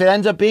 If it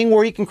ends up being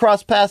where he can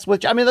cross paths,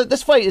 which I mean,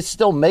 this fight is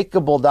still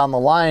makeable down the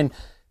line,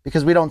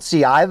 because we don't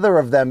see either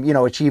of them,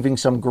 achieving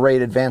some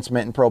great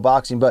advancement in pro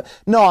boxing. But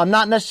no, I'm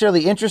not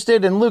necessarily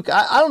interested. And Luke,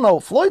 I don't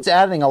know, Floyd's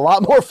adding a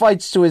lot more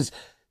fights to his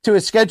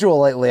schedule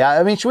lately.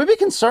 I mean, should we be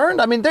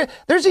concerned? I mean,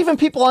 there's even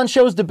people on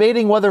shows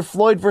debating whether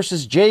Floyd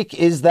versus Jake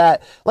is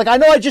that. Like, I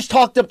know I just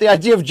talked up the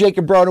idea of Jake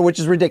and Broner, which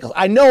is ridiculous.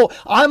 I know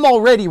I'm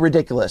already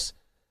ridiculous.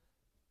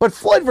 But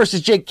Floyd versus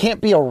Jake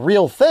can't be a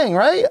real thing,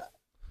 right?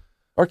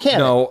 Or can it?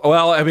 No,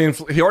 well, I mean,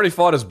 he already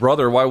fought his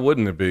brother. Why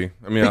wouldn't it be?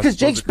 I mean, because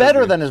Jake's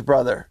better than his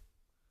brother.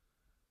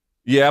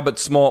 Yeah, but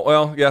small.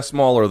 Well, yeah,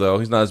 smaller though.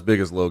 He's not as big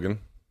as Logan.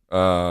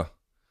 I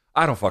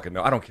don't fucking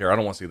know. I don't care. I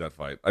don't want to see that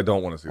fight. I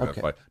don't want to see that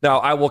fight. Now,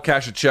 I will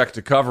cash a check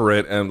to cover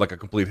it and like a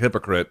complete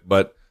hypocrite,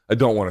 but I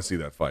don't want to see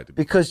that fight.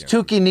 Because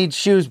Tukey needs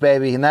shoes,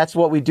 baby, and that's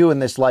what we do in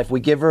this life. We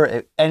give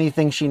her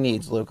anything she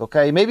needs, Luke,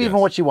 okay? Maybe even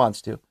what she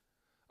wants to.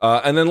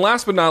 And then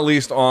last but not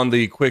least on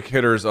the quick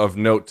hitters of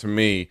note to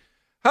me,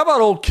 how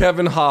about old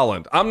Kevin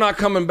Holland? I'm not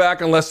coming back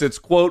unless it's,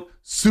 quote,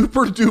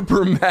 super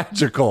duper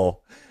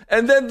magical.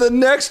 And then the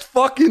next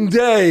fucking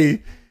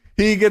day,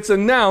 he gets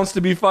announced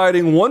to be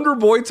fighting Wonder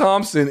Boy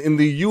Thompson in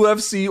the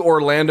UFC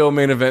Orlando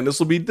main event. This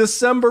will be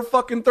December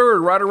fucking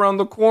 3rd, right around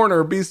the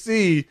corner,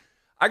 BC.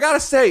 I gotta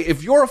say,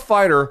 if you're a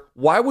fighter,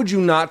 why would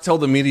you not tell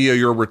the media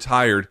you're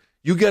retired?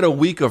 You get a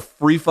week of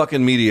free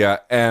fucking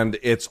media and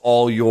it's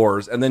all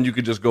yours. And then you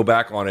could just go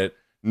back on it,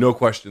 no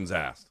questions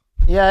asked.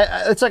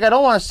 Yeah, it's like I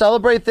don't want to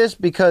celebrate this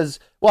because,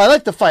 well, I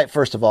like the fight,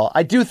 first of all.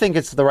 I do think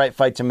it's the right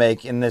fight to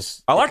make in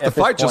this. I like the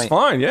fight just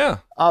fine, yeah.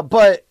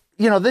 But,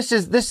 this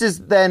is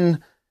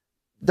then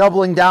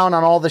doubling down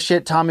on all the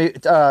shit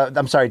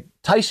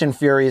Tyson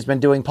Fury has been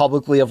doing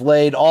publicly of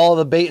late, all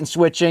the bait and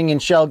switching and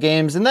shell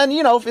games. And then,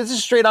 this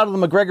is straight out of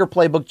the McGregor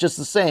playbook, just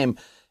the same.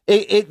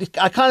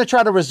 I kind of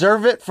try to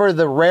reserve it for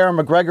the rare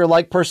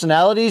McGregor-like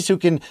personalities who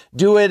can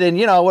do it. And,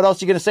 what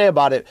else are you going to say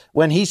about it?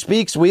 When he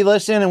speaks, we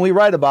listen and we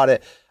write about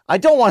it. I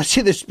don't want to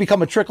see this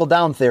become a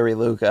trickle-down theory,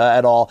 Luke,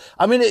 at all.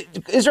 I mean,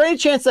 is there any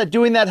chance that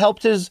doing that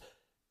helped his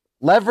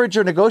leverage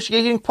or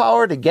negotiating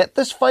power to get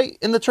this fight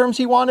in the terms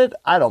he wanted?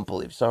 I don't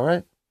believe so,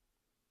 right?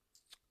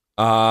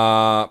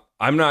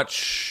 I'm not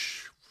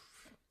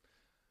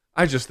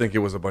I just think it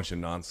was a bunch of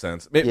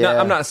nonsense.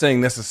 I'm not saying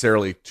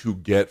necessarily to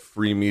get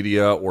free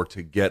media or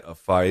to get a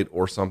fight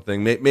or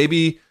something.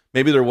 Maybe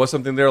there was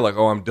something there like,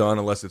 oh, I'm done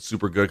unless it's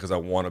super good because I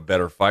want a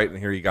better fight. And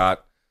here you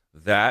got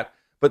that.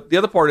 But the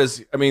other part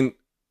is, I mean,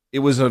 it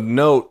was a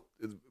note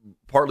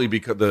partly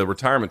because the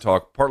retirement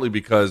talk, partly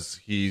because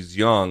he's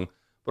young,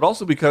 but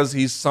also because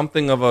he's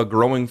something of a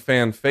growing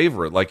fan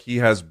favorite. Like he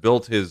has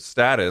built his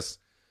status,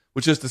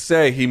 which is to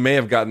say he may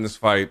have gotten this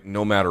fight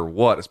no matter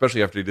what,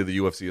 especially after he did the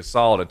UFC a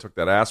solid and took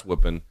that ass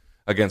whipping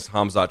against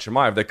Khamzat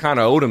Chimaev. They kind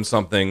of owed him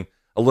something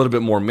a little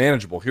bit more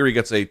manageable. Here he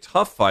gets a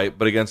tough fight,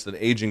 but against an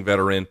aging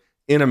veteran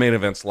in a main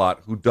event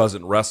slot who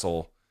doesn't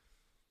wrestle.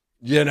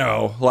 You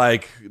know,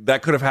 like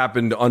that could have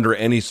happened under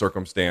any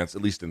circumstance,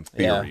 at least in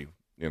theory. Yeah.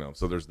 You know,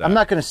 so there's that. I'm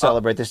not going to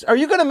celebrate this. Are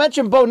you going to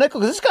mention Bo Nickel?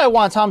 Because this guy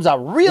wants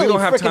Khamzat really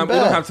freaking bad. We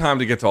don't have time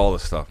to get to all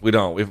this stuff. We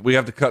don't. We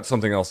have to cut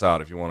something else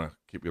out if you want to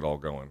keep it all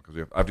going,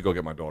 because I have to go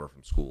get my daughter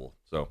from school.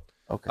 So,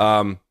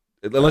 okay.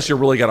 Unless you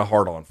really got a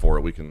hard on for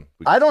it, we can.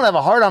 I don't have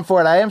a hard on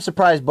for it. I am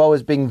surprised Bo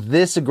is being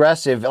this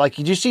aggressive. Like,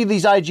 did you see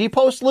these IG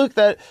posts, Luke?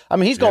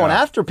 He's going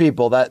after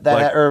people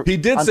he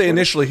did say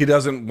initially he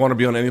doesn't want to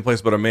be on any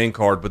place but a main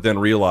card, but then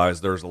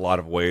realized there's a lot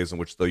of ways in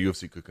which the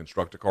UFC could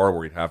construct a card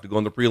where he'd have to go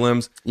in the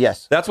prelims.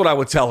 Yes, that's what I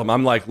would tell him.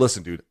 I'm like,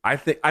 listen, dude, I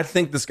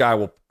think this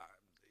guy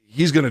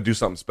he's going to do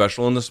something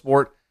special in the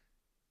sport.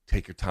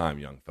 Take your time,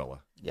 young fella.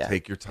 Yeah.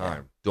 Take your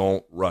time. Yeah.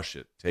 Don't rush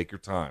it. Take your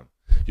time.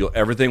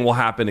 Everything will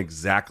happen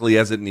exactly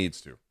as it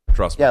needs to.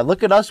 Trust me. Yeah,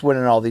 look at us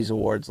winning all these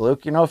awards,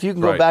 Luke. You know, if you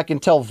can go back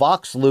and tell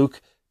Vox, Luke,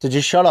 to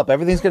just shut up,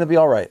 everything's going to be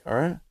all right. All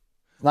right?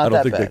 I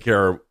don't think they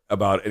care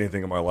about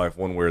anything in my life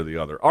one way or the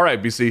other. All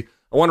right, BC,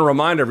 I want to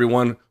remind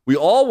everyone, we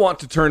all want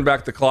to turn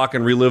back the clock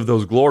and relive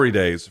those glory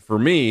days. For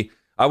me,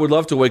 I would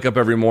love to wake up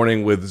every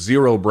morning with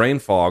zero brain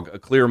fog, a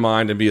clear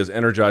mind, and be as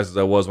energized as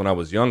I was when I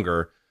was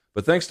younger.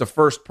 But thanks to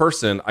First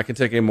Person, I can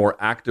take a more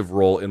active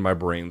role in my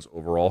brain's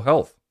overall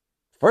health.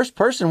 First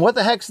Person, what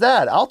the heck's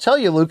that? I'll tell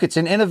you, Luke, it's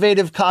an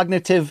innovative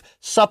cognitive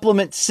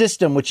supplement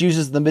system which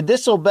uses the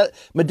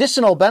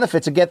medicinal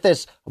benefits of, get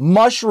this,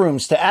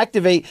 mushrooms to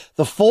activate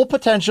the full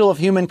potential of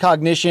human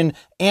cognition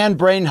and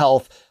brain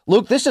health.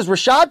 Luke, this is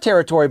Rashad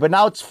territory, but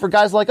now it's for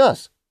guys like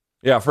us.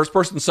 Yeah, First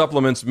Person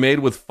supplements made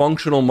with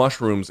functional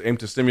mushrooms aim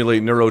to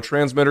stimulate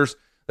neurotransmitters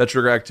that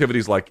trigger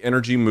activities like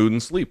energy, mood,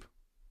 and sleep.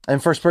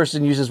 And First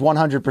Person uses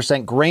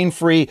 100%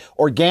 grain-free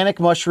organic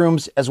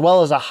mushrooms as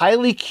well as a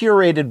highly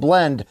curated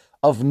blend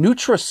of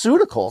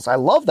nutraceuticals. I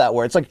love that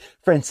word. It's like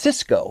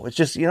Francisco. It's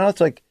just,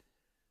 it's like...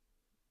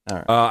 All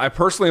right. I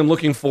personally am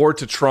looking forward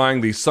to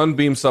trying the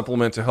Sunbeam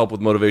supplement to help with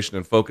motivation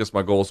and focus.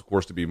 My goal is, of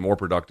course, to be more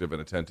productive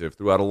and attentive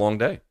throughout a long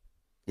day.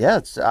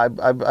 Yeah,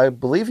 I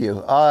believe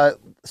you.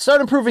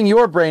 Start improving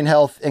your brain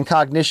health and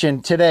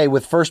cognition today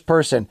with First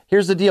Person.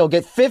 Here's the deal.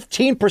 Get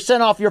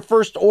 15% off your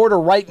first order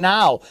right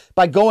now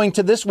by going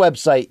to this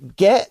website,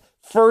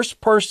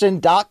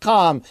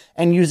 getfirstperson.com,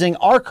 and using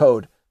our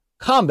code,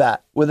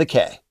 COMBAT with a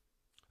K.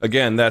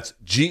 Again, that's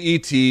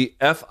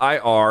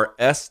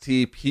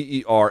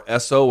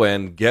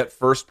GETFIRSTPERSON,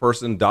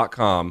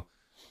 getfirstperson.com.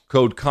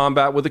 Code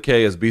COMBAT with a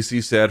K, as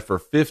BC said, for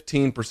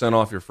 15%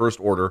 off your first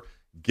order.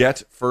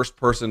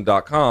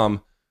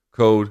 Getfirstperson.com,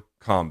 code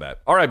COMBAT.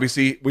 All right,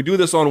 BC, we do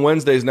this on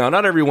Wednesdays now.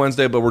 Not every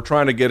Wednesday, but we're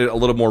trying to get it a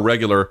little more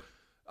regular.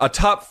 A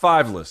top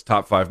 5 list.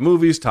 Top 5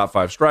 movies, top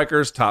 5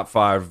 strikers, top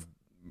 5,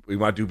 we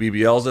might do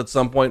BBLs at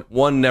some point.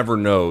 One never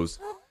knows.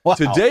 Wow.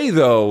 Today,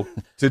 though,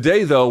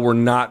 we're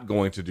not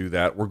going to do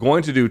that. We're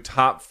going to do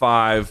top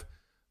 5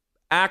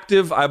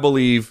 active, I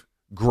believe,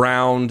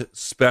 ground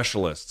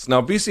specialists.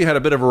 Now, BC had a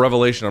bit of a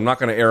revelation. I'm not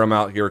going to air him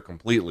out here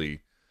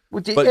completely.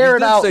 But air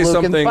it out,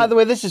 Luke. And by the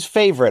way, this is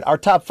favorite. Our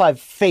top 5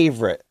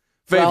 favorite.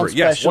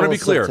 Yes, want to be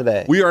clear.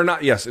 Today. We are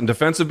not, in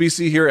defense of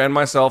BC here and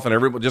myself and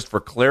everyone, just for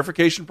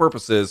clarification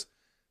purposes,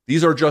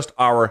 these are just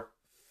our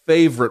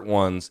favorite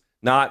ones,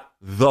 not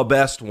the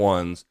best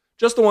ones.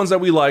 Just the ones that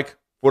we like,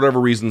 for whatever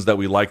reasons that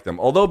we like them.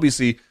 Although,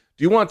 BC,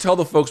 do you want to tell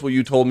the folks what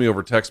you told me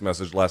over text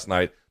message last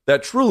night?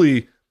 That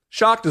truly,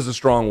 shocked is a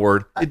strong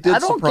word. It did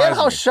surprise me. I don't get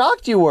how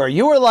shocked you were.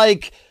 You were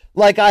like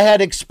I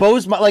had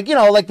exposed my, like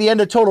the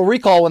end of Total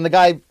Recall when the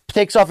guy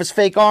takes off his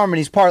fake arm and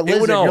he's part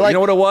lizard. You know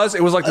what it was?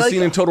 It was like the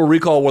scene in Total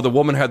Recall where the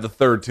woman had the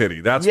third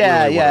titty. That's really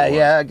what it was.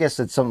 Yeah. I guess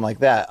it's something like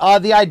that.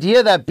 The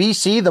idea that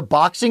BC, the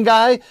boxing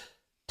guy,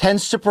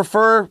 tends to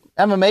prefer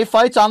MMA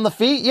fights on the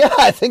feet. Yeah,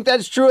 I think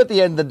that's true at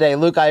the end of the day.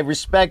 Luke, I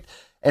respect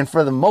and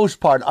for the most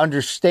part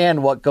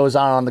understand what goes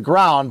on the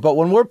ground. But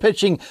when we're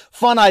pitching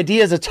fun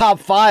ideas of top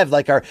 5,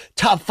 like our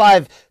top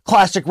 5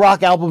 classic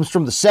rock albums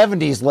from the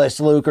 70s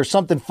list, Luke, or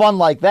something fun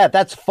like that,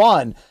 that's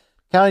fun.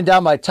 Counting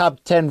down my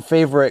top 10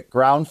 favorite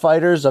ground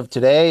fighters of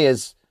today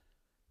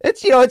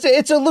it's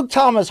a Luke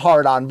Thomas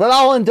hard on, but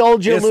I'll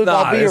indulge you, Luke.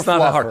 I'll be your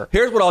fluffer. Hard.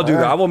 Here's what I'll do,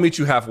 though. I will meet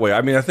you halfway.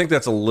 I mean, I think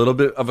that's a little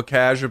bit of a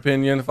cash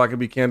opinion, if I can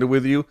be candid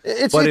with you.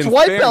 It's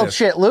white belt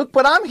shit, Luke,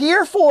 but I'm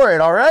here for it,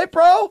 all right,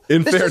 bro?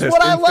 This is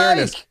what I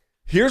like.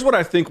 Here's what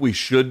I think we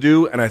should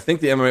do, and I think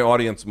the MMA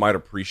audience might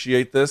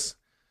appreciate this.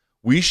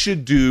 We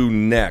should do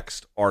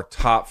next our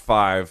top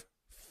 5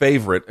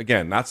 favorite,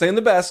 again, not saying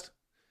the best,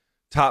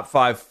 top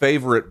 5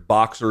 favorite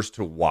boxers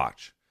to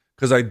watch.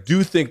 Because I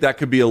do think that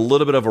could be a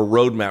little bit of a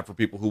roadmap for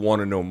people who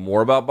want to know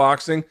more about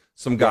boxing,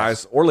 some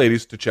guys or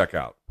ladies to check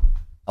out.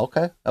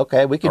 Okay.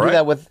 We could do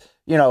that with,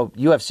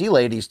 UFC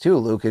ladies too,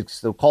 Luke.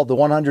 It's called the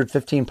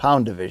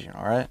 115-pound division,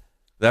 all right?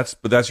 That's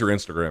your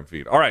Instagram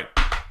feed. All right,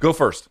 go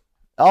first.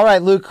 All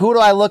right, Luke, who do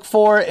I look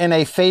for in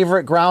a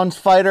favorite ground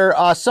fighter?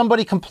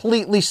 Somebody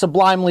completely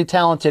sublimely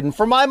talented. And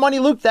for my money,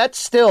 Luke, that's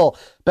still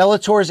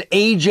Bellator's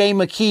AJ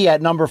McKee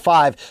at number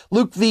 5.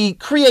 Luke, the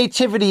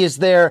creativity is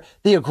there.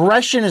 The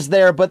aggression is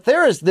there. But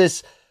there is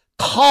this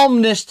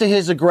calmness to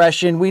his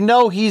aggression. We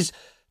know he's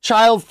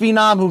child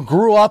phenom who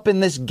grew up in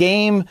this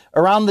game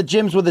around the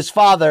gyms with his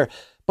father.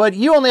 But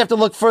you only have to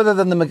look further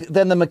than the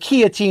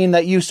McKee team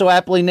that you so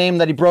aptly named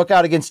that he broke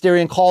out against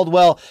Darian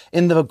Caldwell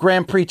in the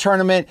Grand Prix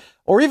tournament,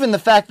 or even the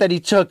fact that he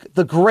took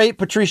the great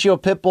Patricio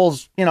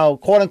Pitbull's,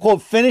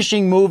 quote-unquote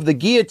finishing move, the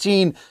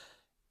guillotine,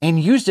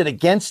 and used it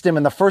against him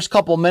in the first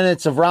couple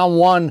minutes of round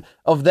 1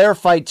 of their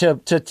fight to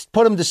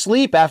put him to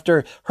sleep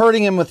after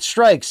hurting him with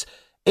strikes.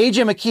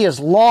 AJ McKee is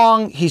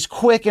long, he's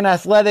quick and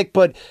athletic,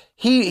 but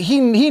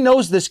he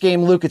knows this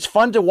game, Luke. It's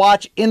fun to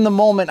watch in the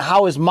moment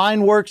how his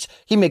mind works.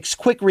 He makes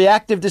quick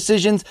reactive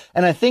decisions,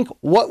 and I think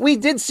what we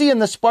did see in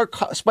the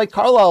Spike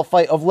Carlisle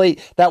fight of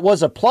late, that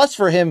was a plus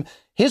for him.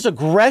 His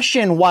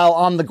aggression while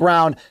on the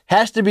ground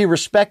has to be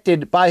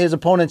respected by his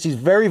opponents. He's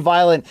very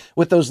violent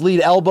with those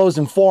lead elbows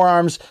and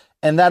forearms,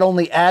 and that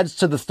only adds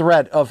to the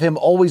threat of him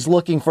always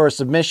looking for a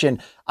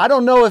submission. I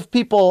don't know if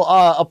people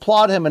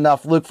applaud him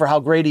enough, Luke, for how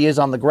great he is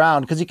on the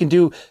ground, because he can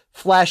do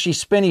flashy,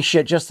 spinny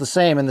shit just the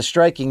same in the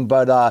striking,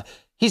 but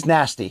he's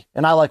nasty,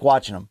 and I like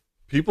watching him.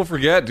 People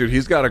forget, dude,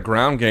 he's got a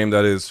ground game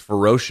that is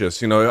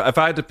ferocious. If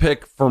I had to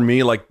pick for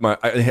me, like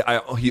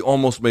he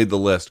almost made the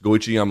list,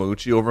 Goichi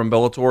Yamauchi over in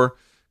Bellator,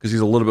 because he's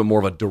a little bit more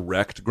of a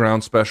direct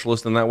ground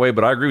specialist in that way.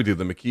 But I agree with you.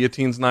 The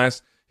McKee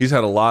nice. He's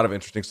had a lot of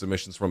interesting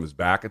submissions from his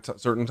back at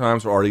certain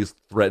times, or already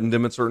threatened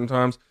him at certain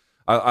times.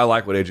 I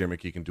like what AJ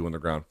McKee can do on the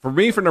ground. For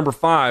me, for number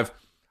 5,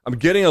 I'm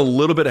getting a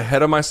little bit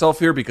ahead of myself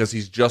here because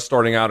he's just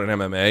starting out in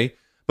MMA.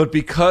 But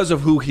because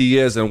of who he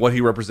is and what he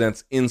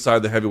represents inside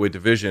the heavyweight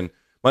division,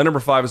 my number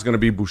 5 is going to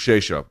be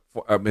Buchecha.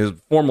 His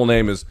formal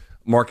name is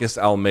Marcus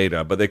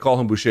Almeida, but they call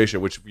him Buchecha,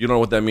 which, if you don't know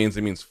what that means,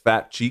 it means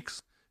fat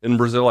cheeks in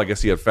Brazil. I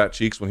guess he had fat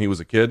cheeks when he was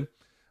a kid.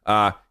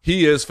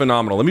 He is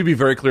phenomenal. Let me be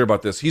very clear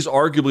about this. He's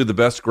arguably the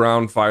best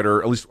ground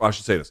fighter, at least I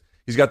should say this.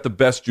 He's got the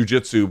best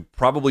jiu-jitsu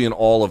probably in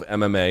all of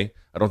MMA.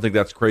 I don't think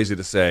that's crazy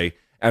to say.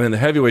 And in the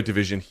heavyweight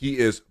division, he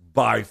is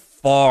by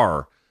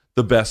far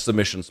the best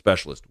submission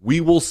specialist.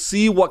 We will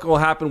see what will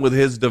happen with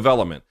his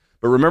development.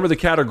 But remember the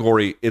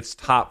category, it's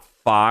top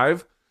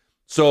 5.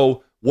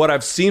 So what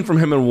I've seen from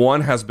him in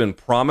 1 has been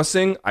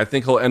promising. I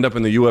think he'll end up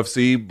in the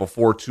UFC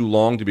before too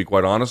long, to be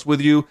quite honest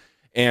with you.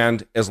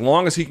 And as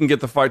long as he can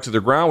get the fight to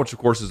the ground, which of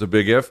course is a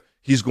big if,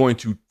 he's going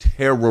to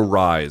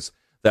terrorize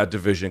that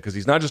division because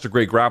he's not just a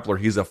great grappler,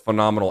 he's a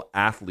phenomenal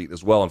athlete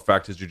as well. In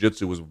fact, his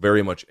jiu-jitsu was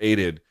very much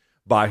aided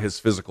by his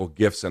physical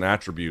gifts and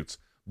attributes.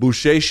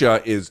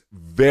 Buchecha is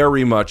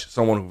very much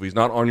someone who, if he's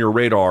not on your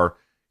radar,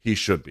 he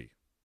should be.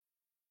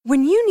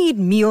 When you need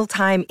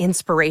mealtime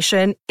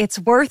inspiration, it's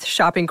worth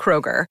shopping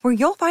Kroger, where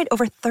you'll find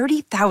over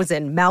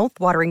 30,000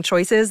 mouth-watering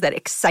choices that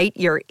excite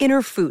your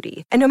inner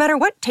foodie. And no matter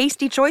what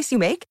tasty choice you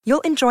make,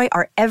 you'll enjoy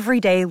our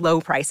everyday low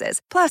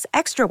prices, plus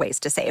extra ways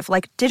to save,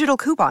 like digital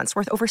coupons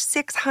worth over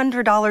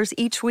 $600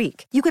 each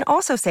week. You can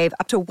also save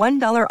up to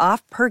 $1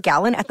 off per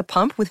gallon at the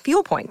pump with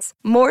fuel points.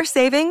 More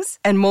savings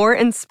and more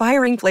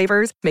inspiring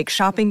flavors make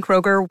shopping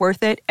Kroger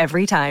worth it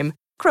every time.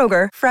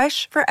 Kroger,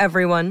 fresh for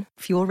everyone.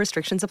 Fuel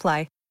restrictions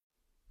apply.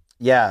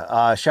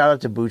 Yeah, shout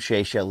out to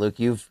Buchecha, Luke.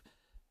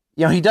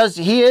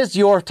 He is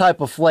your type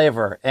of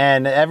flavor,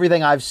 and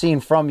everything I've seen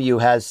from you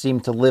has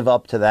seemed to live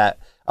up to that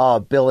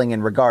billing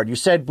and regard. You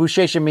said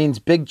Buchecha means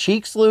big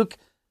cheeks, Luke?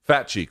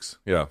 Fat cheeks,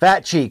 yeah.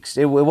 Fat cheeks.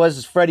 It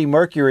was Freddie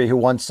Mercury who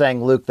once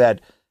sang, Luke, that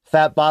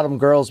fat bottom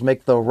girls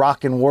make the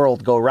rockin'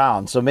 world go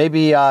round. So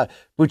maybe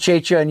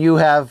Buchecha and you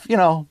have,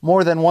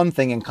 more than one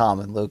thing in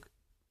common, Luke.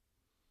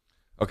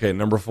 Okay,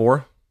 number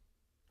 4.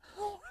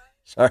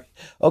 Sorry.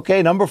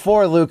 Okay, number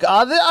 4, Luke.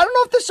 I don't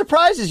know if this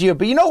surprises you,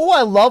 but you know who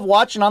I love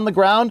watching on the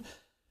ground?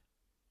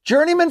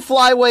 Journeyman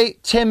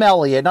flyweight Tim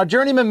Elliott. Now,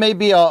 journeyman may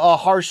be a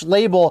harsh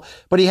label,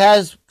 but he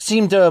has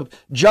seemed to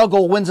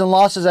juggle wins and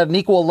losses at an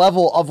equal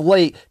level of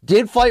late.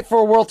 Did fight for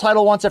a world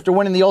title once after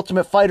winning the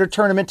Ultimate Fighter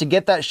tournament to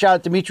get that shot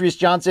at Demetrius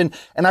Johnson.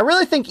 And I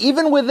really think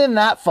even within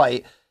that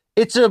fight,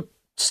 it's a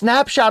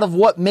snapshot of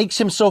what makes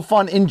him so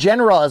fun in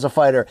general as a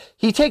fighter.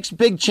 He takes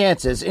big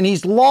chances, and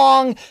he's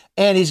long,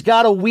 and he's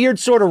got a weird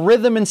sort of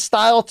rhythm and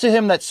style to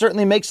him that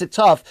certainly makes it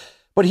tough,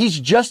 but he's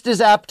just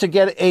as apt to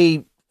get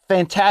a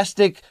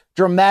fantastic,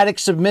 dramatic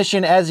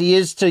submission as he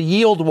is to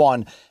yield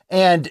one.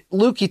 And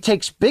Luke, he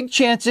takes big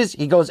chances,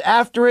 he goes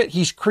after it,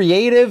 he's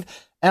creative,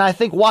 and I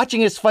think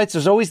watching his fights,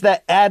 there's always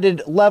that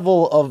added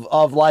level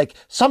of like,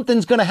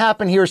 something's going to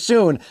happen here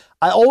soon.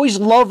 I always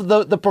loved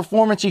the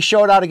performance he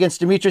showed out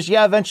against Demetrius.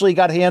 Yeah, eventually he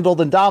got handled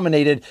and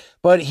dominated,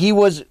 but he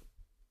was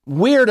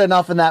weird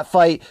enough in that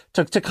fight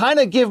to kind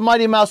of give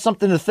Mighty Mouse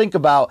something to think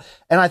about.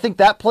 And I think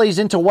that plays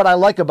into what I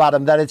like about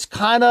him, that it's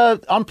kind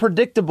of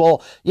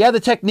unpredictable. Yeah, the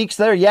technique's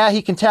there. Yeah,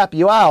 he can tap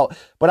you out.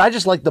 But I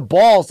just like the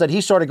balls that he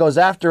sort of goes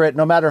after it,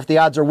 no matter if the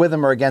odds are with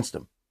him or against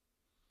him.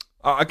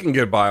 I can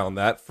get by on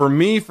that. For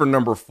me, for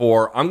number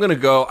 4, I'm going to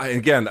go,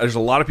 again, there's a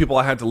lot of people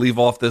I had to leave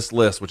off this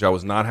list, which I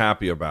was not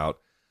happy about,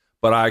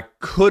 but I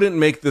couldn't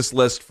make this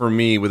list for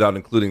me without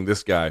including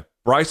this guy,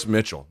 Bryce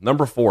Mitchell.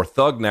 Number 4,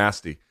 Thug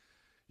Nasty.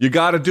 You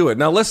got to do it.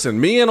 Now, listen,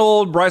 me and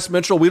old Bryce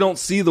Mitchell, we don't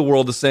see the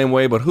world the same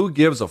way, but who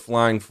gives a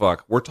flying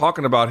fuck? We're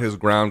talking about his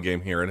ground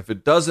game here, and if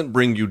it doesn't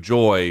bring you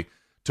joy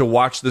to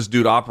watch this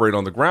dude operate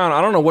on the ground, I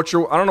don't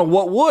know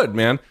what would,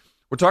 man.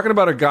 We're talking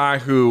about a guy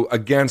who,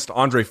 against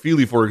Andre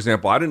Fili, for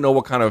example, I didn't know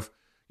what kind of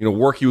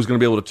work he was going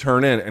to be able to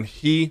turn in, and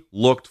he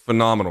looked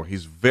phenomenal.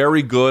 He's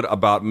very good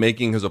about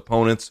making his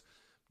opponents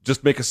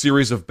just make a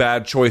series of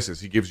bad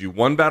choices. He gives you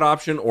one bad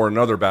option or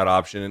another bad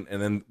option,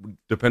 and then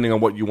depending on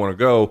what you want to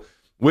go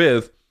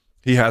with,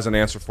 he has an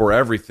answer for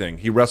everything.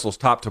 He wrestles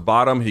top to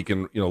bottom. He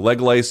can leg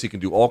lace. He can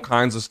do all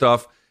kinds of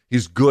stuff.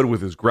 He's good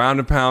with his ground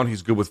and pound.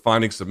 He's good with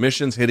finding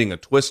submissions, hitting a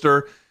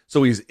twister.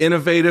 So he's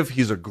innovative.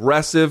 He's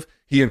aggressive.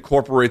 He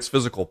incorporates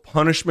physical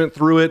punishment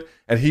through it,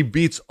 and he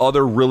beats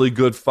other really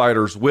good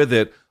fighters with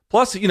it.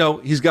 Plus,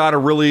 he's got a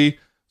really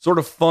sort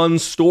of fun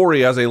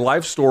story as a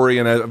life story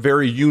and a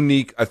very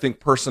unique, I think,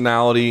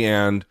 personality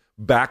and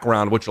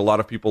background, which a lot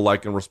of people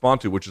like and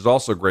respond to, which is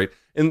also great.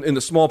 In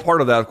the small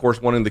part of that, of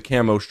course, wanting the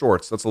camo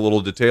shorts. That's a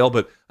little detail,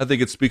 but I think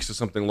it speaks to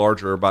something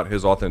larger about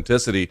his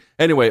authenticity.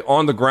 Anyway,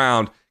 on the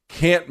ground,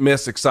 can't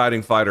miss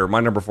exciting fighter. My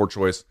number 4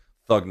 choice,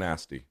 Thug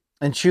Nasty.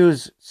 And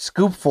chews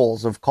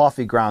scoopfuls of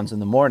coffee grounds in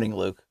the morning,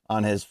 Luke,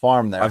 on his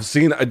farm there. I've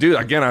seen, dude,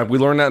 again, we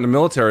learned that in the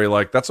military.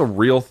 Like, that's a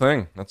real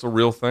thing. That's a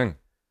real thing.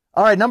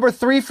 All right, number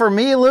 3 for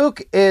me,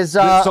 Luke, is...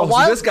 So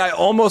this guy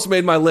almost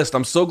made my list.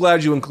 I'm so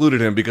glad you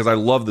included him because I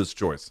love this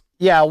choice.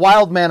 Yeah, a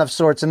wild man of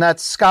sorts, and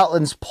that's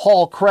Scotland's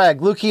Paul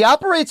Craig. Luke, he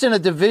operates in a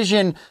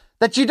division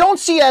that you don't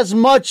see as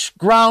much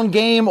ground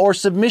game or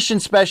submission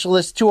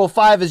specialist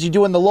 205 as you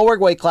do in the lower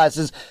weight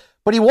classes,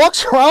 but he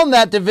walks around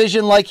that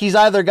division like he's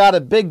either got a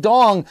big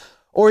dong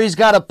or he's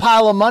got a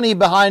pile of money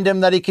behind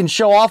him that he can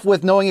show off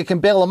with, knowing it can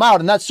bail him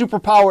out. And that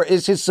superpower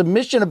is his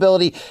submission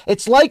ability.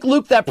 It's like,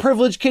 Luke, that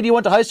privileged kid you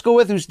went to high school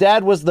with whose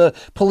dad was the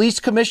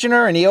police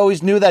commissioner, and he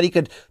always knew that he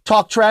could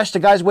talk trash to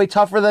guys way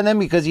tougher than him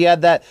because he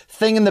had that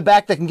thing in the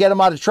back that can get him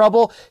out of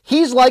trouble.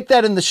 He's like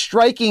that in the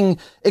striking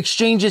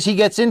exchanges he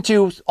gets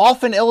into,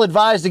 often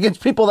ill-advised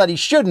against people that he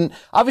shouldn't.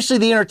 Obviously,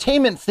 the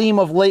entertainment theme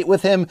of late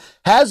with him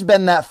has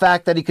been that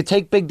fact that he could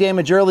take big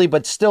damage early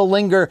but still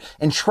linger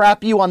and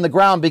trap you on the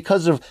ground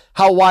because of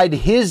how wide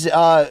his,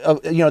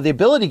 the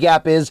ability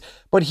gap is.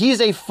 But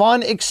he's a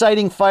fun,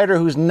 exciting fighter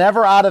who's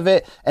never out of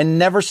it and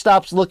never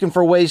stops looking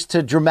for ways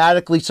to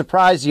dramatically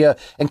surprise you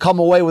and come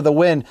away with a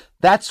win.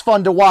 That's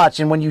fun to watch.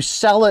 And when you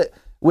sell it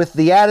with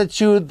the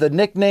attitude, the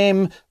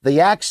nickname,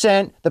 the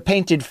accent, the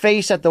painted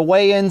face at the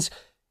weigh-ins,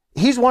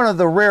 he's one of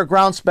the rare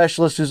ground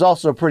specialists who's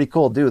also a pretty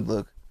cool dude,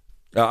 Luke.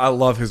 I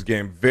love his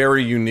game.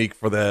 Very unique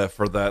for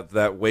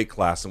that weight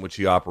class in which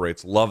he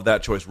operates. Love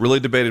that choice.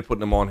 Really debated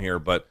putting him on here,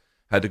 but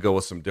had to go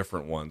with some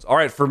different ones. All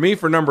right, for me,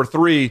 for number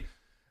 3,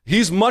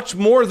 he's much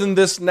more than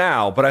this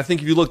now, but I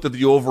think if you looked at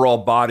the overall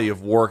body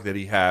of work that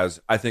he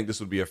has, I think this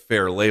would be a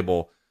fair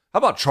label. How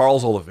about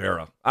Charles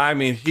Oliveira? I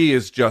mean, he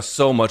is just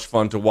so much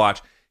fun to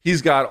watch.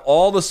 He's got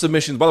all the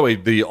submissions. By the way,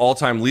 the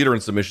all-time leader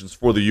in submissions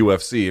for the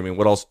UFC. I mean,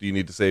 what else do you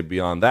need to say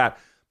beyond that?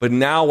 But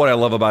now what I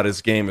love about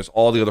his game is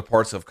all the other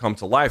parts have come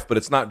to life, but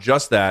it's not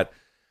just that.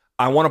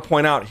 I want to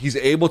point out he's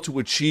able to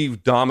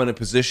achieve dominant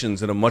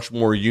positions in a much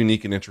more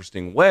unique and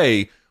interesting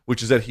way,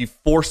 which is that he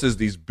forces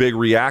these big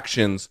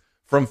reactions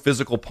from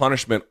physical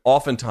punishment,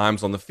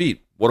 oftentimes on the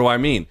feet. What do I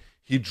mean?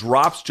 He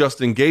drops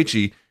Justin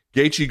Gaethje.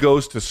 Gaethje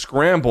goes to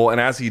scramble, and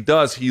as he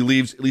does, he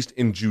leaves, at least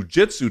in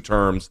jiu-jitsu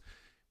terms,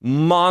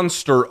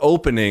 monster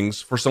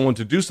openings for someone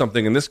to do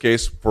something. In this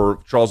case, for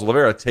Charles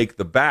Oliveira, take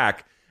the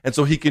back. And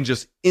so he can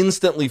just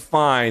instantly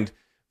find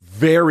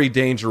very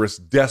dangerous,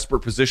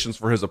 desperate positions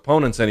for his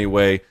opponents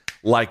anyway,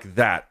 like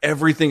that.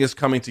 Everything is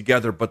coming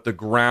together, but the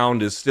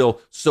ground is still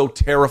so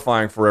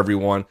terrifying for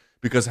everyone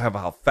because of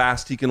how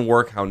fast he can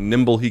work, how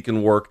nimble he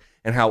can work,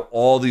 and how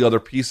all the other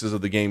pieces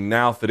of the game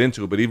now fit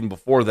into it. But even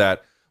before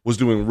that, was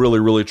doing really,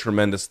 really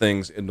tremendous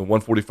things in the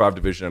 145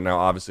 division and now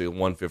obviously at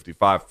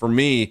 155. For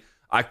me,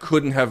 I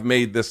couldn't have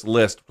made this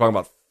list, talking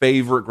about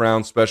favorite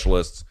ground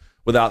specialists,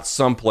 without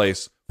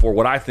someplace for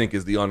what I think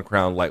is the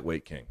uncrowned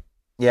lightweight king.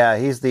 Yeah,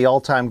 he's the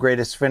all-time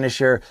greatest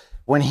finisher.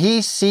 When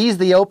he sees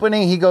the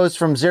opening, he goes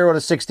from 0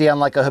 to 60 on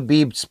like a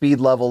Habib speed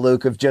level,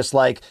 Luke, of just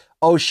like,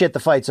 oh shit, the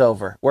fight's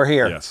over. We're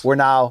here. Yes. We're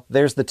now.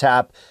 There's the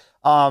tap.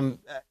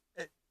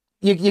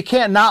 You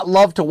can't not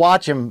love to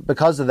watch him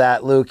because of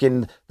that, Luke,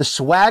 and the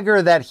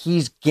swagger that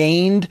he's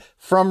gained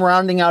from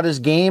rounding out his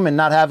game and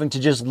not having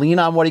to just lean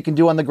on what he can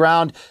do on the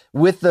ground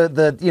with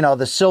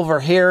the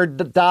silver hair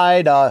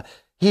dyed.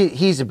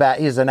 He's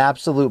an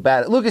absolute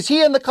bad. Luke, is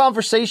he in the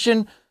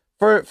conversation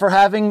for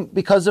having,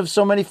 because of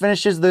so many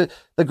finishes, the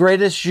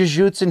greatest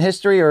jiu-jitsu in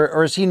history,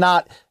 or is he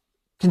not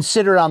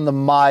considered on the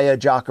Maia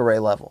Jacare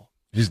level?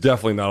 He's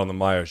definitely not on the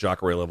Maia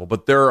Jacare level,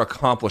 but their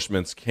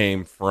accomplishments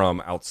came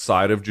from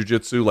outside of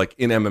jiu-jitsu. Like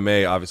in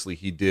MMA, obviously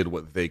he did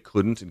what they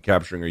couldn't in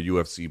capturing a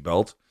UFC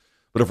belt.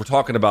 But if we're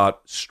talking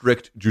about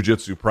strict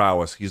jiu-jitsu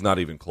prowess, he's not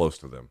even close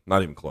to them.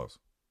 Not even close.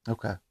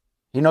 Okay.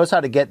 He knows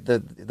how to get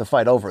the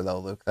fight over, though,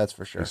 Luke. That's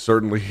for sure.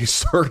 He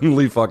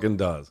certainly fucking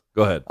does.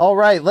 Go ahead. All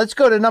right, let's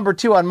go to number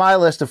 2 on my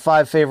list of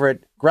 5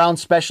 favorite ground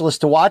specialists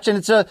to watch, and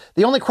it's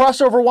the only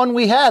crossover one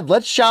we had.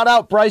 Let's shout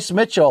out Bryce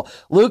Mitchell.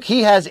 Luke,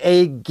 he has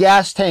a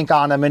gas tank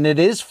on him, and it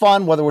is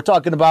fun, whether we're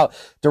talking about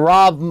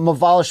Darab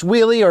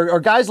Mavalishvili or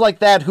guys like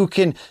that who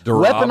can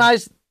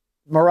weaponize...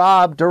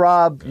 Merab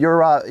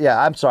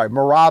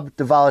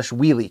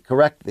Davalishvili,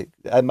 correct?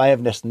 I might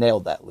have just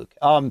nailed that, Luke.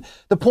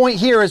 The point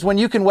here is when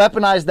you can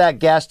weaponize that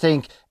gas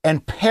tank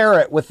and pair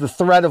it with the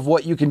threat of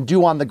what you can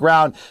do on the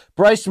ground.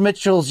 Bryce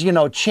Mitchell's,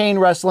 chain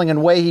wrestling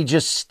and way he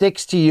just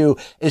sticks to you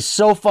is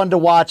so fun to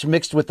watch,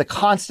 mixed with the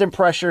constant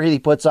pressure he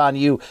puts on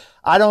you.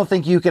 I don't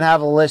think you can have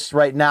a list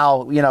right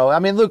now.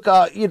 Luke,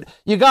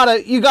 you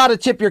gotta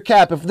tip your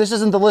cap. If this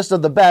isn't the list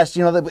of the best,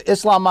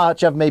 Islam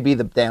Makhachev may be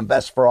the damn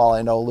best for all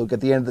I know, Luke,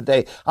 at the end of the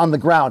day on the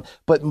ground.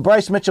 But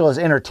Bryce Mitchell is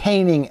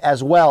entertaining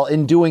as well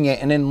in doing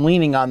it and in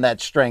leaning on that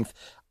strength.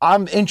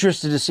 I'm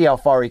interested to see how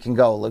far he can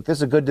go, Luke. This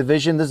is a good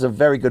division. This is a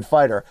very good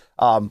fighter.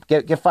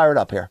 Get fired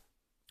up here.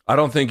 I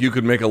don't think you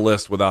could make a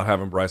list without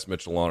having Bryce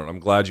Mitchell on it. I'm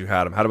glad you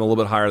had him. Had him a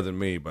little bit higher than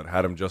me, but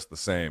had him just the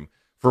same.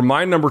 For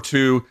my number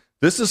 2,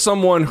 this is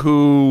someone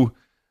who,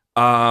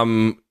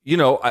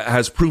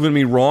 has proven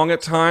me wrong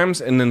at times,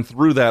 and then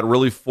through that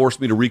really forced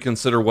me to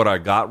reconsider what I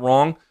got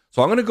wrong.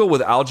 So I'm going to go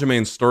with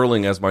Aljamain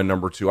Sterling as my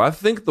number 2. I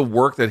think the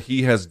work that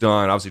he has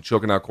done, obviously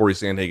choking out Corey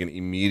Sandhagen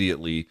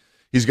immediately,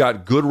 he's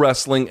got good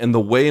wrestling, and the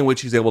way in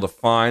which he's able to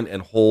find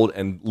and hold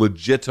and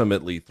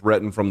legitimately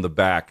threaten from the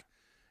back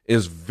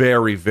is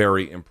very,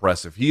 very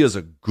impressive. He is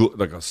a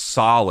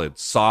solid,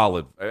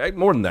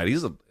 more than that.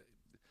 He's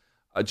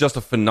just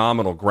a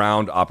phenomenal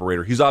ground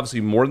operator. He's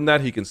obviously more than that.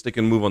 He can stick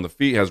and move on the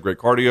feet, has great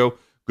cardio,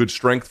 good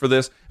strength for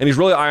this, and he's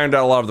really ironed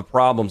out a lot of the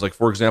problems. Like,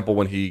 for example,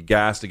 when he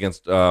gassed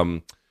against,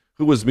 who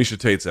was Misha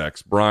Tate's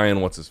ex?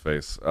 Brian, what's his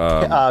face?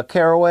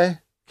 Caraway?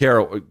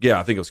 Yeah,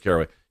 I think it was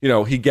Caraway.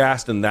 He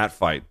gassed in that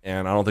fight,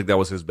 and I don't think that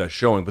was his best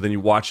showing. But then you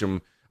watch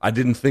him, I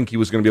didn't think he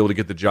was going to be able to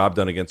get the job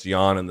done against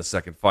Jan in the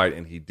second fight,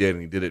 and he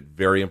did it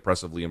very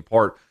impressively, in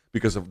part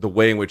because of the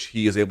way in which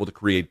he is able to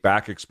create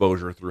back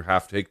exposure through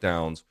half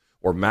takedowns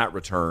or mat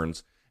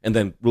returns, and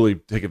then really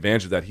take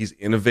advantage of that. He's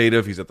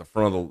innovative. He's at the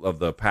front of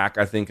the pack,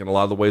 I think, in a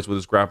lot of the ways with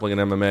his grappling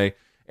and MMA,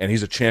 and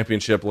he's a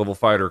championship-level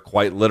fighter,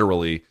 quite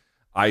literally.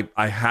 I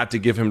had to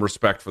give him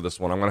respect for this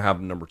one. I'm going to have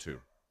him number 2.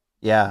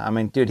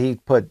 Yeah, dude, he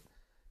put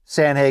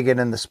Sandhagen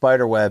in the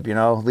spider web,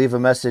 leave a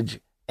message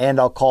and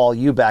I'll call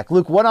you back.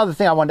 Luke, one other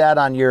thing I wanted to add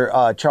on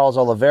your Charles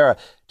Oliveira.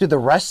 Dude, the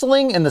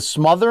wrestling and the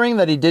smothering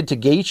that he did to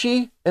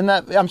Gaethje in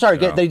that,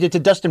 they did to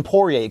Dustin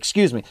Poirier,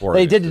 excuse me.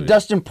 They did to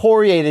Dustin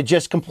Poirier to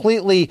just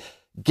completely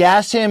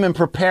gas him and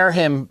prepare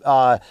him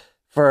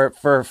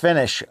for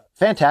finish.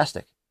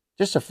 Fantastic.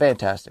 Just a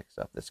fantastic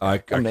stuff. I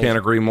can't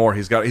agree more.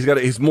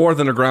 He's more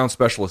than a ground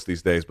specialist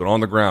these days, but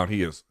on the ground,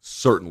 he is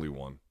certainly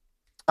one.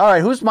 All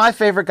right, who's my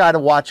favorite guy to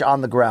watch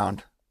on the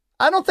ground?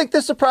 I don't think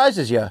this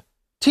surprises you.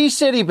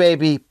 T-City,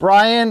 baby,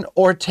 Brian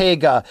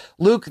Ortega.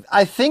 Luke,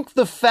 I think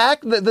the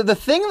fact that the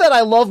thing that I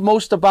love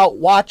most about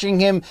watching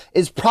him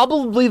is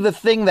probably the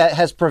thing that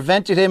has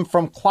prevented him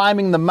from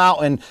climbing the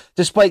mountain,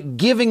 despite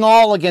giving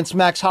all against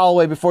Max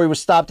Holloway before he was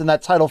stopped in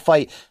that title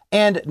fight,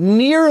 and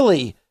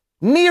nearly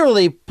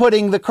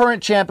putting the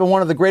current champ and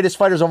one of the greatest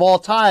fighters of all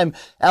time,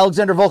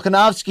 Alexander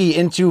Volkanovski,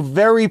 into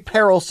very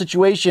perilous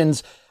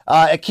situations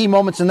at key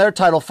moments in their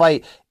title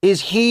fight, is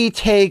he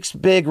takes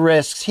big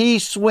risks. He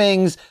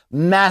swings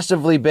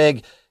massively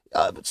big.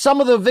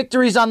 Some of the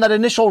victories on that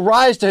initial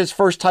rise to his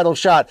first title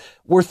shot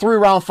were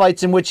 3-round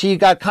fights in which he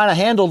got kind of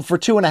handled for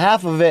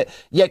 2.5 of it,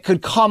 yet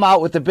could come out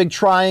with a big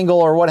triangle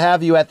or what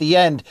have you at the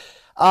end.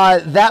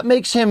 That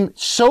makes him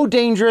so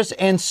dangerous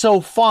and so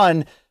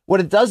fun.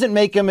 What it doesn't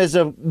make him is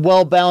a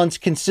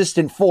well-balanced,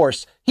 consistent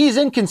force. He's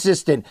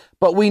inconsistent,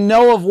 but we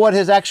know of what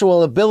his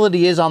actual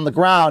ability is on the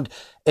ground.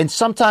 And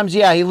sometimes,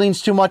 he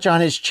leans too much on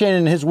his chin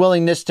and his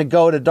willingness to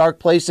go to dark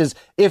places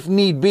if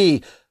need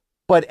be.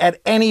 But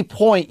at any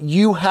point,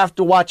 you have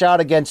to watch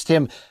out against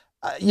him.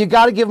 You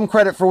got to give him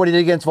credit for what he did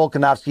against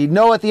Volkanovski.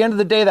 No, at the end of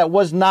the day, that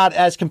was not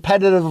as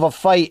competitive of a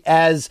fight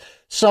as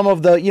some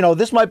of the,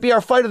 this might be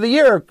our fight of the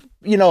year,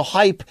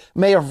 hype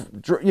may have,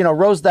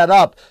 rose that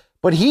up.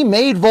 But he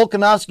made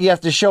Volkanovski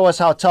have to show us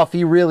how tough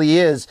he really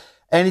is.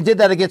 And he did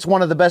that against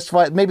one of the best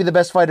maybe the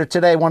best fighter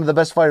today, one of the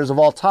best fighters of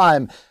all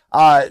time.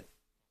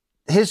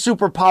 His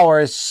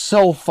superpower is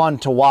so fun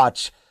to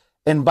watch.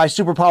 And by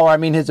superpower, I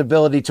mean his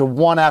ability to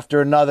one after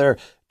another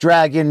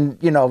drag in,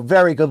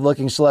 very good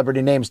looking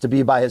celebrity names to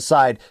be by his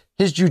side.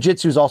 His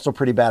jiu-jitsu is also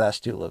pretty badass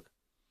too, Luke.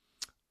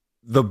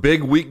 The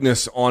big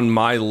weakness on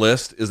my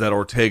list is that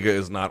Ortega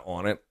is not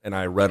on it, and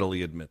I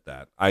readily admit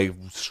that. I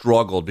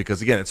struggled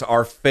because, again, it's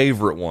our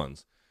favorite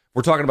ones.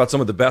 We're talking about some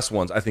of the best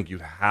ones. I think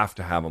you'd have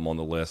to have them on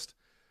the list.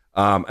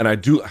 And I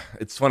do.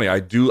 It's funny.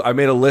 I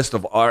made a list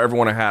of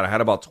everyone I had. I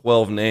had about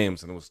 12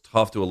 names, and it was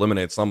tough to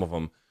eliminate some of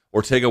them.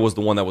 Ortega was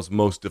the one that was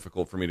most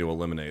difficult for me to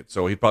eliminate.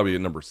 So he'd probably be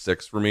number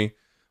 6 for me.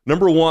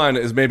 Number 1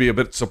 is maybe a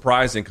bit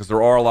surprising because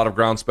there are a lot of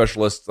ground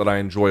specialists that I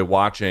enjoy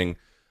watching.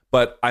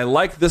 But I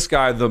like this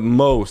guy the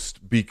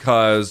most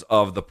because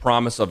of the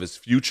promise of his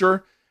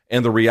future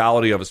and the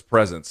reality of his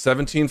present.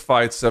 17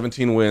 fights,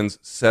 17 wins,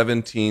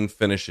 17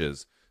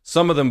 finishes.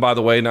 Some of them, by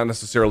the way, not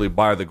necessarily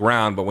by the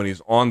ground, but when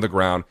he's on the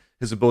ground,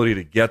 his ability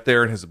to get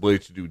there and his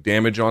ability to do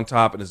damage on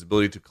top and his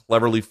ability to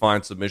cleverly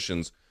find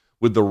submissions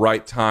with the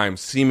right time,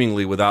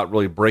 seemingly without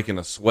really breaking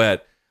a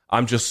sweat.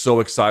 I'm just so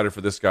excited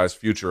for this guy's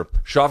future.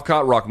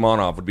 Shavkat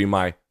Rakhmonov would be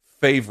my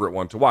favorite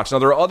one to watch. Now,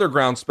 there are other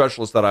ground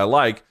specialists that I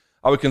like.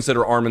 I would consider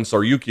Arman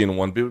Saryukian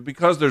one, but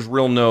because there's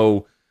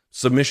no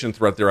submission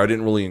threat there, I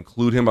didn't really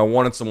include him. I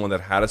wanted someone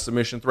that had a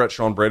submission threat.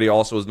 Sean Brady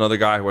also is another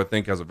guy who I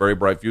think has a very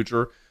bright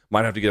future.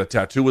 Might have to get a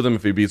tattoo with him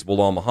if he beats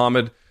Bilal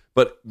Muhammad.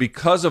 But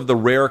because of the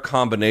rare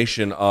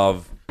combination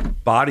of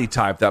body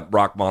type that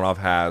Rakhmonov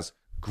has,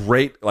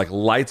 great, like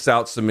lights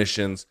out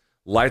submissions,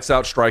 lights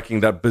out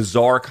striking, that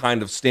bizarre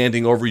kind of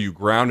standing over you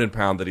ground and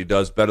pound that he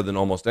does better than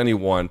almost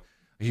anyone.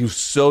 He's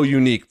so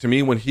unique. To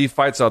me, when he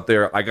fights out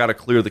there, I got to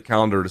clear the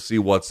calendar to see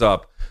what's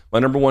up. My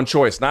number 1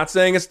 choice. Not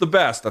saying it's the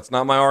best. That's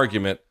not my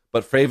argument.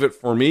 But favorite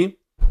for me,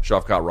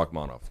 Shavkat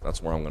Rakhmonov.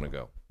 That's where I'm going to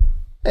go.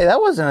 Hey,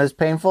 that wasn't as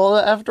painful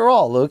after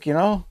all, Luke, you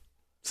know?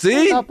 See?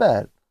 That's not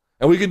bad.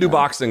 And we can do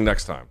boxing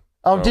next time.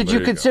 Did you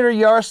consider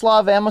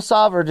Yaroslav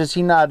Amosov, or does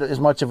he not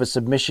as much of a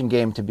submission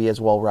game to be as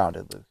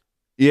well-rounded, Luke?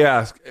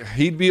 Yeah,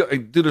 he'd be.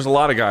 Dude, there's a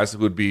lot of guys who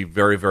would be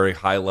very, very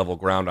high-level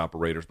ground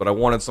operators, but I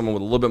wanted someone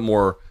with a little bit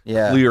more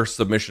clear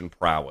submission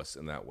prowess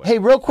in that way. Hey,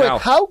 real quick, now,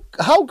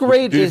 how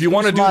great dude, is if you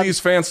want to Usman... do these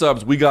fan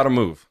subs, we got to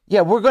move.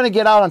 Yeah, we're going to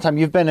get out on time.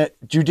 You've been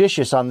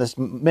judicious on this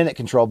minute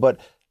control, but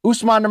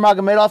Usman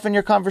Nurmagomedov in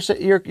your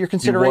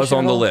consideration? He was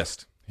on the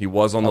list. He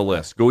was on the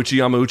list. Goichi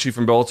Yamauchi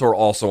from Bellator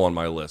also on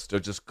my list. I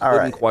just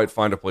couldn't quite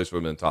find a place for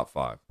him in the top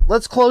 5.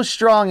 Let's close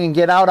strong and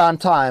get out on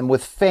time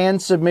with fan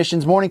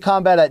submissions.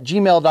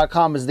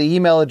 morningcombat@gmail.com is the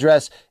email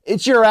address.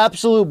 It's your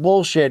absolute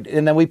bullshit,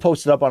 and then we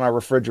post it up on our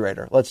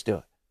refrigerator. Let's do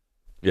it.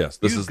 Yes,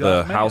 this is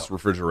the house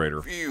refrigerator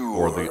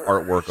or the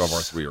artwork of our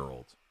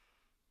 3-year-olds.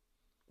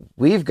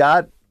 We've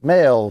got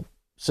male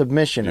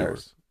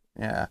submissioners.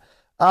 Yeah.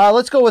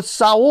 Let's go with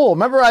Saul.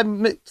 Remember, I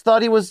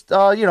thought he was,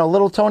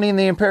 little Tony in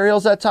the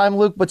Imperials that time,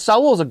 Luke, but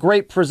Saul is a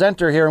great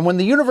presenter here. And when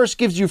the universe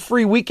gives you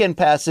free weekend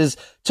passes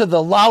to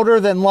the Louder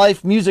Than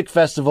Life Music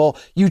Festival,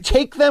 you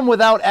take them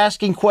without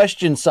asking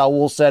questions,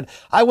 Saul said.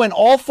 I went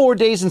all 4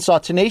 days and saw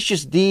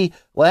Tenacious D,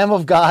 Lamb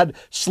of God,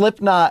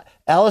 Slipknot,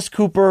 Alice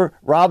Cooper,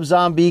 Rob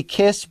Zombie,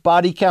 Kiss,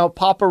 Body Count,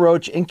 Papa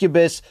Roach,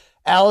 Incubus,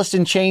 Alice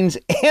in Chains,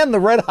 and the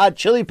Red Hot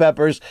Chili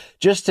Peppers,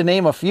 just to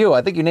name a few.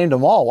 I think you named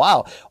them all.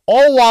 Wow.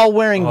 All while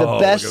wearing the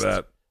best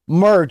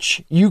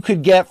merch you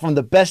could get from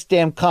the best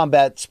damn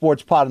combat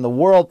sports pod in the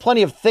world.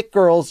 Plenty of thick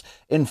girls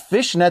in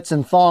fishnets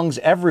and thongs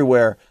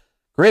everywhere.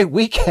 Great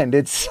weekend.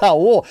 It's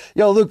Saul.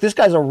 Yo, Luke, this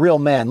guy's a real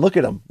man. Look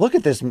at him. Look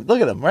at this.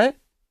 Look at him, right?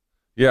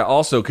 Yeah,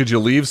 also, could you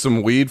leave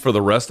some weed for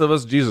the rest of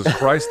us? Jesus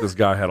Christ, this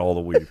guy had all the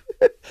weed.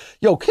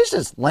 Yo, Kiss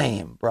is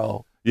lame,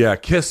 bro. Yeah,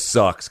 Kiss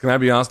sucks. Can I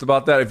be honest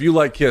about that? If you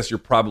like Kiss, you're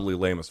probably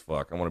lame as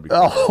fuck. I want to be.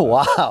 Oh,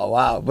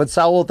 wow. But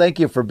Saul, thank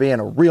you for being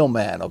a real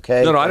man,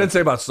 okay? No, I didn't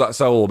say about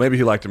Saul. Maybe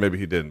he liked it, maybe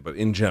he didn't. But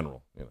in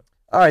general,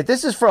 All right,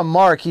 this is from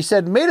Mark. He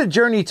said, made a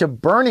journey to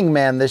Burning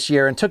Man this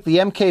year and took the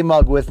MK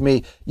mug with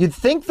me. You'd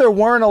think there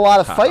weren't a lot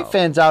of fight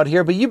fans out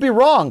here, but you'd be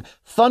wrong.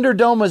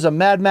 Thunderdome is a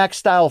Mad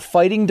Max-style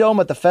fighting dome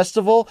at the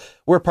festival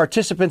where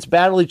participants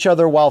battle each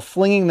other while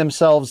flinging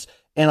themselves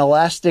in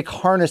elastic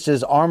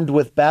harnesses armed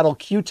with battle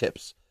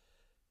Q-tips.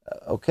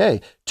 Okay.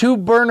 2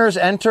 burners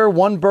enter,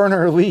 1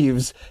 burner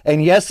leaves.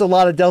 And yes, a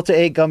lot of Delta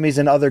 8 gummies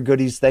and other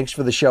goodies. Thanks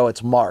for the show.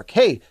 It's Mark.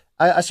 Hey,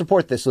 I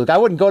support this, Luke. I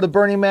wouldn't go to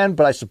Burning Man,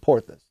 but I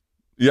support this.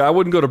 Yeah, I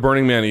wouldn't go to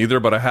Burning Man either,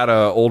 but I had an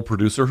old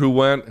producer who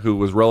went, who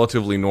was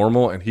relatively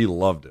normal, and he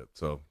loved it.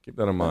 So keep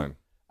that in mind.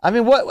 I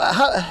mean,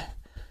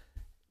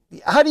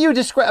 how do you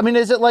describe, I mean,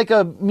 is it like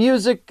a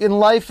music and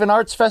life and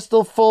arts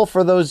festival full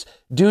for those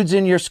dudes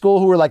in your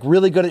school who were like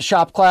really good at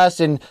shop class,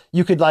 and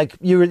you could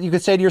you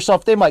could say to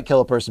yourself, they might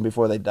kill a person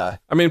before they die?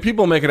 I mean,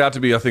 people make it out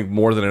to be, I think,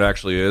 more than it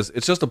actually is.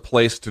 It's just a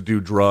place to do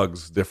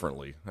drugs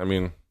differently. I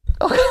mean...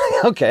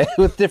 Okay,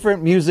 with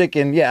different music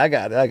and I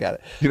got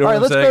it. You know what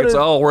I'm saying? It's,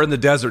 we're in the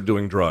desert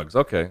doing drugs.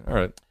 Okay, all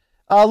right.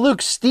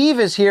 Luke, Steve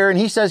is here, and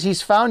he says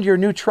he's found your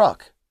new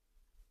truck.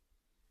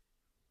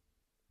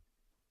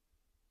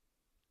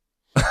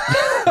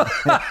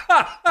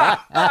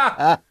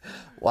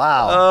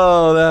 Wow.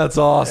 Oh, that's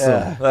awesome.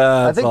 Yeah.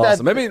 That's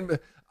awesome. Maybe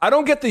I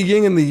don't get the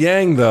yin and the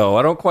yang, though.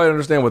 I don't quite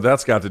understand what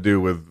that's got to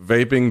do with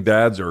vaping,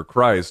 dads, or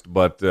Christ,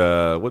 but what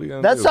are you going to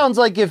do? That sounds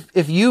like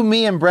if you,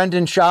 me, and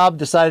Brendan Schaub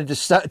decided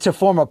to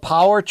form a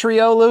power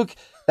trio, Luke,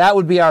 That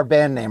would be our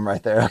band name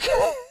right there.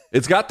 Okay.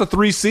 It's got the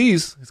 3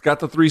 C's. It's got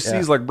the 3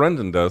 C's like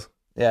Brendan does.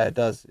 Yeah, it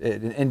does.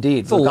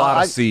 Indeed. It's a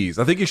lot of C's.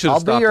 I think you should have I'll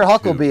stopped be your at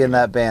Huckabee 2. in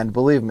that band,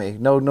 believe me.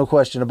 No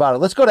question about it.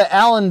 Let's go to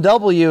Alan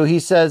W. He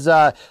says,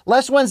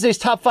 last Wednesday's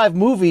top 5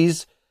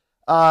 movies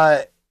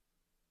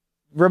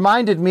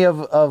reminded me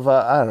of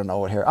I don't know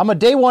what here. I'm a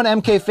day one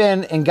MK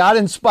fan and got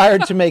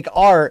inspired to make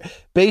art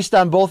based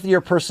on both of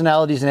your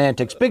personalities and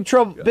antics. Big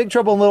Trouble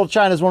in Little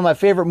China is one of my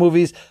favorite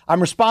movies.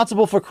 I'm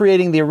responsible for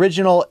creating the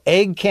original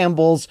Egg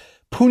Campbell's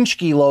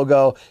Punchki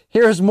logo.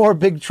 Here's more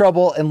Big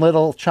Trouble in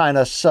Little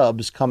China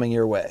subs coming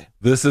your way.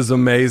 This is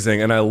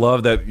amazing, and I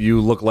love that you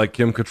look like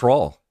Kim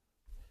Cattrall.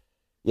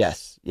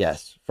 Yes,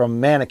 from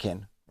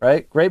Mannequin,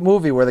 right? Great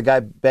movie where the guy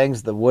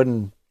bangs the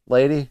wooden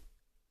lady.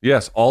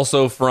 Yes,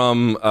 also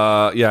from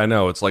I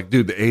know. It's like,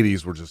 dude, the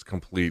 80s were just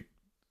complete,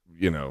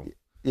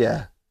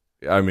 Yeah.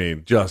 I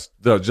mean, just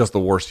the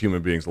worst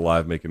human beings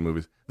alive making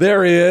movies.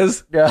 There he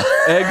is. Yeah.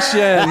 Egg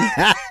Shen.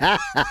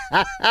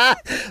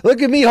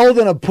 Look at me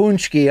holding a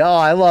punchki. Oh,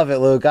 I love it,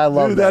 Luke. I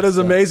love Dude, that is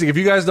stuff. amazing. If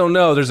you guys don't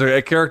know, there's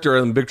a character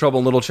in Big Trouble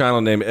in Little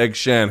China named Egg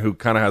Shen who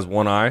kind of has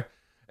one eye.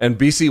 And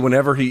BC,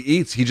 whenever he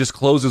eats, he just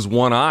closes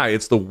one eye.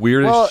 It's the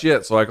weirdest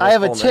shit. So I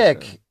have a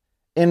tick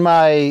in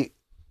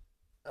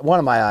one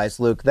of my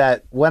eyes, Luke,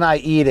 that when I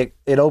eat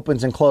it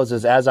opens and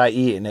closes as I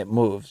eat and it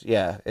moves.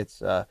 Yeah,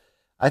 it's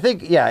I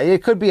think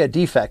it could be a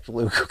defect,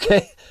 Luke,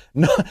 okay?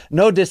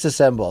 No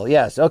disassemble.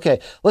 Yes, okay.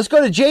 Let's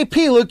go to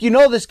JP, Luke. You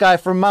know this guy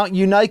from Mount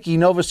Unique,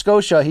 Nova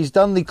Scotia. He's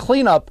done the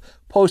cleanup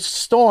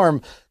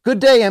post-storm. Good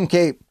day,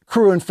 MK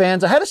crew and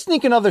fans. I had to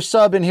sneak another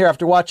sub in here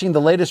after watching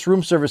the latest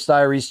Room Service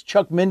Diaries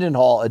Chuck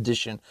Mindenhall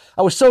edition.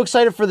 I was so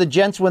excited for the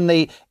gents when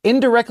they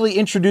indirectly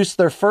introduced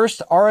their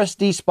first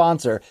RSD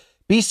sponsor.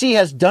 BC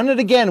has done it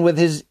again with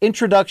his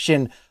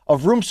introduction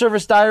of Room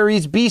Service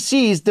Diaries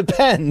BC's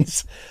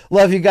Depends.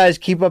 Love you guys.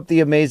 Keep up the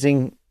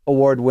amazing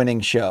award-winning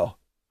show.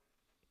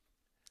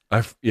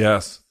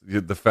 Yes,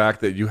 the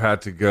fact that you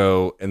had to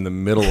go in the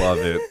middle of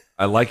it.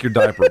 I like your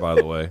diaper, by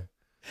the way.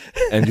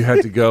 And you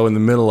had to go in the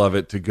middle of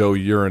it to go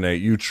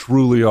urinate. You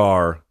truly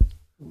are,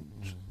 Do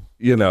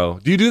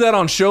you do that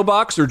on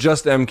Showbox or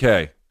just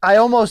MK? I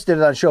almost did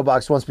it on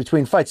Showbox once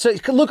between fights. So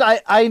look,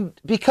 I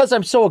because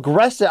I'm so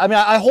aggressive. I mean,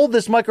 I hold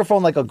this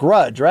microphone like a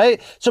grudge,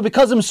 right? So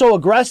because I'm so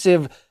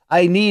aggressive,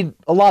 I need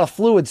a lot of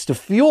fluids to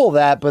fuel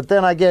that. But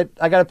then I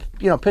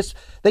gotta piss.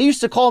 They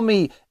used to call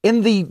me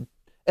in the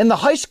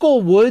high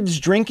school woods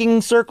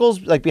drinking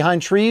circles, like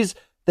behind trees.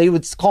 They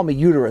would call me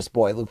uterus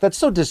boy, Luke. That's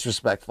so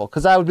disrespectful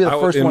because I would be the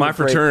first one in my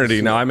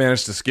fraternity. Now I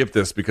managed to skip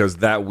this because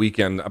that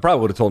weekend I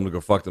probably would have told them to go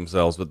fuck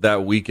themselves. But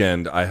that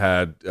weekend I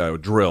had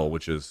drill,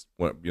 which is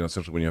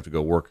essentially when you have to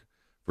go work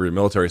for your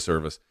military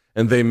service,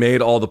 and they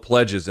made all the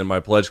pledges in my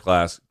pledge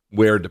class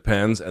wear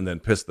Depends and then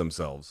piss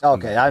themselves.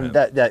 Okay,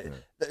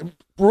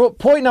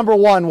 point number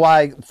one: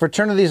 why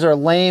fraternities are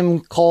lame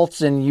cults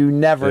and you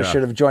never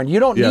should have joined. You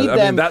don't need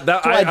them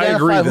to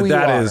identify who you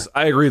are.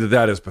 I agree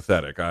that is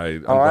pathetic.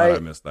 I'm glad I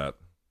missed that.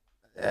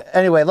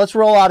 Anyway, let's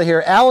roll out of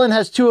here. Alan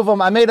has 2 of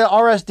them. I made an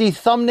RSD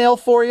thumbnail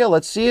for you.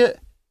 Let's see it.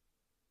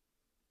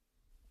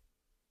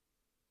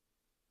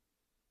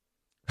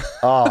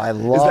 Oh, I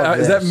love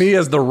Is that me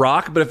as The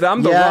Rock? But if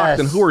I'm The Rock,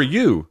 then who are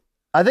you?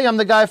 I think I'm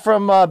the guy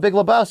from Big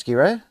Lebowski,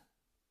 right?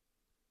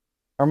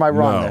 Or am I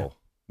wrong there?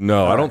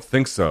 No, I don't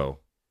think so.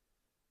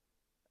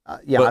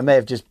 I may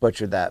have just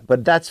butchered that,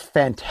 but that's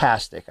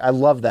fantastic. I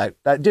love that.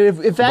 Dude,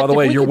 in fact, by the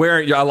way, you're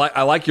wearing.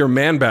 I like your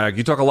man bag.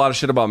 You talk a lot of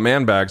shit about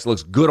man bags. It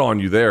looks good on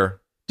you there.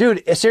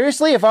 Dude,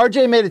 seriously, if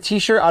RJ made a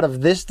t-shirt out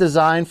of this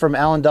design from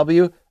Alan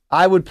W.,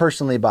 I would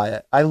personally buy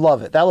it. I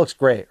love it. That looks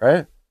great,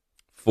 right?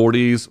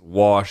 40s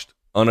washed,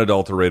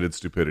 unadulterated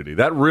stupidity.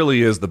 That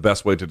really is the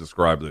best way to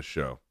describe this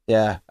show.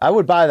 Yeah, I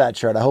would buy that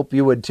shirt. I hope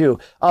you would too.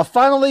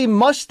 Finally,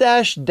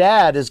 Mustache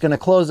Dad is going to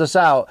close us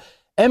out.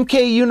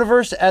 MK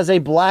Universe as a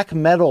black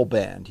metal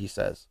band, he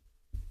says.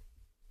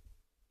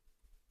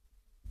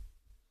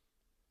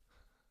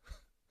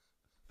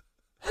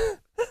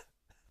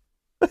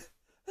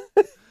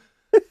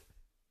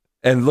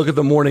 And look at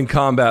the Morning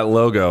Combat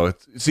logo.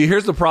 See,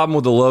 here's the problem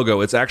with the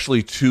logo. It's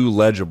actually too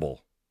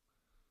legible.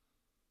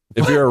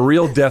 If you're a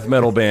real death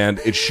metal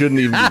band, it shouldn't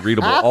even be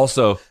readable.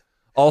 Also,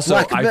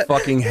 I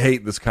fucking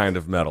hate this kind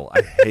of metal.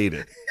 I hate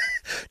it.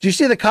 Do you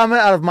see the comment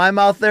out of my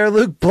mouth there,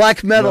 Luke?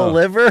 Black metal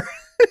liver?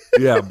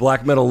 Yeah,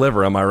 black metal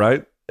liver. Am I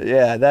right?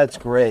 Yeah, that's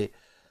great.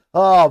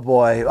 Oh,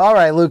 boy. All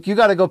right, Luke, you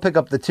got to go pick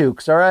up the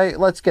toques, all right?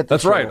 Let's get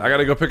this. That's right. I got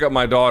to go pick up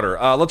my daughter.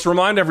 Let's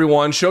remind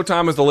everyone,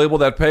 Showtime is the label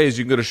that pays.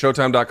 You can go to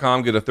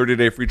Showtime.com, get a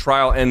 30-day free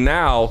trial, and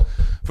now,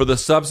 for the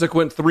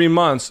subsequent 3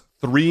 months,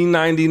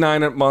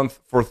 $3.99 a month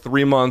for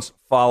 3 months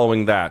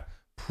following that.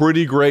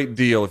 Pretty great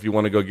deal if you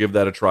want to go give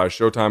that a try.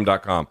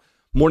 Showtime.com.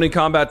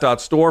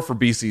 MorningCombat.store for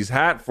BC's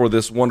hat, for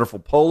this wonderful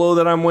polo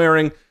that I'm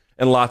wearing,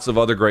 and lots of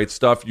other great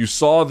stuff. You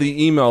saw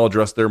the email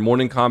address there,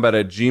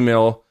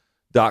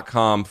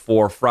 morningcombat@gmail.com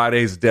for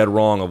Friday's Dead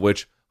Wrong, of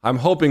which I'm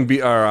hoping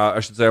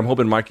I'm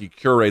hoping Mikey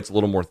curates a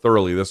little more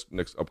thoroughly this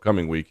next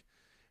upcoming week.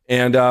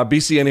 And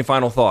BC, any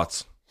final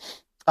thoughts?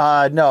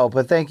 No,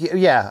 but thank you.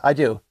 Yeah, I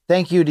do.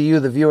 thank you to you,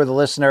 the viewer, the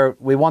listener.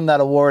 We won that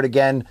award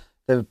again,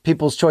 the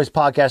People's Choice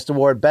Podcast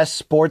Award, Best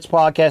Sports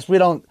Podcast. We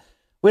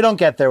don't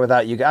get there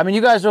without you guys. I mean,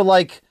 you guys are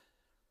like,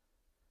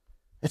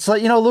 it's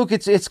like, Luke,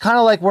 it's kind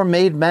of like we're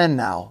made men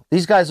now.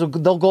 These guys,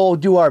 they'll go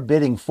do our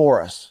bidding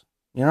for us.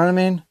 You know what I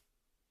mean?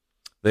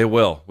 They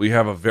will. We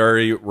have a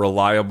very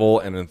reliable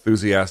and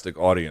enthusiastic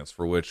audience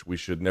for which we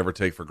should never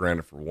take for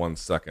granted for 1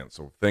 second.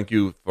 So thank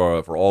you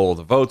for all of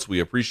the votes. We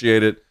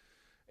appreciate it.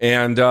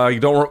 And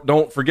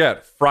don't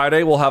forget,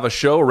 Friday we'll have a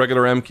show, a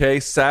regular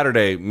MK.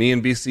 Saturday, me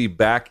and BC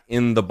back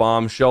in the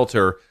bomb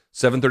shelter,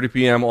 7:30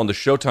 p.m. on the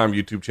Showtime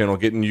YouTube channel,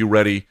 getting you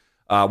ready.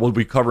 We'll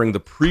be covering the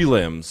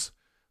prelims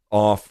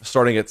off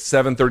starting at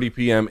 7:30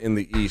 p.m. in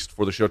the East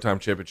for the Showtime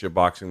Championship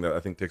Boxing that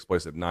I think takes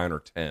place at 9 or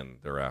 10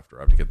 thereafter.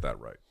 I have to get that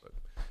right, but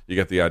you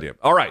get the idea.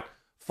 All right,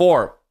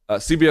 for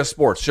CBS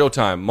Sports,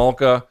 Showtime,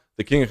 Malka,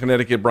 the King of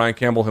Connecticut, Brian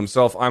Campbell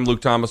himself, I'm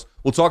Luke Thomas.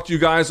 We'll talk to you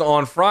guys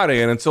on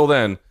Friday, and until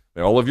then,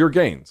 may all of your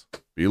gains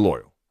be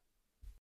loyal.